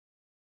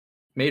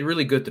 made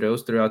really good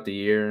throws throughout the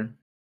year.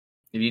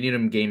 If you need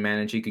him game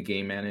manage, he could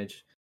game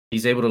manage.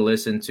 He's able to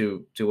listen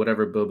to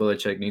whatever Bill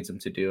Belichick needs him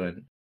to do.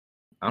 And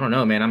I don't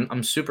know, man.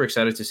 I'm super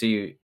excited to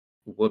see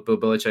what Bill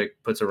Belichick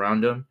puts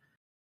around him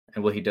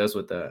and what he does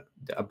with that.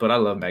 But I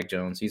love Mac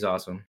Jones. He's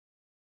awesome.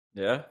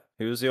 Yeah,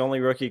 he was the only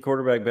rookie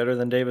quarterback better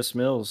than Davis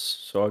Mills,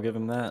 so I'll give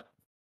him that.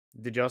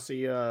 Did y'all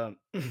see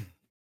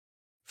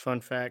fun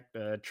fact,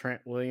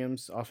 Trent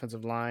Williams,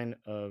 offensive line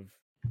of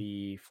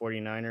the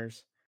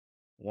 49ers,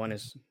 won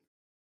his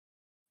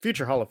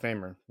future Hall of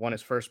Famer, won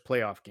his first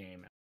playoff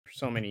game for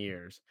so many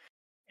years.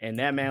 And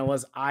that man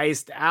was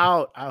iced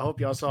out. I hope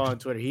y'all saw on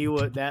Twitter.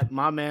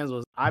 My man's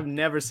was, I've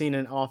never seen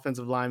an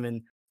offensive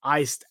lineman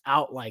iced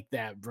out like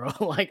that, bro.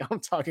 Like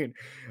I'm talking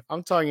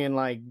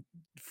like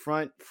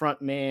front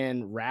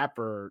man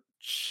rapper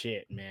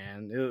shit,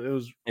 man.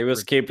 He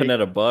was keeping it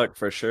a buck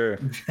for sure.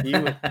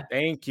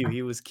 Thank you.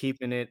 He was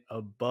keeping it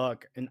a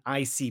buck, an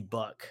icy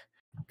buck.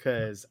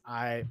 Cause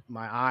I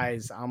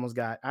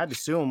had to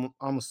sue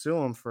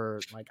him for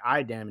like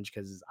eye damage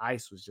because his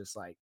ice was just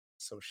like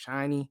so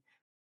shiny.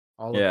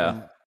 All of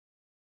them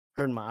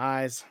hurting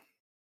my eyes.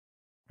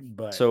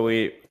 But so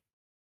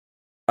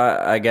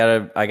I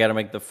gotta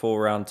make the full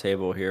round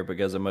table here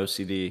because I'm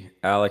OCD.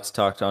 Alex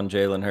talked on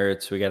Jalen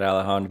Hurts. We got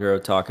Alejandro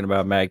talking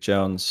about Mac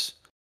Jones.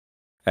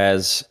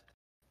 As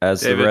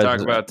David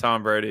talked about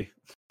Tom Brady.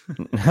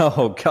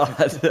 Oh God,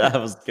 that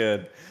was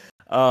good.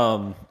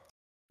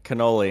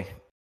 Cannoli,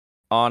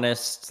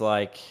 honest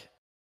like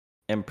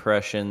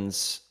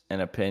impressions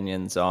and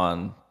opinions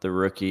on the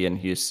rookie in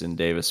Houston,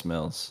 Davis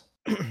Mills.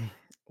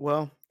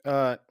 Well,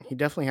 he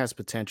definitely has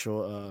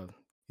potential.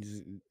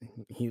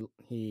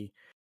 He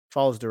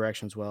follows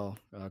directions well.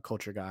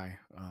 Culture guy.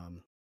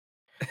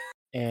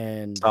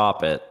 And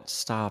stop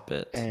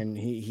it. And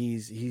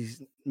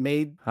he's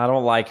made. I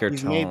don't like your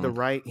he's tone.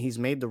 He's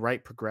made the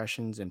right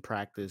progressions in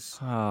practice.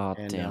 Oh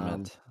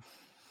damn it!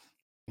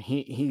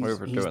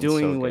 He's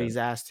doing what he's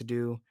asked to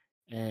do,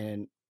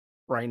 and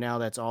right now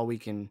that's all we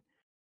can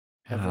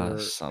ever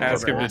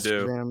ask him to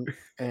do. Him.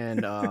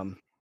 And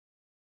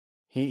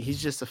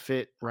he's just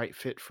a right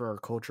fit for our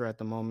culture at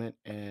the moment,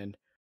 and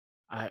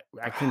I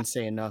couldn't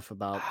say enough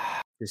about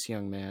this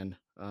young man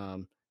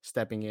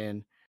stepping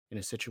in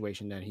a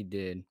situation that he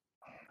did.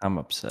 I'm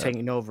upset.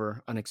 Taking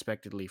over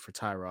unexpectedly for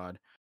Tyrod.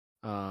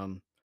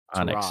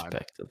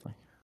 Unexpectedly.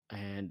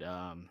 And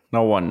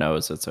no one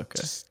knows. It's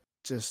okay.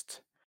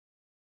 Just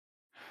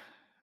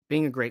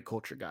being a great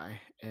culture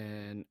guy.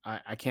 And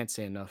I can't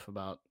say enough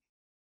about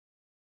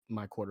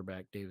my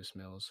quarterback, Davis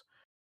Mills.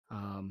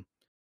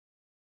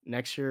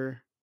 Next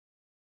year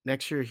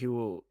he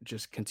will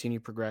just continue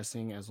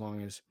progressing as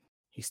long as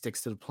he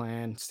sticks to the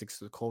plan, sticks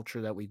to the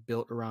culture that we've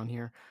built around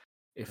here.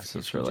 If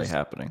it's really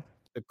happening,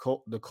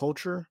 the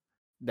culture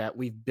that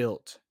we've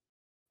built,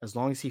 as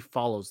long as he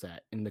follows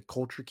that and the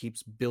culture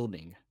keeps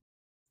building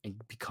and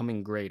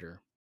becoming greater,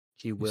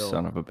 he will.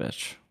 Son of a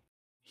bitch.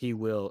 He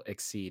will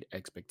exceed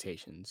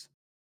expectations.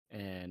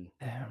 And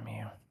damn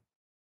you.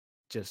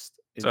 So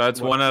that's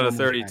 1 out of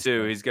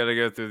 32. He's got to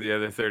go through the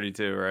other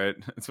 32, right?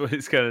 That's what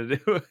he's got to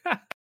do.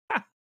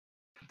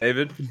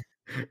 David,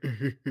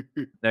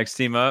 next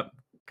team up,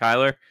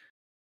 Kyler.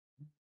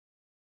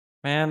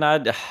 Man,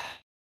 I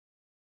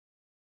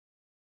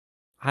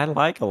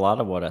like a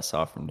lot of what I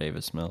saw from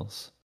Davis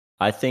Mills.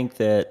 I think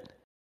a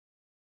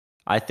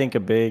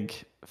big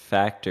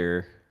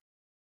factor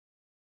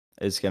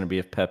is going to be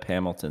if Pep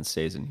Hamilton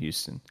stays in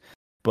Houston.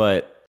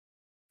 But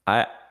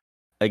I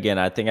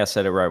think I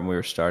said it right when we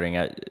were starting.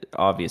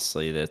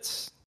 Obviously,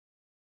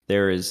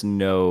 there is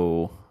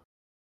no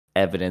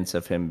evidence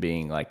of him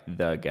being like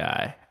the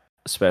guy,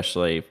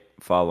 especially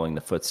following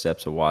the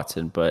footsteps of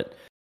Watson. But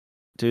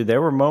dude,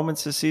 there were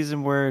moments this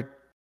season where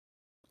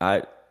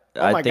I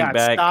think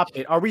back. Stop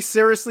it! Are we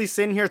seriously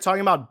sitting here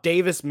talking about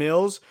Davis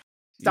Mills?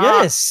 Stop,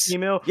 yes,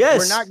 T-Mill. Yes,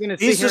 we're not going to.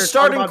 He's the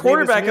starting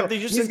quarterback of the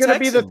Houston Texans. He's going to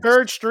be the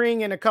third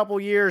string in a couple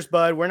years,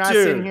 bud. We're not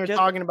sitting here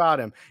talking about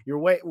him.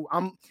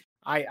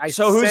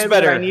 So who's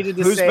better? What I needed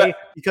to say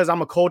because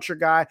I'm a culture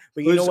guy,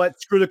 but you know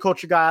what? Screw the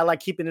culture guy. I like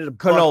keeping it a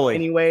buck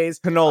anyways.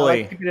 I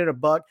like keeping it a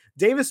buck.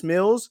 Davis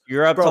Mills,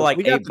 you're up to like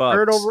 $8.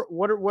 Third over.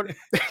 What?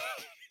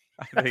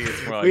 I think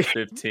it's more like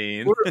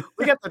 15.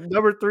 We got the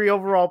number 3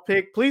 overall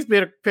pick. Please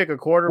pick a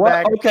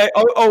quarterback. What?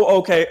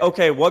 Okay.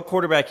 Okay. What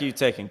quarterback are you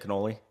taking,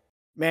 Cannoli?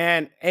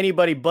 Man,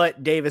 anybody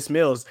but Davis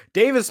Mills.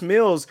 Davis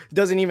Mills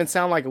doesn't even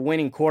sound like a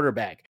winning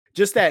quarterback.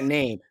 Just that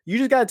name. You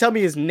just got to tell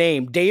me his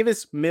name.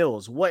 Davis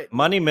Mills. What?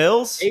 Money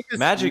Mills?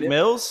 Magic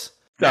Mills?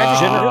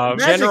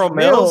 General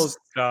Mills.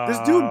 Stop. This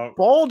dude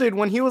balded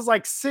when he was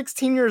like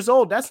 16 years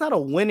old. That's not a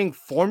winning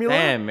formula.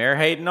 Damn, you're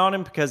hating on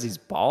him because he's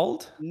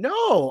bald?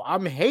 No,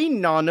 I'm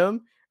hating on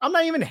him. I'm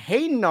not even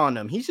hating on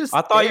him. He's just.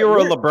 I thought you were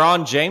a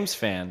LeBron James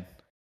fan.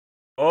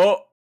 Oh,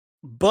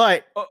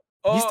 But oh,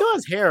 he still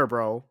has hair,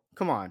 bro.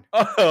 Come on.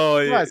 Oh,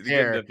 He yeah, has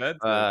hair.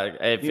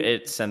 If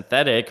it's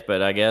synthetic,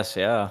 but I guess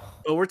yeah.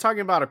 But we're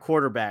talking about a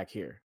quarterback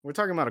here. We're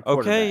talking about a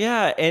quarterback. Okay,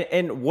 yeah.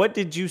 And what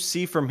did you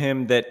see from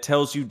him that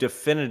tells you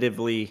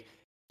definitively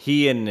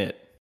he isn't it?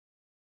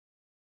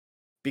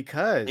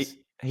 Because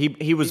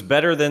he was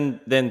better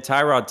than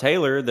Tyrod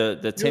Taylor,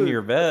 the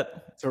 10-year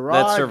vet that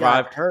survived.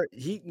 Got hurt.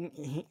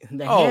 The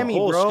hammy,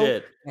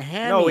 bullshit. bro. The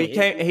hammy. No,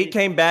 he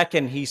came back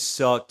and he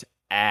sucked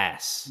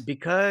ass.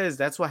 Because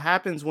that's what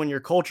happens when your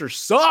culture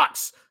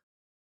sucks.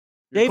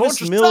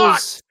 Davis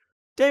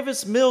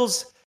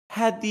Mills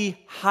had the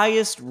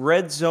highest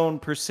red zone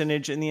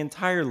percentage in the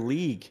entire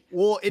league.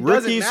 Well, it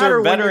Rookies doesn't matter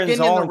or when you're veterans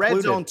getting in all the red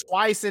included. zone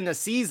twice in a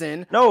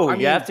season. No, I you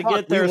mean, have to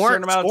get there we a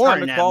certain weren't amount of time scoring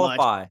to that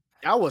qualify. much.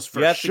 That was for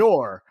You have to-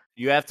 sure.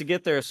 You have to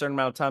get there a certain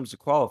amount of times to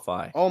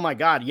qualify. Oh my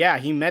God, yeah,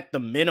 he met the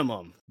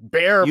minimum,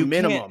 bare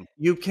minimum.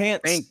 You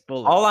can't.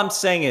 Thankfully. All I'm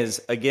saying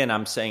is, again,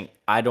 I'm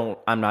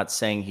not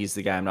saying he's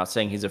the guy. I'm not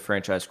saying he's a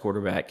franchise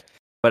quarterback.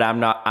 But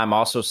I'm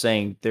also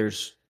saying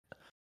there's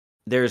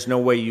no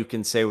way you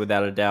can say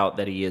without a doubt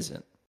that he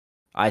isn't.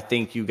 I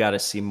think you got to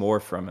see more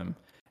from him,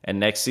 and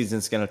next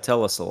season's going to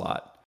tell us a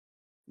lot.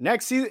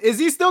 Next season, is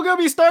he still going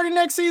to be starting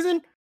next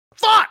season?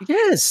 Fuck.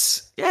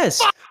 Yes.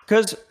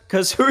 Because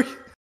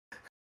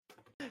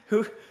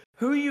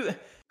who you?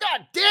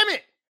 God damn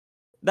it!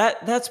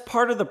 That's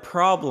part of the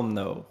problem,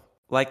 though.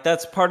 Like,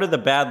 that's part of the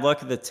bad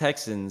luck of the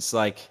Texans.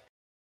 Like,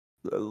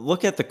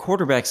 look at the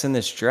quarterbacks in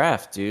this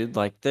draft, dude.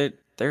 Like,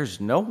 there's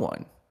no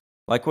one.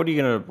 Like, what are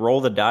you gonna roll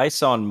the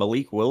dice on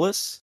Malik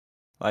Willis?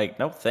 Like,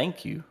 no,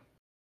 thank you.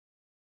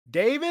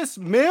 Davis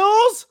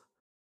Mills,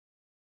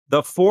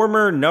 the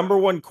former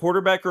 #1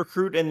 quarterback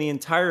recruit in the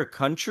entire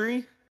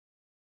country,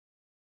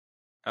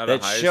 out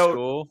of high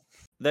school,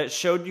 that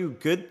showed you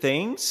good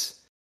things.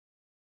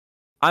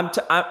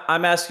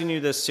 I'm asking you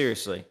this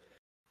seriously.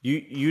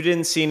 You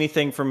didn't see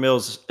anything from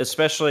Mills,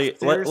 especially.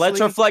 Let's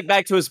reflect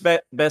back to his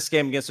best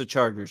game against the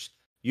Chargers.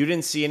 You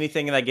didn't see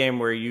anything in that game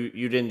where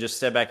you didn't just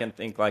step back and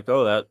think like,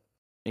 oh, that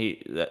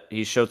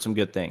he showed some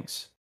good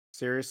things.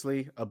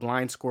 Seriously, a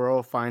blind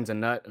squirrel finds a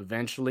nut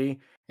eventually,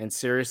 and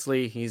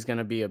seriously, he's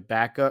gonna be a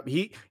backup.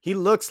 He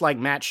looks like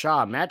Matt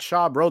Schaub. Matt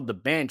Schaub rode the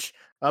bench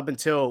up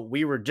until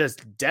we were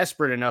just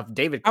desperate enough.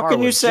 David Carr. How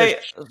can you say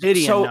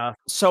shitty enough?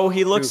 So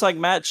he looks like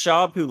Matt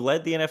Schaub, who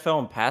led the NFL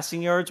in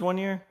passing yards one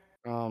year.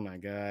 Oh my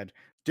God,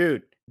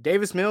 dude!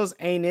 Davis Mills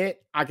ain't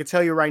it. I can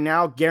tell you right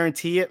now,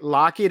 guarantee it,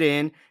 lock it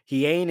in.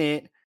 He ain't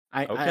it.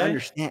 I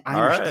understand.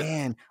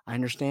 I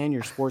understand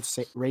your sports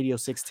radio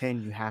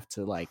 610.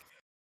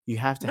 You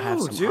have to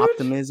have some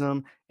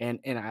optimism and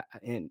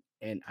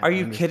are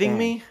you kidding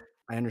me?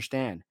 I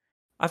understand.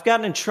 I've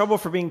gotten in trouble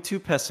for being too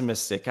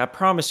pessimistic. I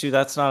promise you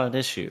that's not an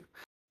issue.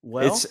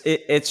 Well,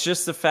 it's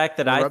just the fact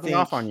that I think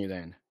off on you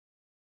then.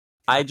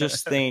 I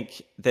just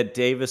think that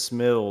Davis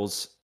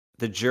Mills,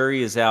 the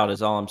jury is out,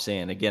 is all I'm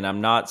saying. Again,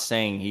 I'm not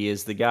saying he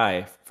is the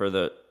guy for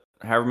the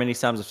however many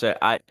times I've said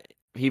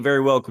he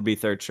very well could be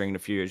third string in a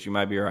few years. You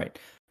might be right.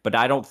 But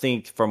I don't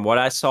think from what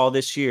I saw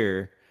this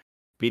year,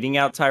 beating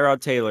out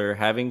Tyrod Taylor,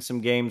 having some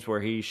games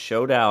where he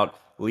showed out,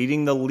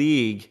 leading the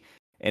league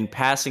and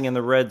passing in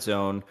the red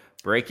zone,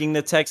 breaking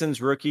the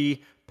Texans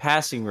rookie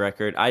passing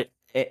record,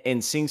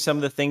 and seeing some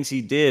of the things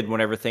he did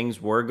whenever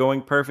things were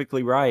going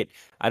perfectly right,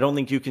 I don't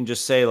think you can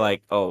just say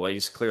like, oh, well,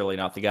 he's clearly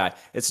not the guy.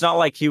 It's not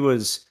like he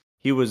was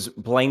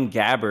Blaine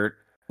Gabbert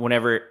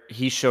whenever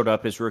he showed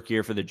up his rookie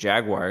year for the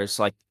Jaguars.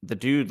 Like the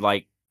dude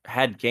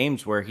had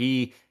games where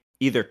he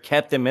either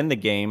kept them in the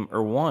game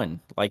or won.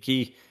 Like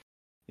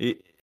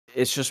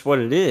it's just what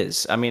it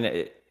is. I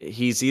mean,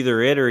 he's either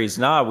it or he's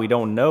not. We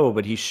don't know,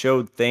 but he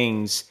showed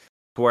things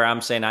where I'm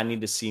saying I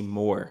need to see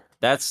more.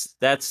 That's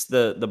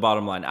the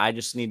bottom line. I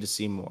just need to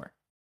see more.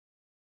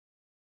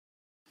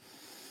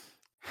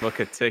 Book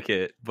a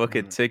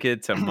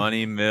ticket to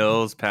Money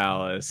Mills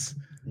Palace.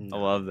 I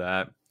love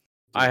that.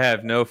 I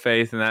have no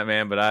faith in that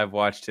man, but I've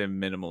watched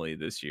him minimally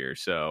this year,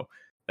 so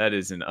that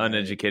is an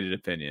uneducated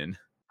opinion.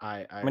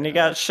 I mean, he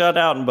got shut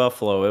out in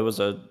Buffalo. It was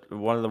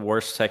one of the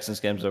worst Texans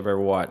games I've ever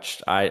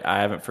watched. I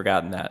haven't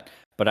forgotten that.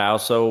 But I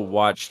also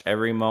watched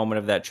every moment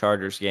of that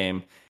Chargers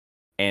game,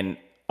 and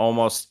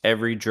almost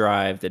every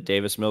drive that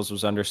Davis Mills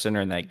was under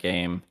center in that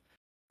game,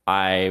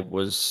 I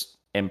was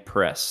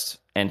impressed.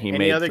 And he made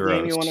throws. Any other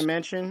game you want to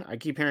mention? I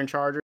keep hearing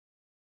Chargers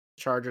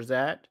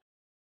that.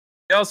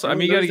 Also, I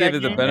mean, you got to give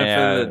it the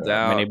benefit of the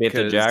doubt. I mean, he beat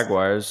the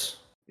Jaguars.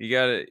 You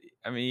got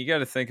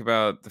to think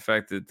about the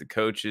fact that the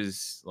coach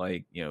is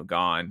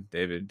gone.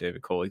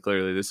 David Coley.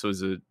 Clearly, this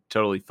was a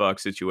totally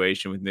fucked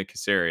situation with Nick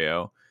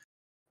Caserio,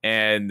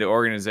 and the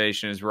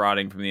organization is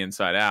rotting from the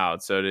inside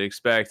out. So to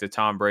expect a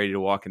Tom Brady to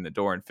walk in the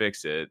door and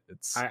fix it,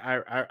 it's.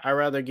 I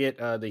rather get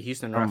the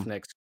Houston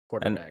Roughnecks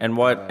quarterback. And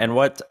what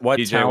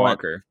PJ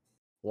talent?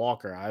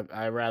 Walker.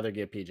 I rather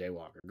get PJ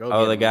Walker.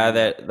 The guy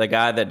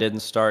that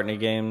didn't start any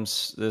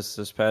games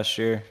this past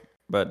year,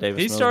 but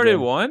Davis. He started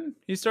one.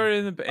 He started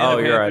in the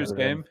Panthers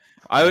game.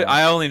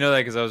 I only know that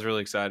because I was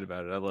really excited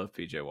about it. I love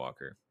PJ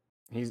Walker.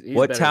 He's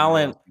What better than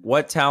talent? most.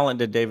 What talent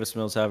did Davis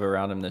Mills have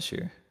around him this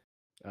year?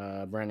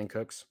 Brandon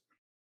Cooks.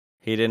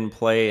 He didn't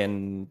play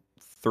in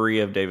 3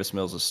 of Davis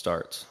Mills'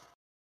 starts.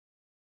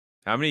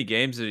 How many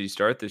games did he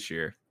start this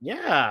year?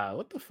 Yeah,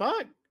 what the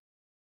fuck?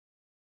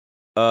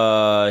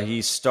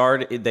 He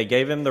started. They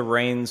gave him the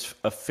reins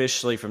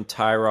officially from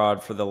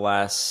Tyrod for the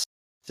last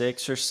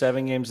 6 or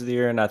 7 games of the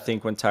year, and I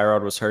think when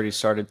Tyrod was hurt, he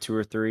started 2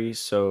 or 3.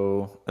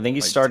 So I think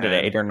he Like started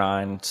 10. 8 or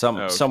 9,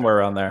 Okay. somewhere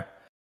around there.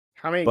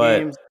 How many But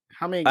games?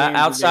 How many games did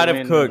outside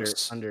they of win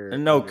Cooks,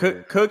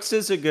 under Cooks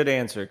is a good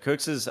answer.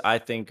 Cooks is, I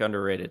think,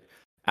 underrated.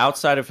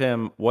 Outside of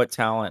him, what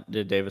talent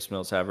did Davis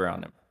Mills have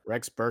around him?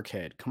 Rex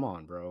Burkhead? Come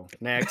on, bro.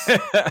 Next.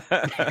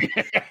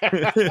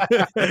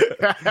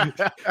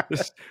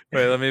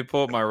 Wait, let me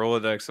pull up my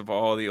Rolodex of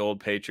all the old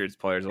Patriots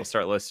players. I'll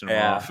start listing them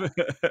Yeah. off.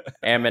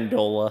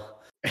 Amendola.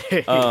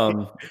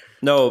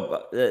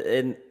 No,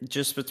 and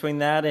just between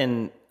that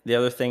and the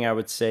other thing I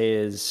would say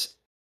is,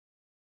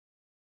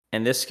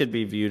 and this could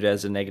be viewed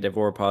as a negative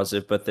or a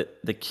positive, but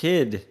the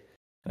kid,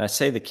 and I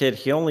say the kid,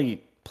 he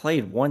only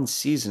played 1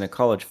 season of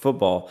college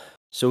football,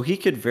 so he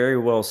could very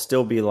well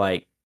still be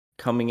like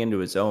coming into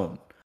his own.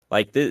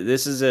 Like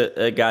this is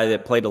a guy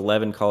that played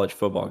 11 college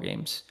football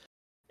games,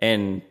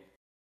 and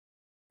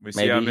We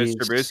see how Maybe Mr.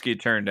 he's- Trubisky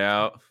turned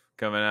out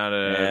coming out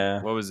of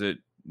Yeah. what was it,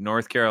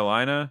 North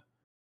Carolina?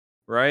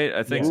 Right?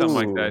 I think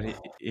something like that.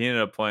 Ooh. He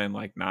ended up playing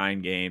like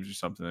 9 games or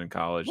something in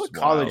college. What It's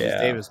college wild. is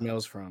Yeah. Davis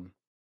Mills from?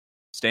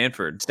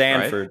 Stanford. right?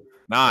 Stanford.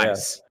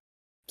 Nice.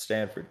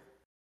 Stanford.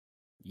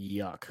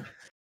 Yuck.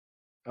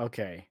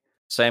 Okay.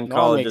 Same It all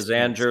college makes as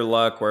sense. Andrew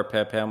Luck, where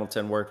Pep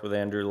Hamilton worked with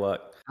Andrew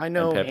Luck. I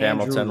know Pep Andrew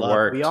Hamilton Luck.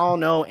 worked. We all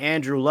know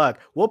Andrew Luck.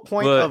 What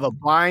point But- of a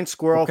blind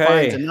squirrel Okay.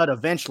 finds a nut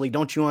eventually?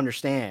 Don't you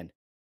understand?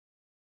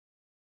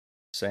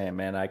 Saying,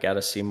 man, I got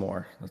to see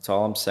more. That's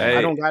all I'm saying. Hey,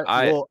 I don't got.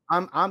 I- Well,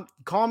 I'm.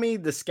 Call me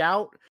the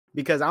scout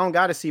because I don't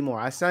got to see more.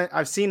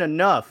 I've seen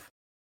enough.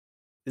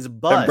 Is a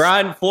bust. And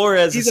Brian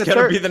Flores is going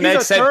to be the he's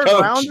next a head third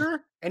coach.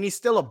 rounder, and he's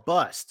still a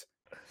bust.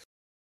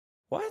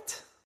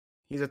 What?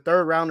 He's a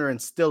third rounder and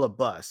still a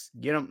bust.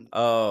 Get him.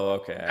 Oh,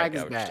 okay. I Pack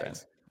his got what you're saying.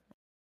 bags.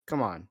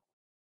 Come on,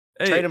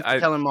 Hey, trade him for I-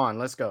 Kellen Mond.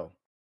 Let's go.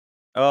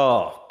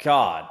 Oh,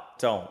 God.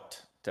 Don't.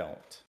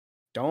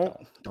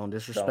 Don't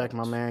disrespect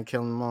my Don't. man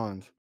Kellen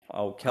Mond.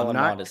 Oh, Kellen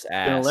not Mond is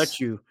I'm gonna ass. let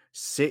you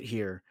sit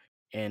here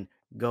and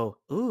go.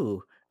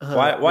 Ooh.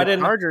 Why the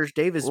didn't- Chargers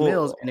Davis Well,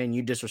 Mills and then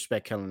you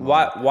disrespect Kellen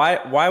Mond?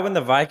 Why when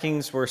the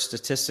Vikings were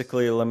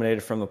statistically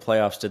eliminated from the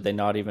playoffs, did they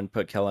not even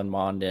put Kellen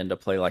Mond in to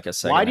play like a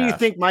second Why do you half?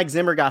 think Mike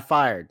Zimmer got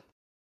fired?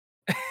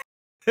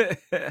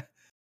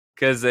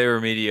 Because they were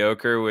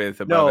mediocre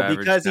with above No, average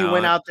because he went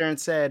talent. out there and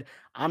said,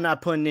 "I'm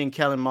not putting in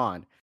Kellen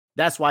Mond."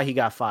 That's why he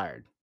got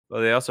fired.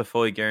 Well, they also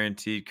fully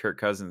guaranteed Kirk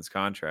Cousins'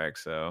 contract,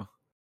 so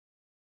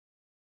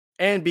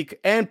And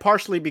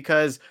partially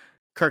because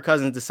Kirk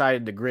Cousins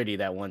decided to gritty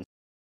that one.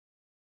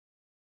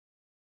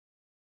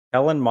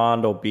 Kellen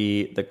Mond will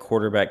be the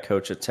quarterback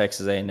coach at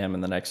Texas A&M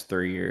in the next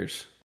 3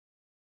 years.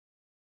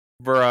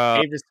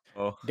 bro.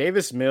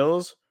 Davis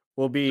Mills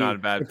will be Not a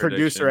bad the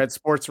producer prediction. at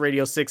Sports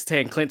Radio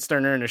 610. Clint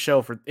Sterner in a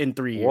show in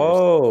 3 years.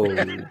 Whoa.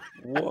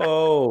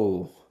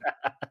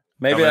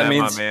 Maybe Coming that at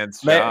means my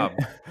man's job.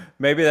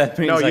 maybe that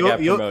means No, I got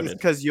you'll promoted.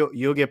 because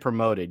you'll get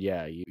promoted.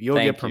 Yeah, you'll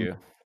get Thank promoted. you.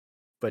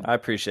 But I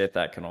appreciate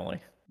that, Cannoli.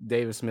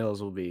 Davis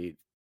Mills will be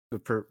the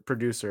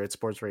producer at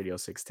Sports Radio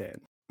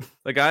 610.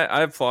 Like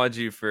I applaud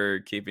you for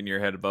keeping your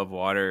head above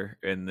water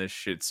in this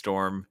shit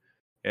storm.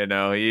 You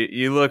know,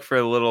 you look for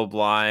the little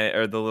blind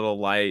or the little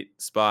light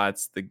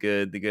spots, the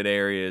good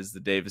areas. The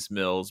Davis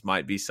Mills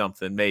might be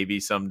something, maybe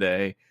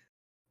someday.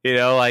 You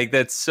know, like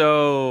that's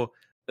so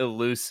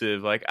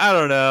elusive. Like I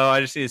don't know,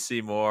 I just need to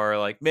see more.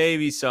 Like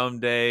maybe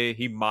someday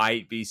he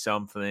might be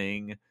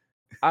something.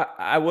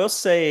 I will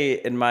say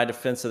in my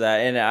defense of that,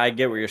 and I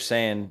get what you're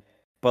saying,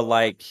 but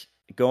like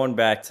going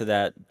back to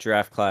that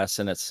draft class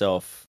in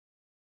itself,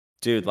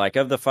 dude, like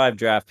of the 5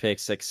 draft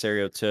picks that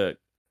Caserio took,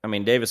 I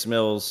mean, Davis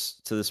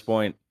Mills to this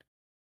point,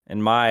 in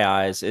my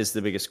eyes, is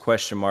the biggest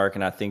question mark,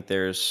 and I think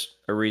there's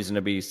a reason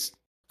to be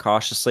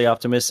cautiously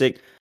optimistic.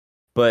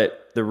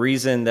 But the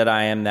reason that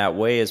I am that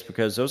way is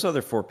because those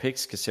other 4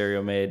 picks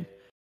Caserio made,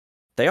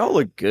 they all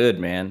look good,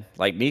 man.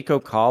 Like Nico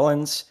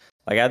Collins,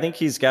 like I think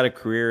he's got a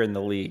career in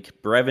the league.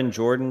 Brevin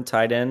Jordan,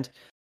 tight end,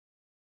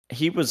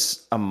 he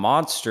was a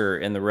monster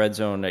in the red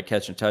zone at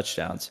catching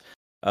touchdowns.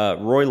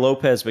 Roy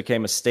Lopez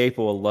became a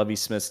staple of Lovie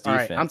Smith's All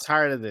defense. right, I'm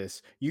tired of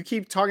this. You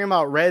keep talking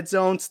about red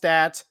zone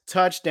stats,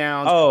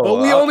 touchdowns, Oh,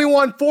 but we only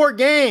won 4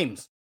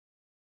 games.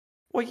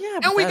 Well, yeah,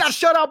 And we got that's-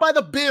 shut out by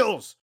the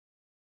Bills.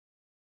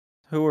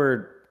 who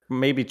are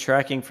maybe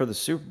tracking for the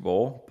Super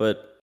Bowl,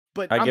 but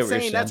But I get I'm what you're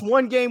saying that's saying.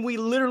 one game we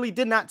literally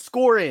did not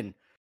score in.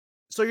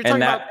 So you're talking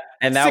about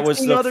that was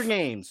 16 the other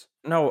games.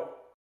 No,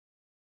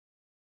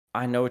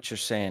 I know what you're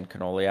saying,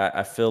 Cannoli.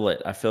 I feel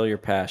it. I feel your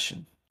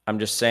passion. I'm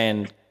just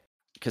saying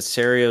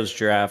Caserio's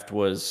draft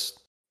was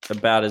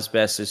about as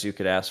best as you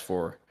could ask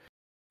for.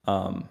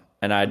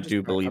 And I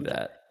do believe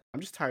that. I'm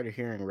just tired of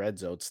hearing red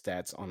zone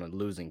stats on a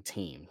losing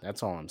team.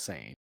 That's all I'm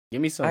saying.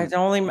 Give me I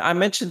some. I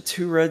mentioned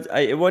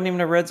it wasn't even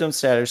a red zone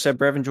stat. I said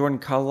Brevin Jordan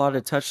caught a lot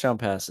of touchdown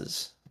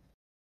passes.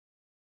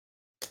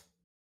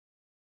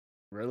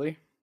 Really?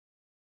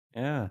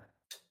 Yeah.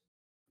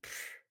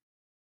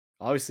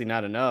 Obviously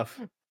not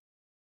enough.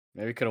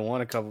 Maybe could have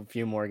won a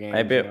few more games.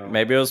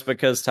 Maybe it was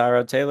because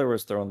Tyrod Taylor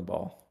was throwing the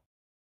ball.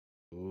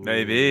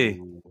 Maybe.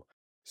 Ooh.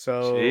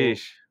 So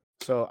Sheesh.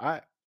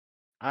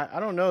 I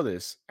don't know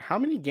this. How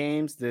many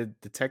games did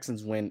the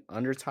Texans win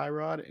under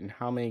Tyrod, and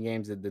how many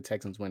games did the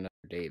Texans win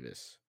under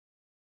Davis?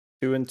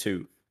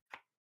 2-2.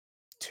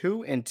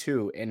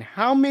 2-2. And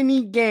how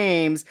many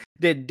games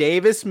did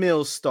Davis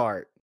Mills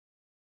start?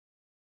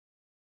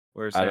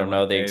 I don't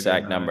know the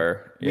exact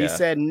number. We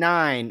said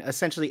 9,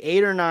 essentially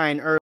 8 or 9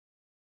 early.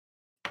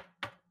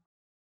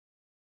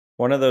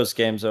 One of those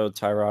games, though,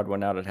 Tyrod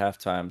went out at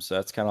halftime, so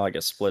that's kind of like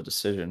a split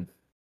decision.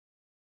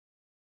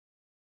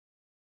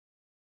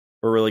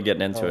 We're really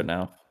getting into it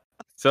now.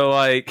 So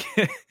like,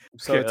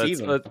 so it's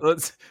even.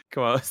 Let's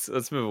come on.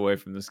 Let's move away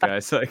from this guy.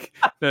 It's like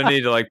no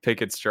need to like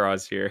pick at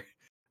straws here.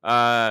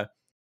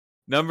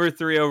 Number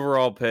 3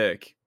 overall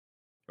pick.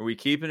 Are we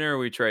keeping it or are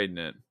we trading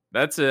it?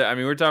 That's it. I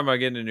mean, we're talking about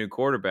getting a new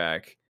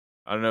quarterback.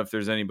 I don't know if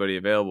there's anybody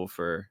available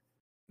for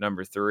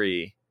number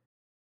 3,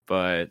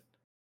 but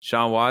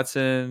Sean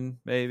Watson,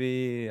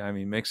 maybe. I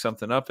mean, mix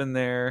something up in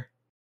there.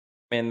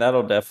 I mean,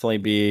 that'll definitely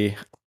be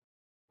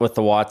with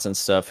the Watson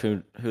stuff.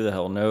 Who the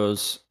hell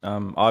knows?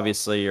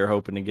 Obviously, you're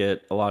hoping to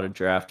get a lot of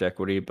draft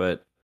equity,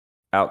 but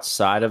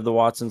outside of the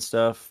Watson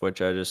stuff,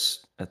 which I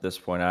just at this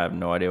point I have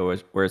no idea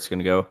where it's going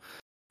to go.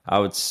 I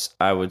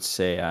would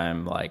say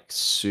I'm like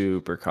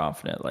super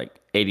confident, like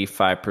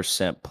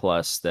 85%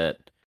 plus that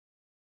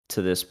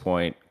to this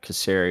point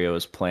Caserio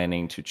is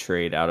planning to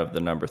trade out of the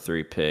number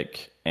 3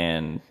 pick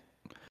and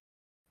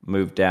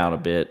move down a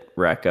bit,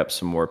 rack up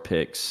some more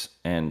picks,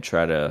 and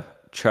try to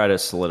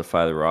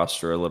solidify the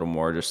roster a little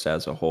more just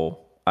as a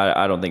whole.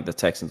 I don't think the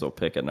Texans will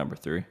pick at number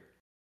 3. I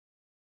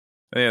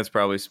think that's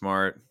probably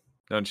smart,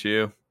 don't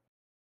you?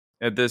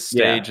 At this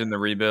stage in the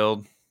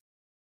rebuild.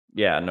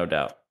 Yeah, no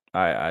doubt.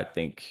 I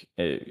think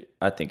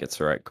it's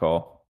the right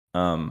call.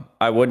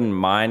 I wouldn't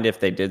mind if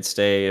they did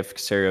stay. If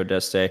Caserio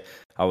does stay,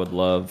 I would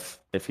love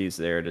if he's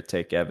there to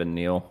take Evan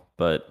Neal.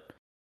 But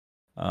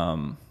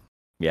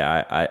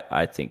yeah,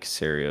 I think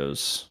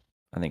Caserio's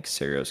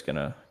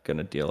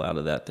gonna deal out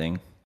of that thing.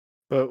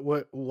 But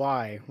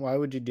why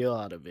would you deal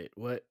out of it?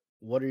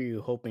 What are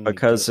you hoping?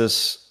 Because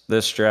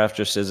this draft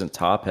just isn't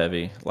top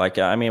heavy. Like,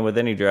 I mean, with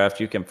any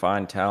draft you can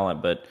find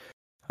talent, but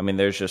I mean,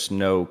 there's just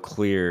no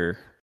clear,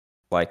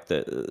 like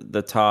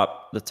the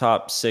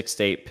top 6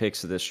 to 8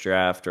 picks of this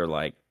draft are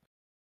like,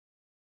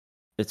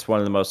 it's one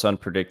of the most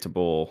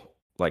unpredictable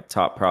like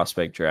top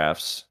prospect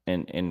drafts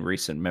in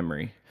recent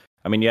memory.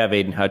 I mean, you have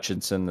Aiden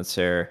Hutchinson that's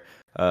there,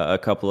 a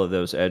couple of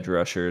those edge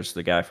rushers,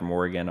 the guy from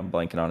Oregon, I'm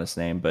blanking on his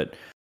name, but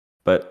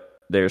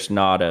there's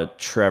not a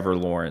Trevor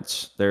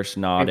Lawrence. There's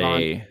not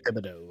a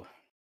Thibodeau.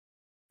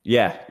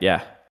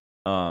 Yeah.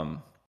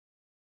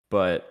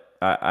 But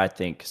I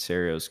think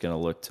Caserio's going to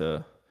look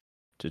to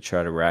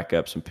try to rack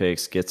up some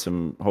picks, get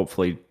some,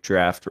 hopefully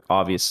draft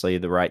obviously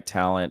the right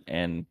talent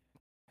and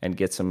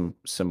get some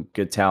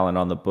good talent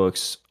on the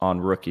books on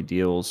rookie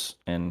deals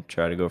and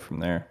try to go from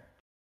there.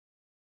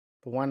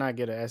 But why not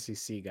get an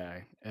SEC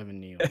guy, Evan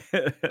Neal,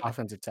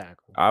 offensive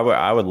tackle?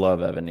 I would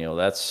love Evan Neal.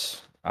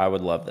 I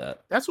would love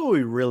that. That's what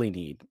we really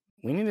need.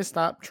 We need to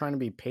stop trying to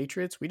be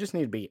Patriots. We just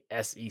need to be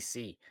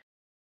SEC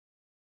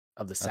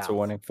of the South. That's a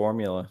winning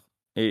formula.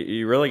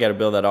 You really got to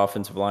build that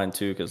offensive line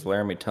too, because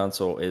Laramie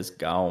Tunsil is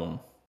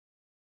gone.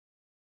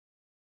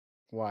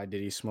 Why?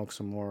 Did he smoke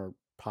some more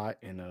pot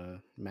in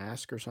a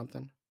mask or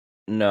something?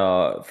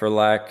 No, for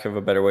lack of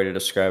a better way to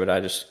describe it, I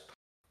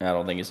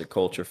don't think he's a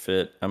culture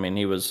fit. I mean,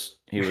 he was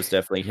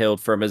definitely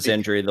healed from his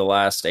injury the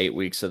last 8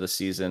 weeks of the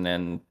season,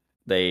 and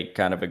they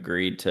kind of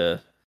agreed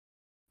to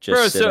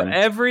just so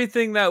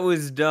everything that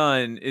was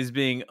done is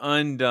being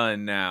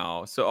undone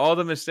now. So all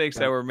the mistakes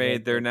that were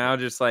made, they're now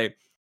just like,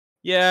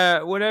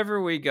 yeah, whatever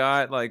we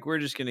got, like we're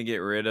just gonna get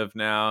rid of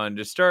now and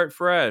just start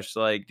fresh.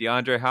 Like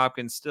DeAndre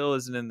Hopkins still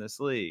isn't in this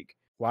league.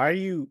 Why are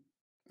you?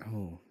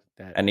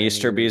 And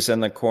Easterby's in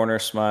the corner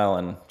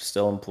smiling,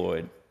 still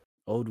employed.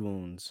 Old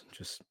wounds.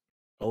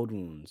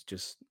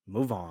 Just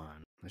move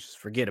on. Let's just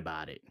forget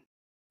about it.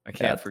 I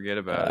can't forget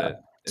about it.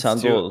 It's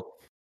Tunsil,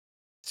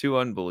 too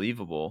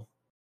unbelievable.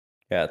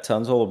 Yeah,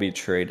 Tunsil will be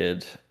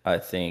traded, I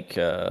think,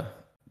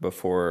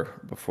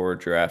 before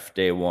draft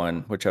day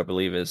 1, which I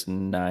believe is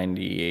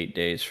 98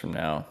 days from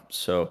now.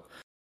 So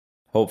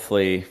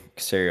hopefully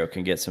Caserio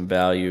can get some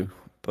value,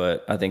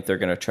 but I think they're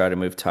going to try to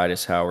move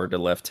Titus Howard to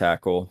left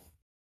tackle.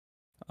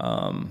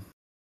 And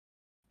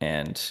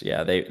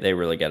yeah, they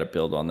really got to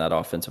build on that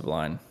offensive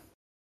line.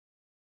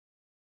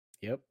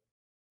 Yep.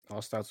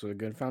 All starts with a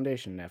good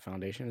foundation. That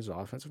foundation is the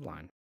offensive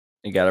line.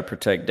 You got to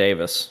protect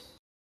Davis.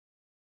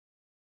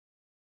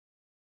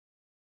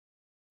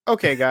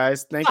 Okay,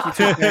 guys. Thank you,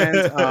 two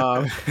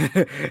fans.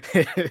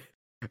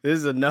 This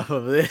is enough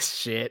of this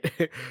shit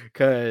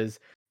because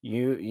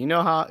You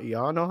know how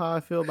y'all know how I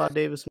feel about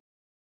Davis.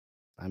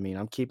 I mean,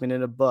 I'm keeping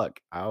it a buck.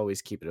 I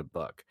always keep it a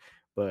buck.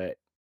 But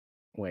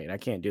wait, I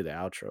can't do the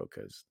outro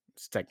because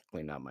it's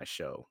technically not my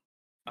show.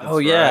 Oh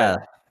That's yeah,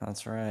 right.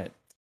 that's right.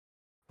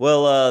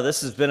 Well,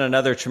 this has been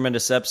another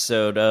tremendous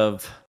episode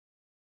of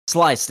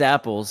Sliced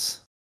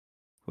Apples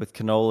with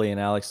Cannoli and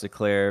Alex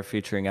DeClaire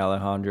featuring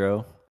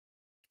Alejandro.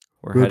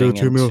 We're Rodell heading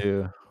 2 mil.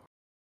 into.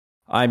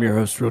 I'm your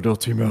host, Rodell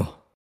 2 mil.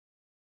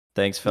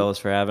 Thanks, fellas,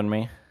 for having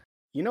me.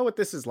 You know what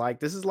this is like?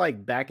 This is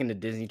like back in the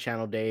Disney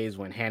Channel days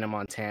when Hannah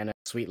Montana,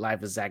 Sweet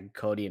Life of Zack and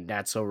Cody, and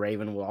That's So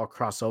Raven will all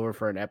cross over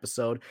for an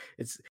episode.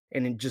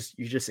 You're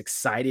just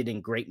excited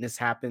and greatness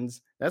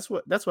happens. That's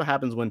what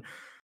happens when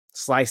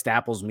Sliced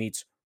Apples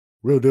meets.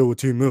 Rodell with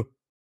 2 mil.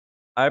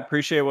 I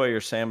appreciate what you're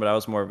saying, but I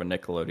was more of a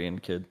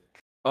Nickelodeon kid.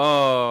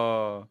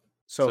 Oh,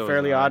 So was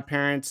Fairly I. Odd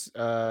Parents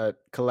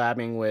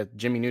collabing with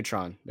Jimmy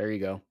Neutron. There you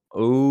go.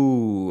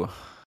 Ooh,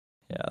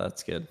 yeah,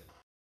 that's good.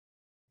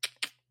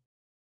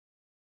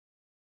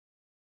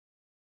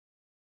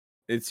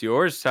 It's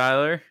yours,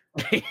 Tyler.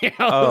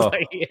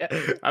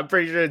 I'm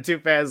pretty sure the two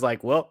fans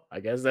like, well, I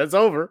guess that's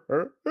over.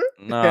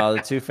 No,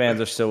 the two fans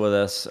are still with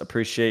us.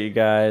 Appreciate you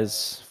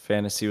guys.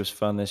 Fantasy was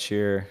fun this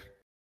year.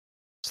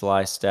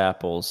 Sliced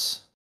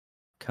Apples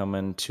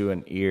coming to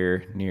an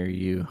ear near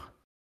you.